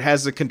is, and it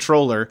has a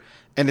controller,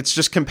 and it's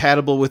just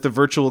compatible with a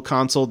virtual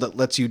console that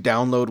lets you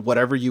download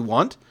whatever you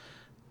want.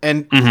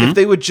 And if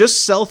they would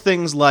just sell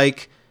things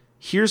like,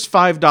 here's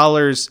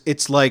 $5,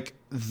 it's like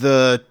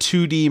the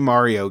 2D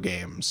Mario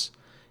games.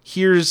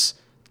 Here's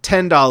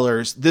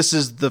 $10, this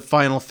is the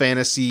Final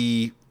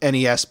Fantasy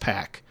NES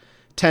pack.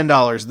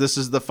 $10, this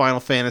is the Final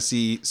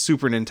Fantasy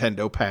Super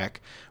Nintendo pack.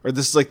 Or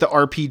this is like the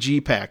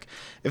RPG pack.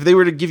 If they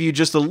were to give you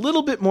just a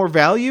little bit more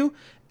value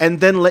and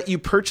then let you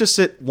purchase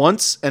it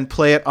once and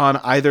play it on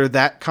either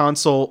that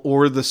console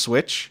or the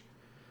Switch,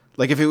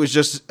 like if it was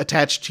just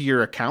attached to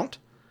your account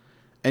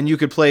and you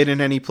could play it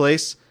in any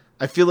place,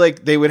 I feel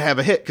like they would have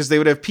a hit because they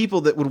would have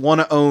people that would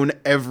want to own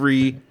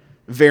every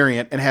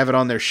variant and have it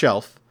on their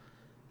shelf.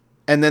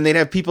 And then they'd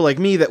have people like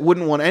me that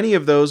wouldn't want any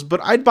of those, but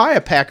I'd buy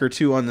a pack or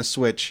two on the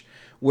Switch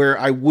where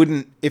I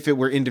wouldn't if it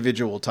were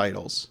individual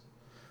titles.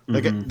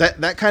 Like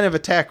that kind of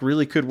attack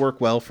really could work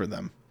well for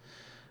them.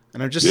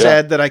 And I'm just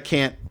sad that I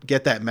can't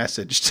get that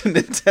message to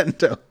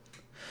Nintendo.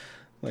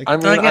 Like, I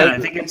mean, I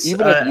think it's,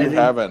 even if you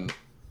haven't,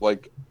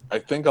 like, I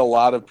think a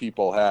lot of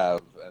people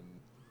have, and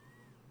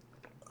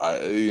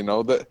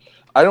that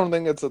I don't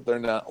think it's that they're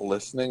not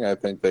listening. I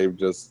think they've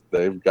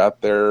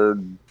got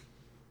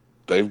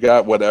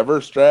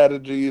whatever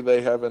strategy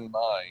they have in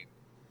mind,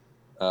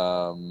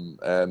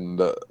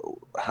 and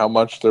how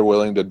much they're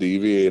willing to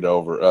deviate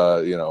over.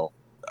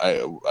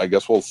 I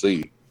guess we'll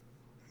see.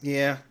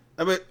 Yeah.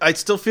 I mean, I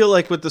still feel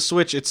like with the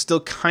Switch, it's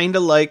still kind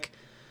of like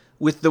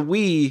with the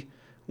Wii,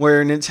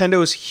 where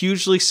Nintendo is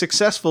hugely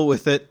successful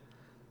with it,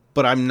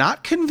 but I'm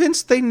not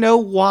convinced they know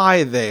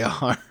why they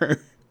are.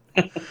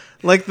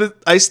 Like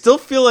I still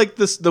feel like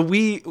the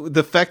Wii,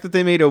 the fact that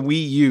they made a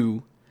Wii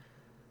U,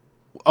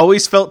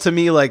 always felt to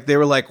me like they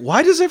were like,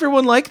 why does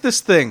everyone like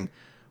this thing?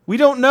 We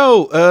don't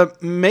know.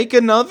 Make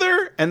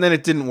another, and then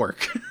it didn't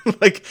work.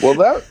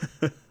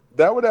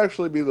 That would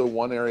actually be the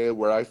one area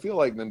where I feel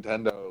like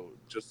Nintendo,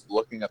 just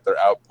looking at their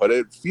output,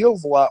 it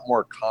feels a lot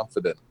more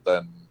confident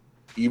than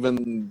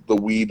even the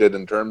Wii did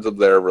in terms of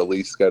their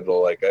release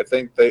schedule. Like, I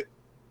think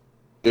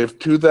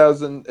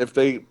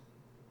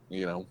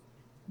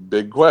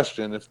big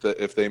question,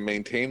 if they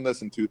maintain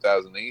this in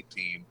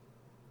 2018,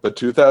 but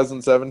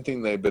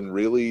 2017 they've been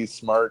really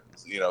smart,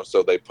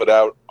 so they put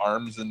out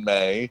ARMS in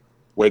May,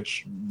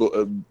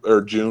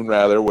 or June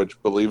rather, which,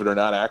 believe it or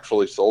not,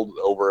 actually sold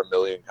over 1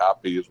 million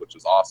copies, which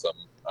is awesome.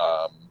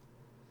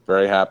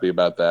 Very happy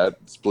about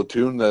that.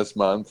 Splatoon this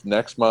month.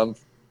 Next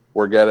month,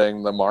 we're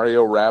getting the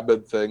Mario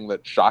Rabbids thing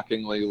that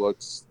shockingly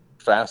looks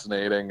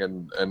fascinating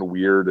and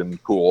weird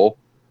and cool.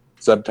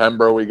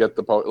 September, we get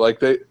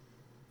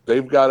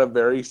they've got a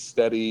very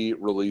steady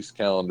release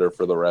calendar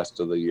for the rest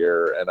of the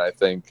year, and I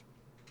think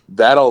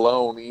that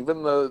alone,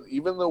 even the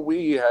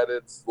Wii had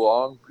its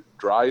long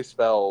dry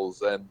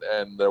spells,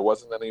 and there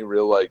wasn't any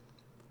real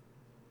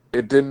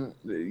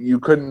you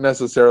couldn't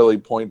necessarily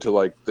point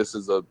to this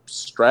is a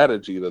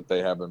strategy that they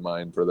have in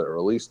mind for their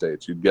release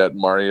dates. You'd get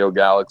Mario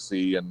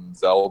Galaxy and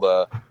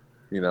Zelda,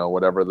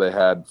 whatever they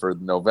had for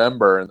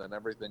November, and then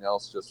everything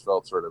else just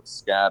felt sort of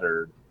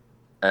scattered.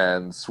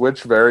 And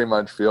Switch very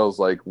much feels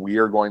like we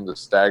are going to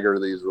stagger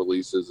these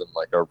releases in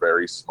a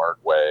very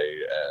smart way,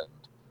 and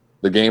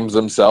the games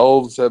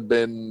themselves have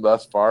been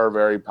thus far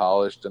very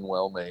polished and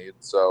well made.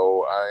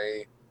 So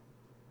I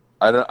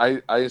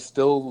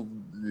still,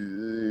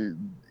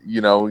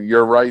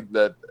 you're right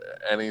that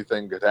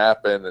anything could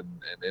happen and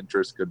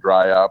interest could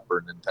dry up,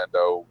 or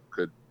Nintendo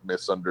could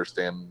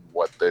misunderstand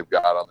what they've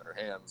got on their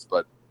hands.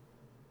 But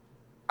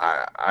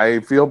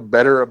I feel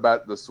better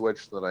about the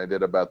Switch than I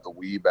did about the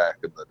Wii back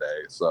in the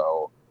day.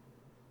 So,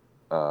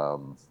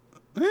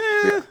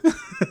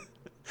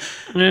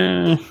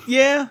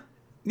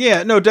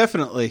 yeah, no,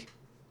 definitely.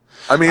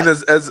 I mean,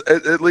 as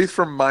at least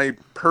from my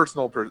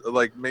personal,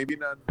 maybe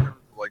not in terms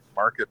of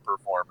market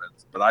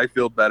performance, but I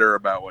feel better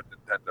about what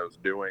Nintendo's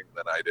doing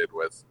than I did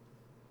with,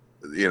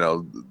 the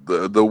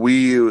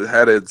Wii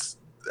had its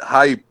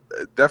hype,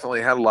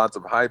 definitely had lots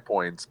of high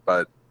points,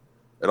 but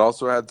it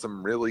also had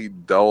some really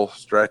dull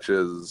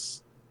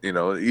stretches.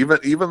 Even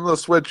the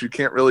Switch, you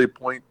can't really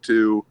point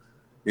to,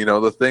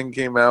 the thing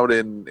came out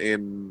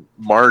in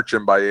March,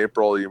 and by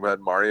April you had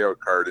Mario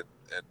Kart,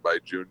 and by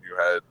June you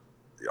had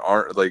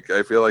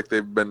I feel like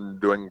they've been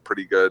doing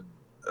pretty good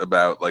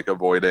about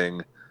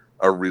avoiding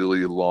a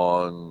really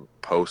long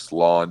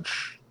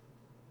post-launch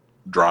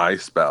dry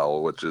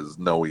spell, which is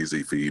no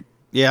easy feat.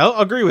 Yeah, I'll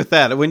agree with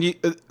that. When you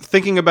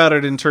thinking about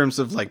it in terms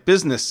of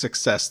business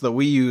success, the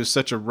Wii U is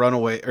such a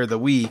runaway, or the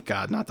Wii,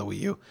 God, not the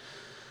Wii U.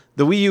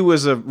 The Wii U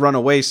was a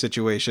runaway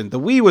situation. The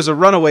Wii was a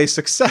runaway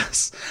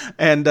success,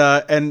 and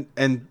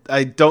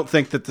I don't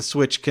think that the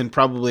Switch can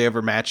probably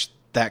ever match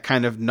that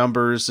kind of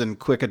numbers and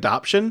quick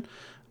adoption.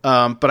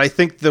 But I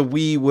think the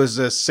Wii was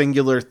a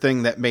singular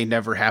thing that may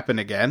never happen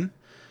again.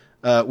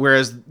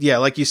 Whereas,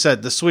 like you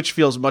said, the Switch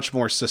feels much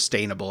more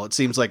sustainable. It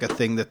seems like a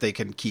thing that they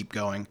can keep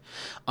going.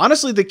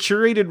 Honestly, the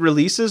curated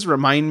releases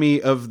remind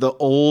me of the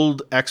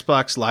old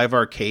Xbox Live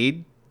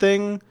Arcade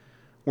thing,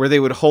 where they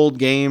would hold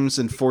games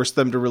and force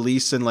them to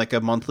release in a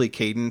monthly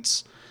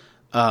cadence,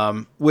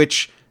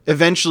 which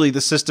eventually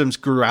the systems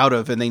grew out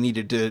of and they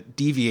needed to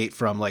deviate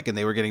from, like, and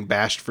they were getting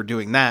bashed for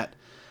doing that.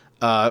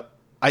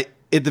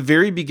 At the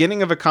very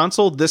beginning of a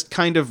console, this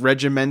kind of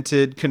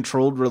regimented,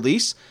 controlled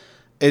release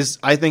is,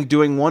 I think,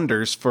 doing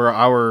wonders for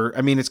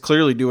it's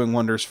clearly doing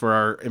wonders for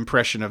our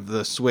impression of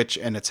the Switch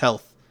and its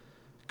health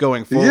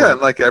going forward. Yeah,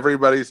 and like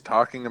everybody's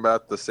talking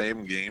about the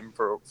same game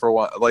for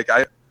what, like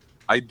I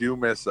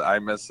miss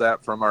that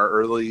from our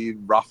early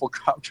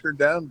Rafflecopter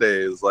Down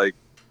days, like,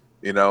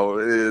 you know,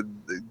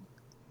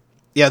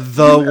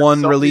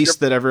 one release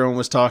that everyone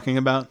was talking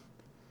about.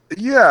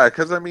 Yeah,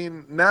 because I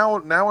mean,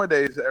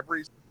 nowadays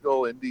every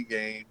single indie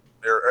game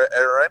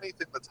or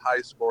anything that's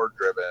high score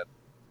driven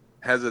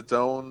has its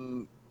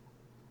own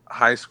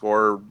high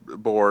score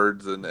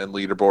boards and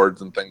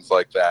leaderboards and things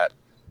like that.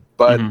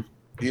 But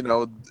you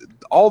know,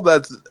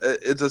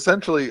 it's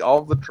essentially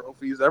all the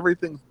trophies.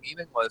 Everything's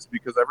meaningless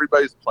because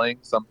everybody's playing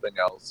something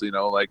else. You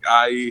know, like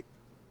I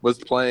was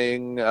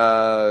playing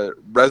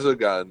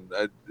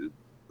Resogun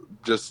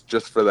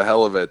just for the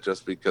hell of it,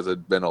 just because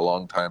it'd been a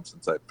long time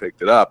since I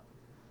picked it up.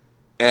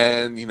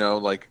 And, you know,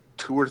 like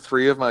 2 or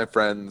 3 of my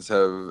friends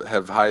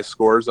have high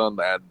scores on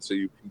that, so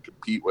you can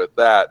compete with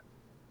that.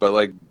 But,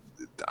 like,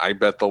 I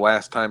bet the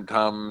last time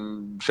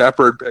Tom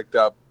Shepard picked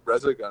up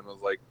Resogun was,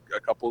 like, a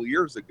couple of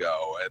years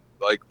ago. And,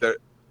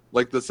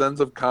 like, the sense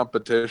of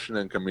competition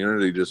and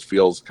community just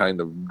feels kind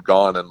of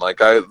gone. And, like,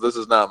 this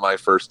is not my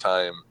first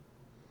time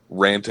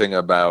ranting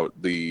about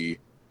the...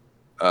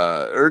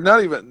 or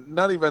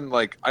not even,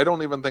 like, I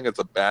don't even think it's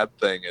a bad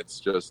thing. It's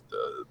just...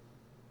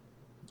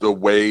 the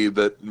way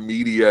that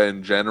media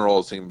in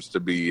general seems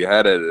to be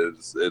headed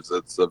is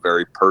it's a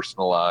very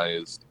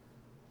personalized,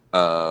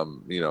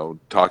 you know,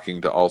 talking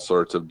to all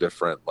sorts of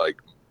different,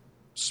 like,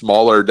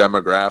 smaller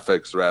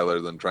demographics rather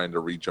than trying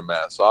to reach a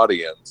mass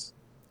audience.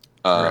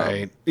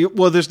 Right.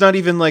 Well, there's not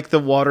even like the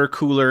water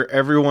cooler.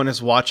 Everyone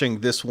is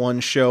watching this one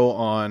show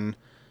on,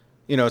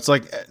 you know, it's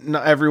like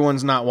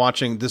everyone's not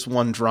watching this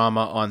one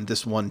drama on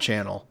this one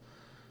channel.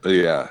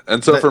 Yeah.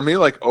 And so for me,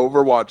 like,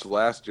 Overwatch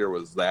last year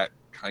was that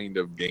kind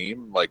of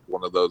game, like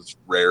one of those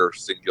rare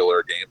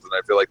singular games, and I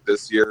feel like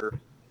this year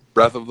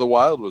Breath of the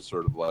Wild was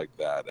sort of like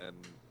that. And,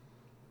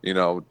 you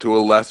know, to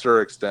a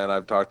lesser extent,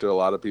 I've talked to a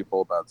lot of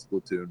people about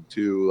Splatoon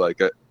 2. Like,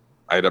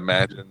 I'd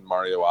imagine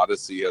Mario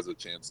Odyssey has a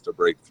chance to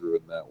break through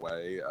in that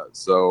way.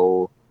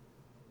 So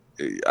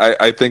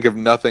I think, if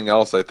nothing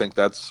else, I think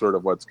that's sort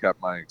of what's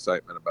kept my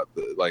excitement about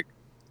the, like,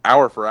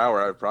 hour for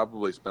hour. I've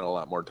probably spent a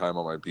lot more time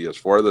on my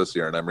PS4 this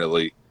year, and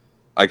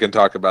I can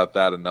talk about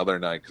that another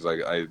night because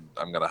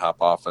I'm going to hop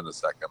off in a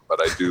second. But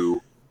I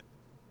do,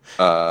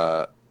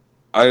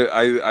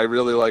 I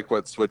really like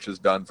what Switch has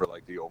done for,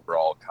 like, the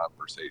overall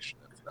conversation.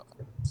 If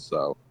nothing.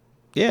 So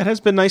yeah, it has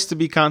been nice to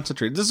be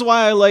concentrated. This is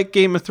why I like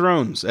Game of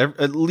Thrones.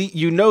 At least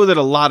you know that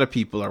a lot of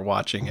people are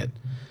watching it.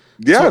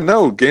 Yeah,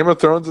 no, Game of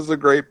Thrones is a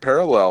great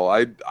parallel.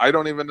 I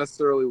don't even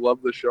necessarily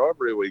love the show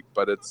every week,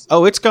 but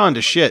it's gone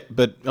to shit,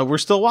 but we're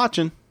still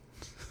watching.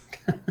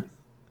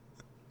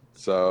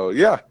 So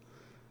yeah.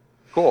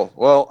 Cool.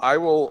 Well,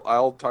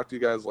 I'll talk to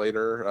you guys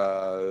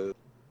later.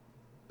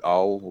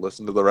 I'll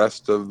listen to the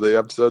rest of the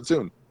episode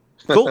soon.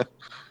 Cool.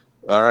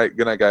 All right.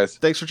 Good night, guys.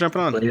 Thanks for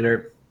jumping on.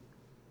 Later.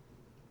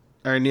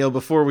 All right, Neil,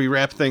 before we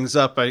wrap things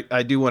up,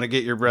 I do want to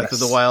get your Breath of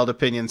the Wild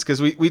opinions,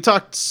 because we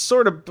talked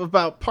sort of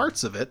about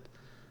parts of it,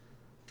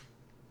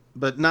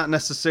 but not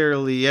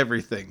necessarily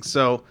everything.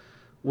 So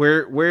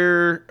where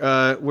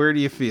do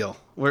you feel?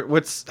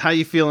 How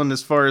you feeling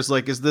as far as,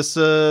 like, is this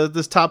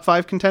top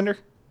 5 contender?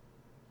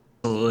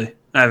 Absolutely.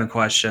 I have a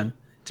question.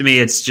 To me,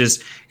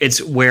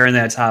 it's where in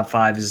that top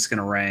 5 is this going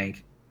to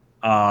rank.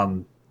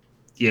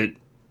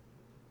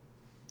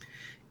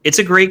 It's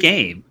a great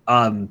game.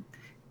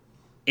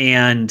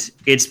 And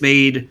it's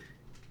made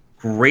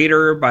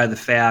greater by the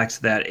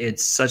fact that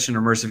it's such an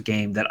immersive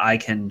game that I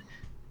can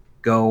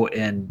go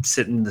and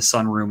sit in the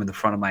sunroom in the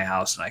front of my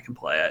house and I can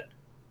play it.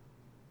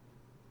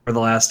 For the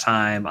last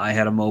time I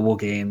had a mobile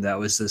game that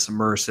was this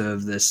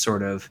immersive, this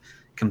sort of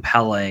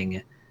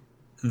compelling,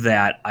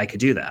 that I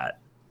could do that.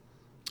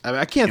 I mean,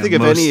 I can't think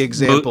of any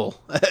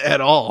example at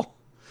all.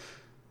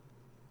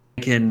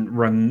 I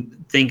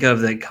can think of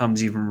that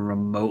comes even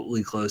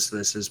remotely close to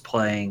this is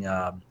playing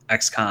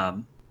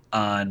XCOM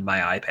on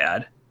my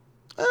iPad.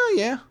 Oh,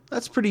 yeah.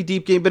 That's a pretty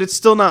deep game, but it's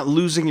still not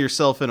losing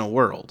yourself in a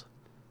world,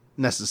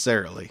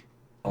 necessarily.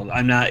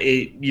 I'm not...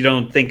 you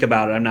don't think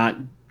about it. I'm not...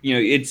 You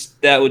know,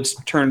 that was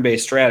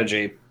turn-based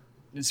strategy.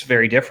 It's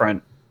very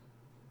different.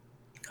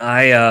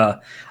 I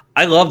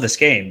love this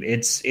game.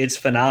 It's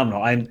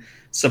phenomenal. I'm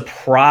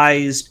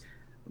surprised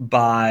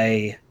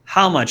by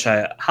how much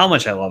I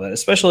love it,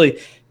 especially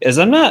as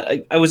I've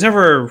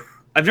never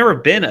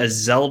been a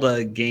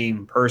Zelda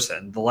game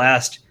person. The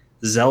last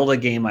Zelda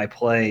game I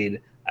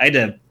played, I had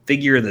to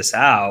figure this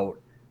out.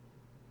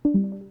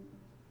 One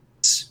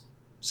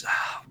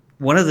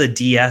of the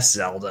DS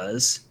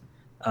Zeldas.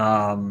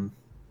 I don't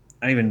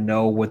even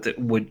know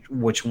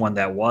which one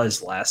that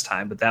was last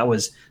time, but that.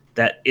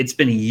 It's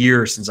been a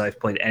year since I've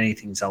played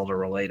anything Zelda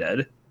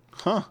related.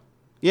 Huh.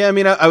 Yeah, I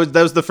mean, I was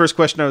that was the first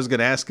question I was going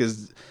to ask.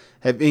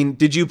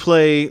 Did you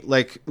play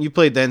you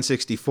played the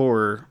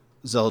N64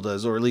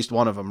 Zeldas, or at least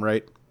one of them,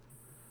 right?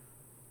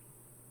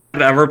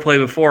 I've ever played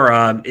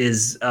before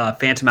is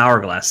Phantom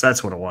Hourglass.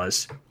 That's what it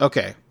was.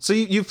 Okay, so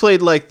you've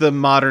played like the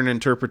modern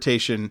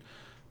interpretation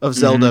of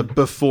Zelda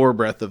before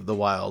Breath of the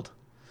Wild.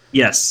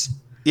 Yes.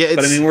 Yeah,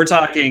 but I mean, we're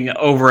talking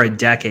over a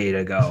decade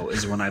ago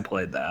is when I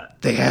played that.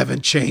 They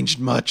haven't changed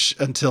much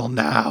until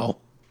now.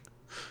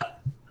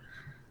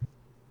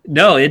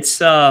 No,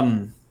 it's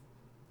I'm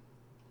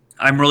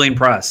really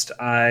impressed.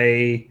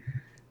 I'm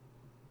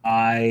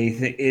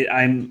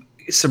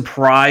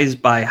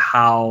surprised by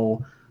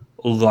how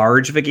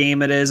large of a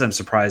game it is. I'm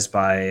surprised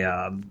by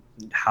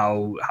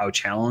how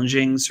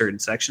challenging certain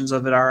sections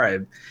of it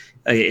are.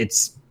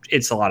 It's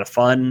a lot of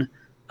fun.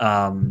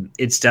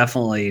 It's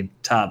definitely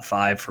top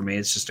 5 for me.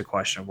 It's just a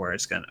question of where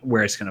it's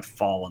gonna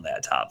fall in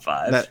that top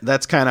 5.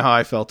 That's kind of how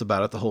I felt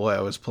about it the whole way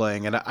I was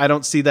playing, and I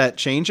don't see that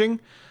changing.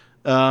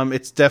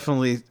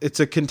 It's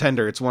a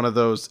contender. It's one of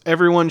those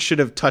everyone should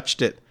have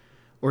touched it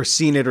or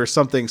seen it or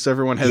something, so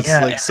everyone has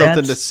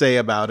something to say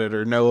about it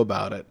or know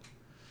about it.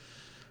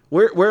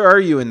 Where are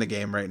you in the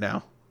game right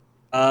now?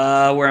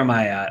 Where am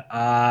I at?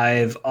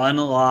 I've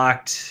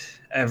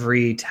unlocked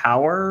every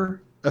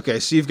tower. Okay,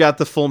 so you've got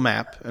the full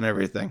map and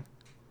everything.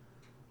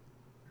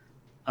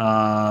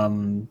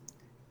 I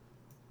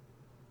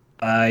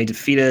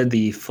defeated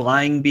the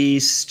flying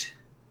beast,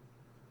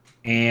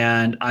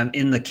 and I'm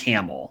in the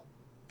camel.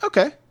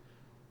 Okay.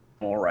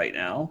 All right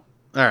now.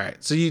 All right,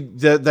 so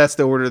that's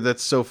the order that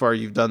so far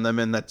you've done them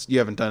in. You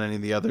haven't done any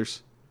of the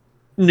others.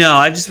 No,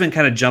 I've just been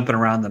kind of jumping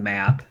around the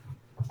map.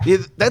 Yeah,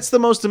 that's the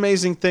most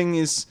amazing thing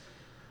is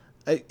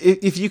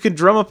if you could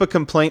drum up a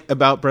complaint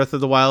about Breath of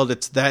the Wild,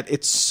 it's that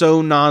it's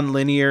so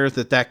non-linear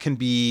that can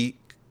be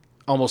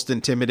almost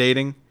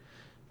intimidating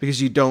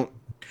because you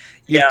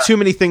have too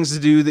many things to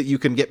do that you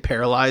can get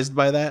paralyzed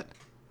by that.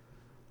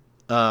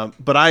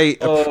 But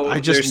I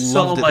just there's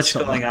loved so much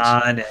going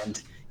on,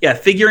 and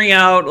figuring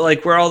out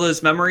like where all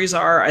those memories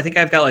are. I think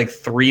I've got like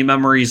 3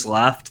 memories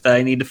left that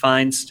I need to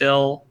find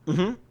still.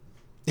 Mm-hmm.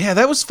 Yeah,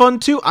 that was fun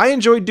too. I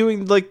enjoyed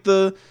doing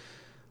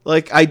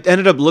I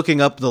ended up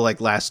looking up the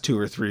last 2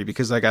 or 3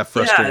 because I got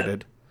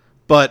frustrated. Yeah.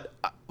 But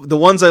the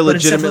ones I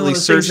legitimately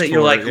searched that for,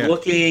 you're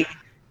looking.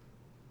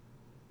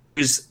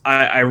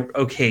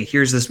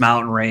 Here's this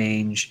mountain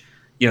range.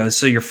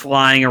 So you're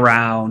flying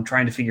around,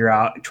 trying to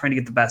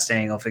get the best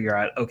angle, figure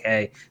out,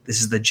 okay,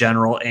 this is the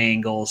general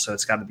angle, so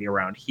it's got to be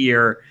around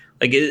here.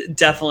 Like,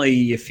 definitely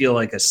you feel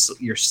like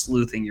you're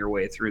sleuthing your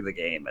way through the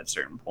game at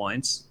certain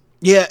points.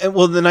 Yeah,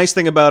 well, the nice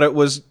thing about it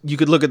was you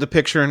could look at the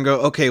picture and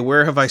go, okay,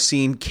 where have I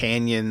seen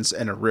canyons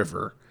and a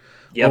river?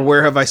 Yep. Or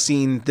where have I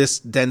seen this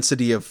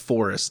density of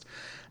forest?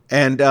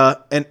 And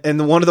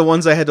one of the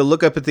ones I had to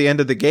look up at the end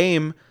of the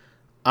game,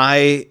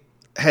 I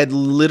had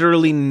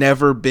literally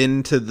never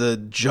been to the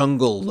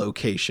jungle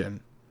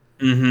location.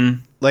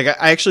 Mm-hmm. Like,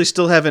 I actually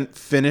still haven't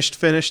finished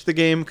the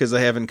game because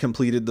I haven't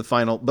completed the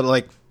final,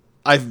 but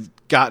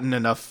I've gotten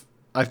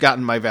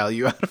my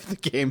value out of the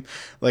game.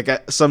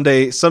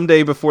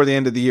 Someday before the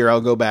end of the year,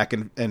 I'll go back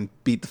and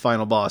beat the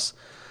final boss.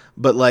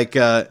 But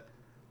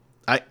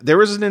there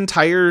was an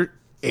entire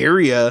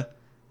area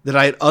that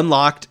I had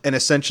unlocked and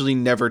essentially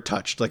never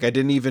touched. I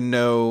didn't even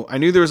know. I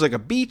knew there was a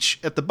beach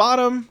at the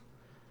bottom,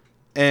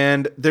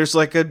 and there's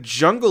a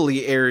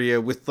jungly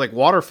area with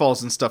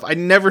waterfalls and stuff. I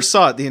never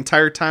saw it the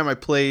entire time I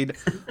played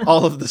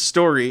all of the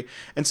story.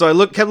 And so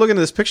I kept looking at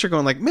this picture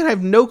going man, I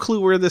have no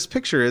clue where this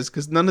picture is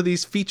because none of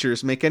these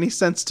features make any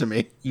sense to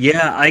me.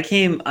 Yeah, I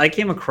came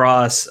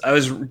across, I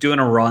was doing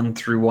a run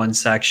through one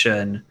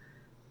section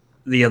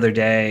the other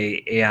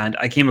day, and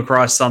I came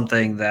across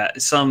something that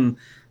some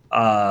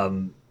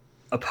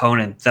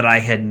opponent that I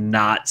had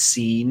not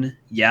seen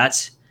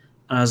yet.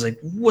 And I was like,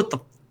 what the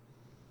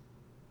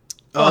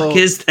fuck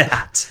is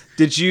that?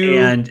 Did you?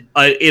 And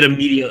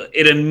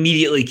it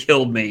immediately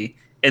killed me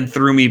and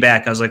threw me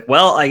back. I was like,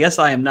 well, I guess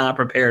I am not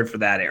prepared for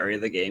that area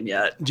of the game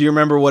yet. Do you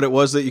remember what it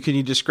was can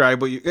you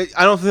describe what you?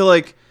 I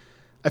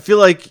feel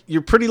like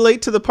you're pretty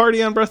late to the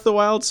party on Breath of the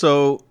Wild.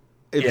 So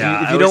if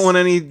you don't want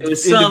any, it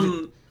was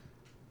some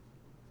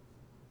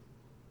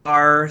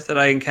car that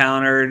I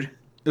encountered.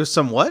 It was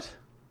some what?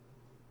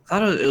 I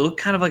thought it looked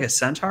kind of like a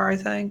centaur, I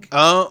think.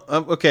 Oh,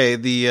 okay.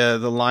 The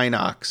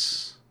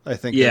Linox, I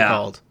think they're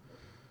called.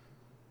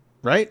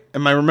 Right?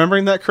 Am I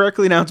remembering that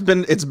correctly? Now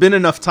it's been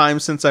enough time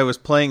since I was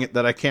playing it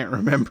that I can't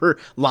remember.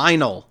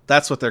 Lionel.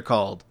 That's what they're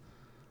called.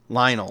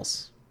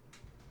 Lionels.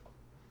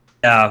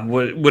 Yeah,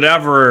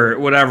 whatever it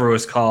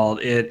was called,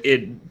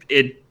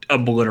 it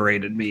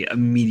obliterated me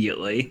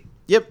immediately.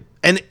 Yep.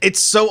 And it's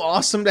so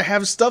awesome to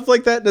have stuff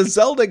like that in a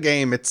Zelda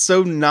game. It's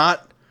so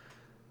not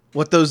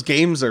what those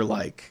games are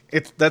like.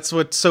 That's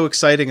what's so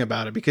exciting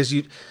about it, because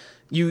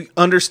you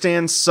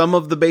understand some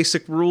of the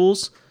basic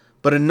rules,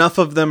 but enough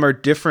of them are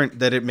different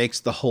that it makes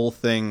the whole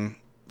thing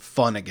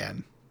fun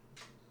again.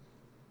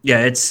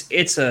 Yeah,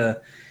 it's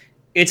a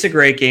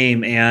great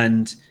game,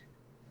 and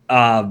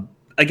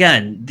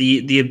again,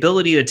 the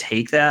ability to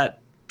take that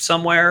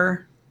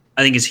somewhere,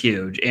 I think, is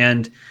huge.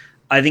 And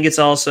I think it's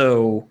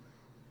also,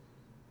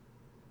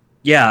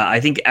 I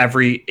think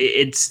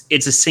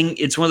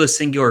it's one of those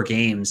singular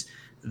games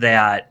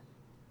that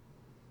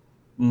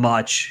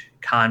much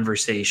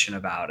conversation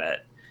about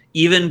it,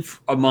 even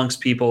amongst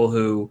people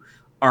who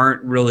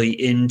aren't really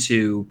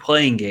into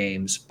playing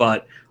games,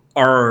 but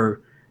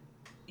are,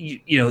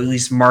 at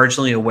least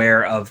marginally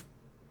aware of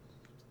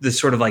the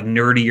sort of like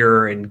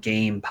nerdier and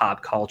game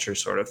pop culture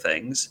sort of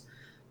things.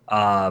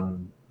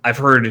 I've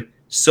heard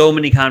so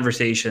many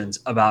conversations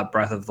about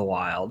Breath of the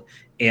Wild,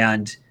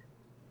 and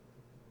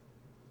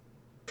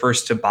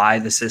first to buy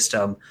the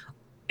system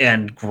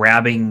and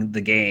grabbing the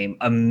game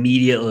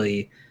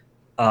immediately.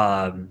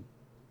 The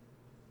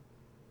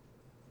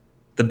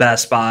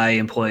Best Buy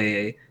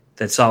employee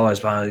that saw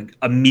us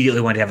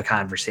immediately wanted to have a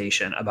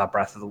conversation about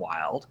Breath of the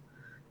Wild.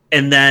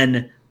 And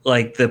then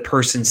like the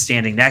person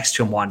standing next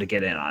to him wanted to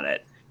get in on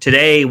it.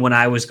 Today, when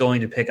I was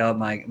going to pick up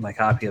my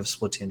copy of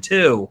Splatoon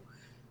 2,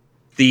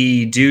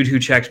 the dude who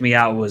checked me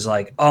out was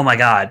like, "Oh my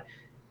God,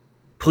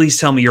 please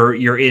tell me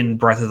you're in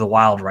Breath of the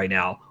Wild right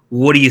now.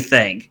 What do you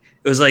think?"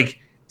 It was like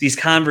these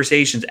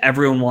conversations,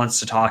 everyone wants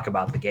to talk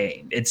about the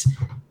game. It's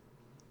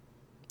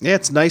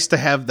nice to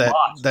have that.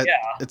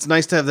 It's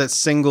nice to have that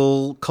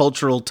single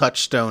cultural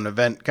touchstone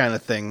event kind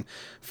of thing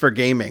for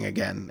gaming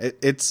again.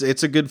 It's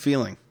a good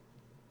feeling.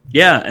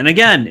 Yeah, and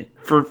again,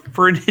 for a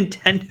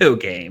Nintendo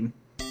game.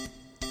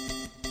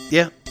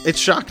 Yeah, it's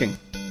shocking.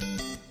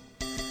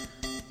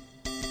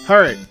 All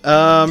right.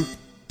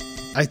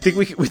 I think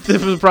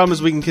the problem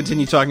is we can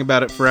continue talking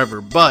about it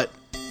forever, but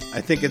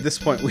I think at this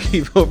point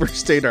we've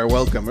overstayed our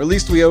welcome, or at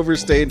least we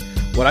overstayed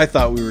what I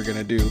thought we were going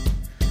to do.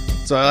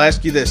 So I'll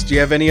ask you this. Do you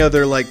have any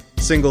other like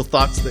single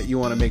thoughts that you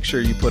want to make sure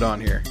you put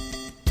on here?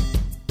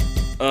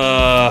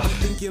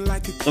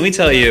 Let me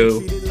tell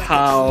you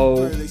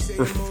how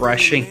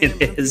refreshing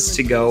it is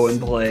to go and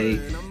play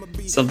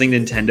something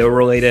Nintendo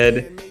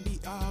related,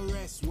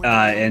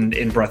 and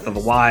in Breath of the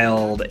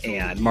Wild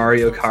and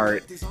Mario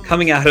Kart,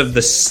 coming out of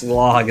the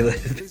slog that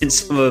have been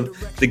some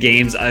of the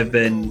games I've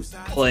been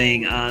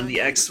playing on the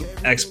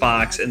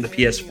Xbox and the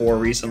PS4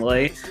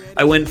 recently.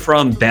 I went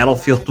from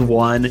Battlefield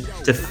 1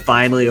 to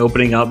finally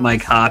opening up my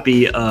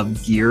copy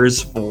of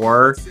Gears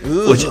 4,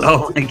 which,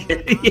 oh my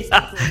God,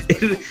 yeah,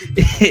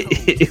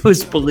 it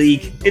was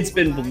bleak. It's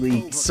been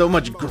bleak. So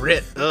much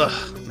grit.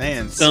 Ugh,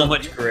 man. So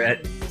much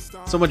grit.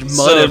 So much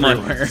mud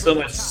everywhere. So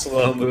much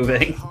slow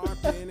moving.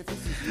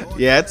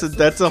 Yeah,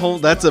 that's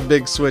a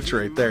big switch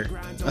right there.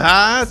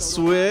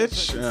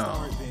 Switch.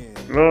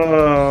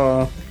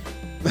 Oh.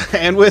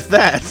 And with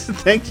that,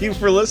 thank you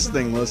for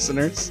listening,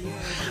 listeners.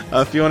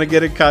 If you want to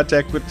get in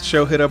contact with the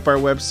show, hit up our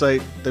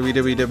website,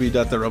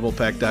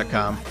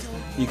 www.therumblepack.com.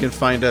 You can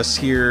find us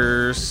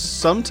here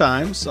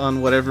sometimes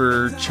on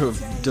whatever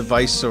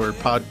device or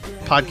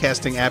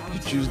podcasting app you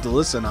choose to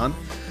listen on.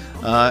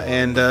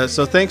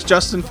 So thanks,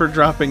 Justin, for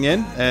dropping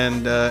in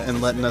and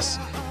letting us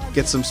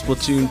get some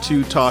Splatoon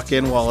 2 talk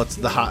in while it's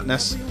the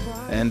hotness.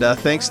 And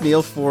thanks,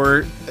 Neil,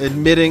 for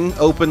admitting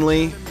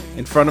openly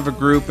in front of a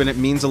group, and it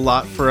means a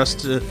lot for us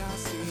to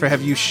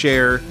have you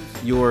share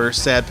your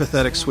sad,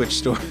 pathetic Switch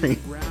story.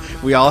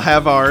 We all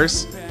have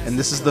ours, and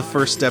this is the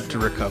first step to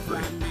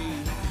recovery.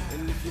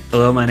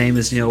 Hello, my name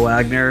is Neil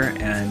Wagner,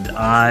 and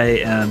I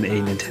am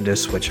a Nintendo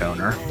Switch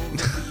owner.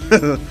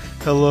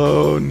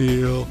 Hello,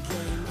 Neil.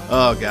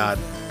 Oh, God.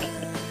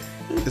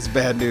 It's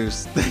bad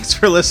news. Thanks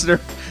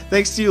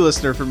to you,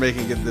 listener, for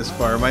making it this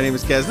far. My name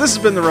is Kaz. This has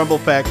been the Rumble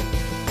Pack.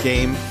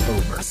 Game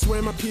over. I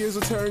swear my peers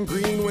will turn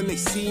green when they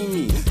see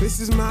me. This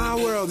is my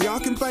world. Y'all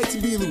can fight to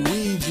be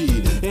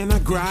Luigi. And I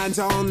grind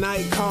all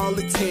night, call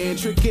it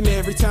tantric. And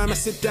every time I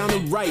sit down to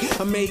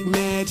write, I make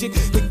magic.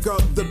 Pick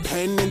up the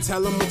pen and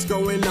tell them what's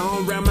going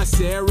on around my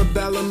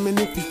cerebellum. And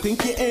if you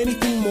think you're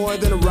anything more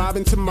than a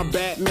Robin to my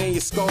Batman,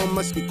 your skull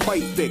must be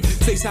quite thick.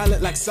 Stay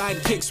silent like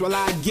sidekicks while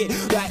I get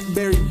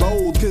blackberry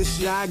bold. Cause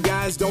shy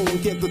guys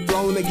don't get the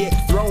throne, they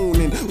get thrown.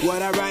 And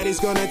what I write is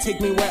gonna take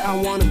me where I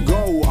wanna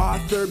go.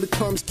 Arthur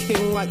becomes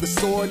king like the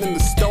sword and the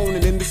stone.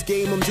 And in this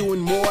game I'm doing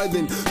more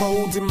than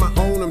holding my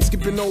own. I'm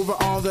skipping over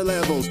all the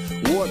levels.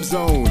 Warp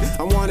zone,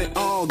 I want it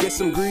all, get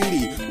some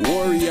greedy.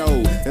 Wario,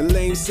 and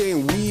lame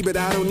saying we, but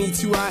I don't need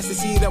two eyes to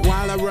see that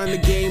while I run the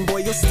game,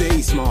 boy, you'll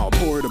stay small,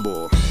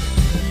 portable.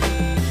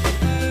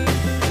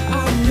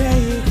 I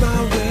made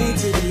my way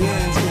to the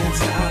end, can't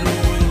stop me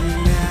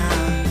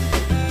now.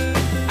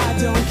 I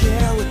don't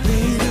care what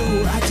they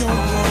do, I don't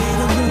play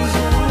the lose.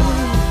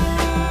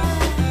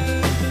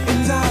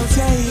 And I'll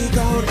take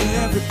on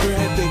every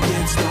breath that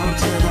gets thrown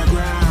to the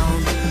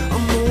ground.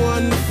 I'm the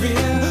one to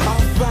fear,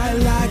 I'll fight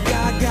like I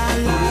got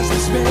lives to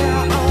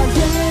spare. Oh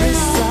yeah,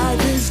 this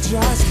life is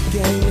just a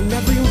game, and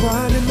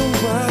everyone in the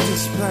world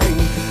is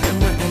playing. And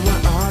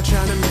we're all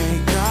trying to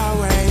make our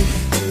way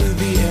to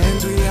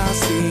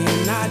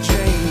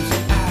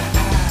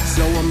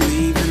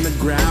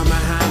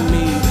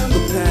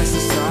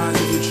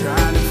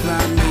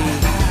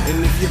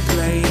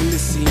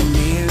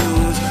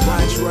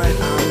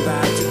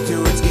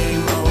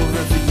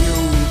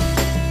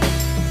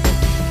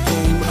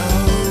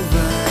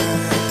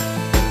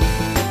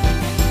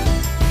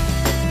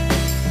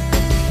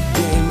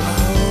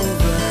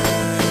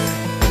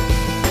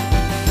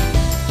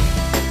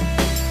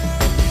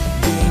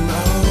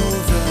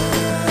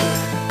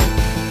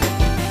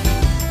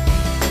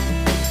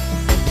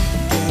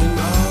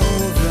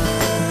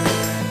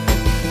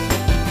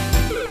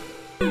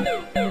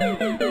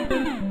Bye.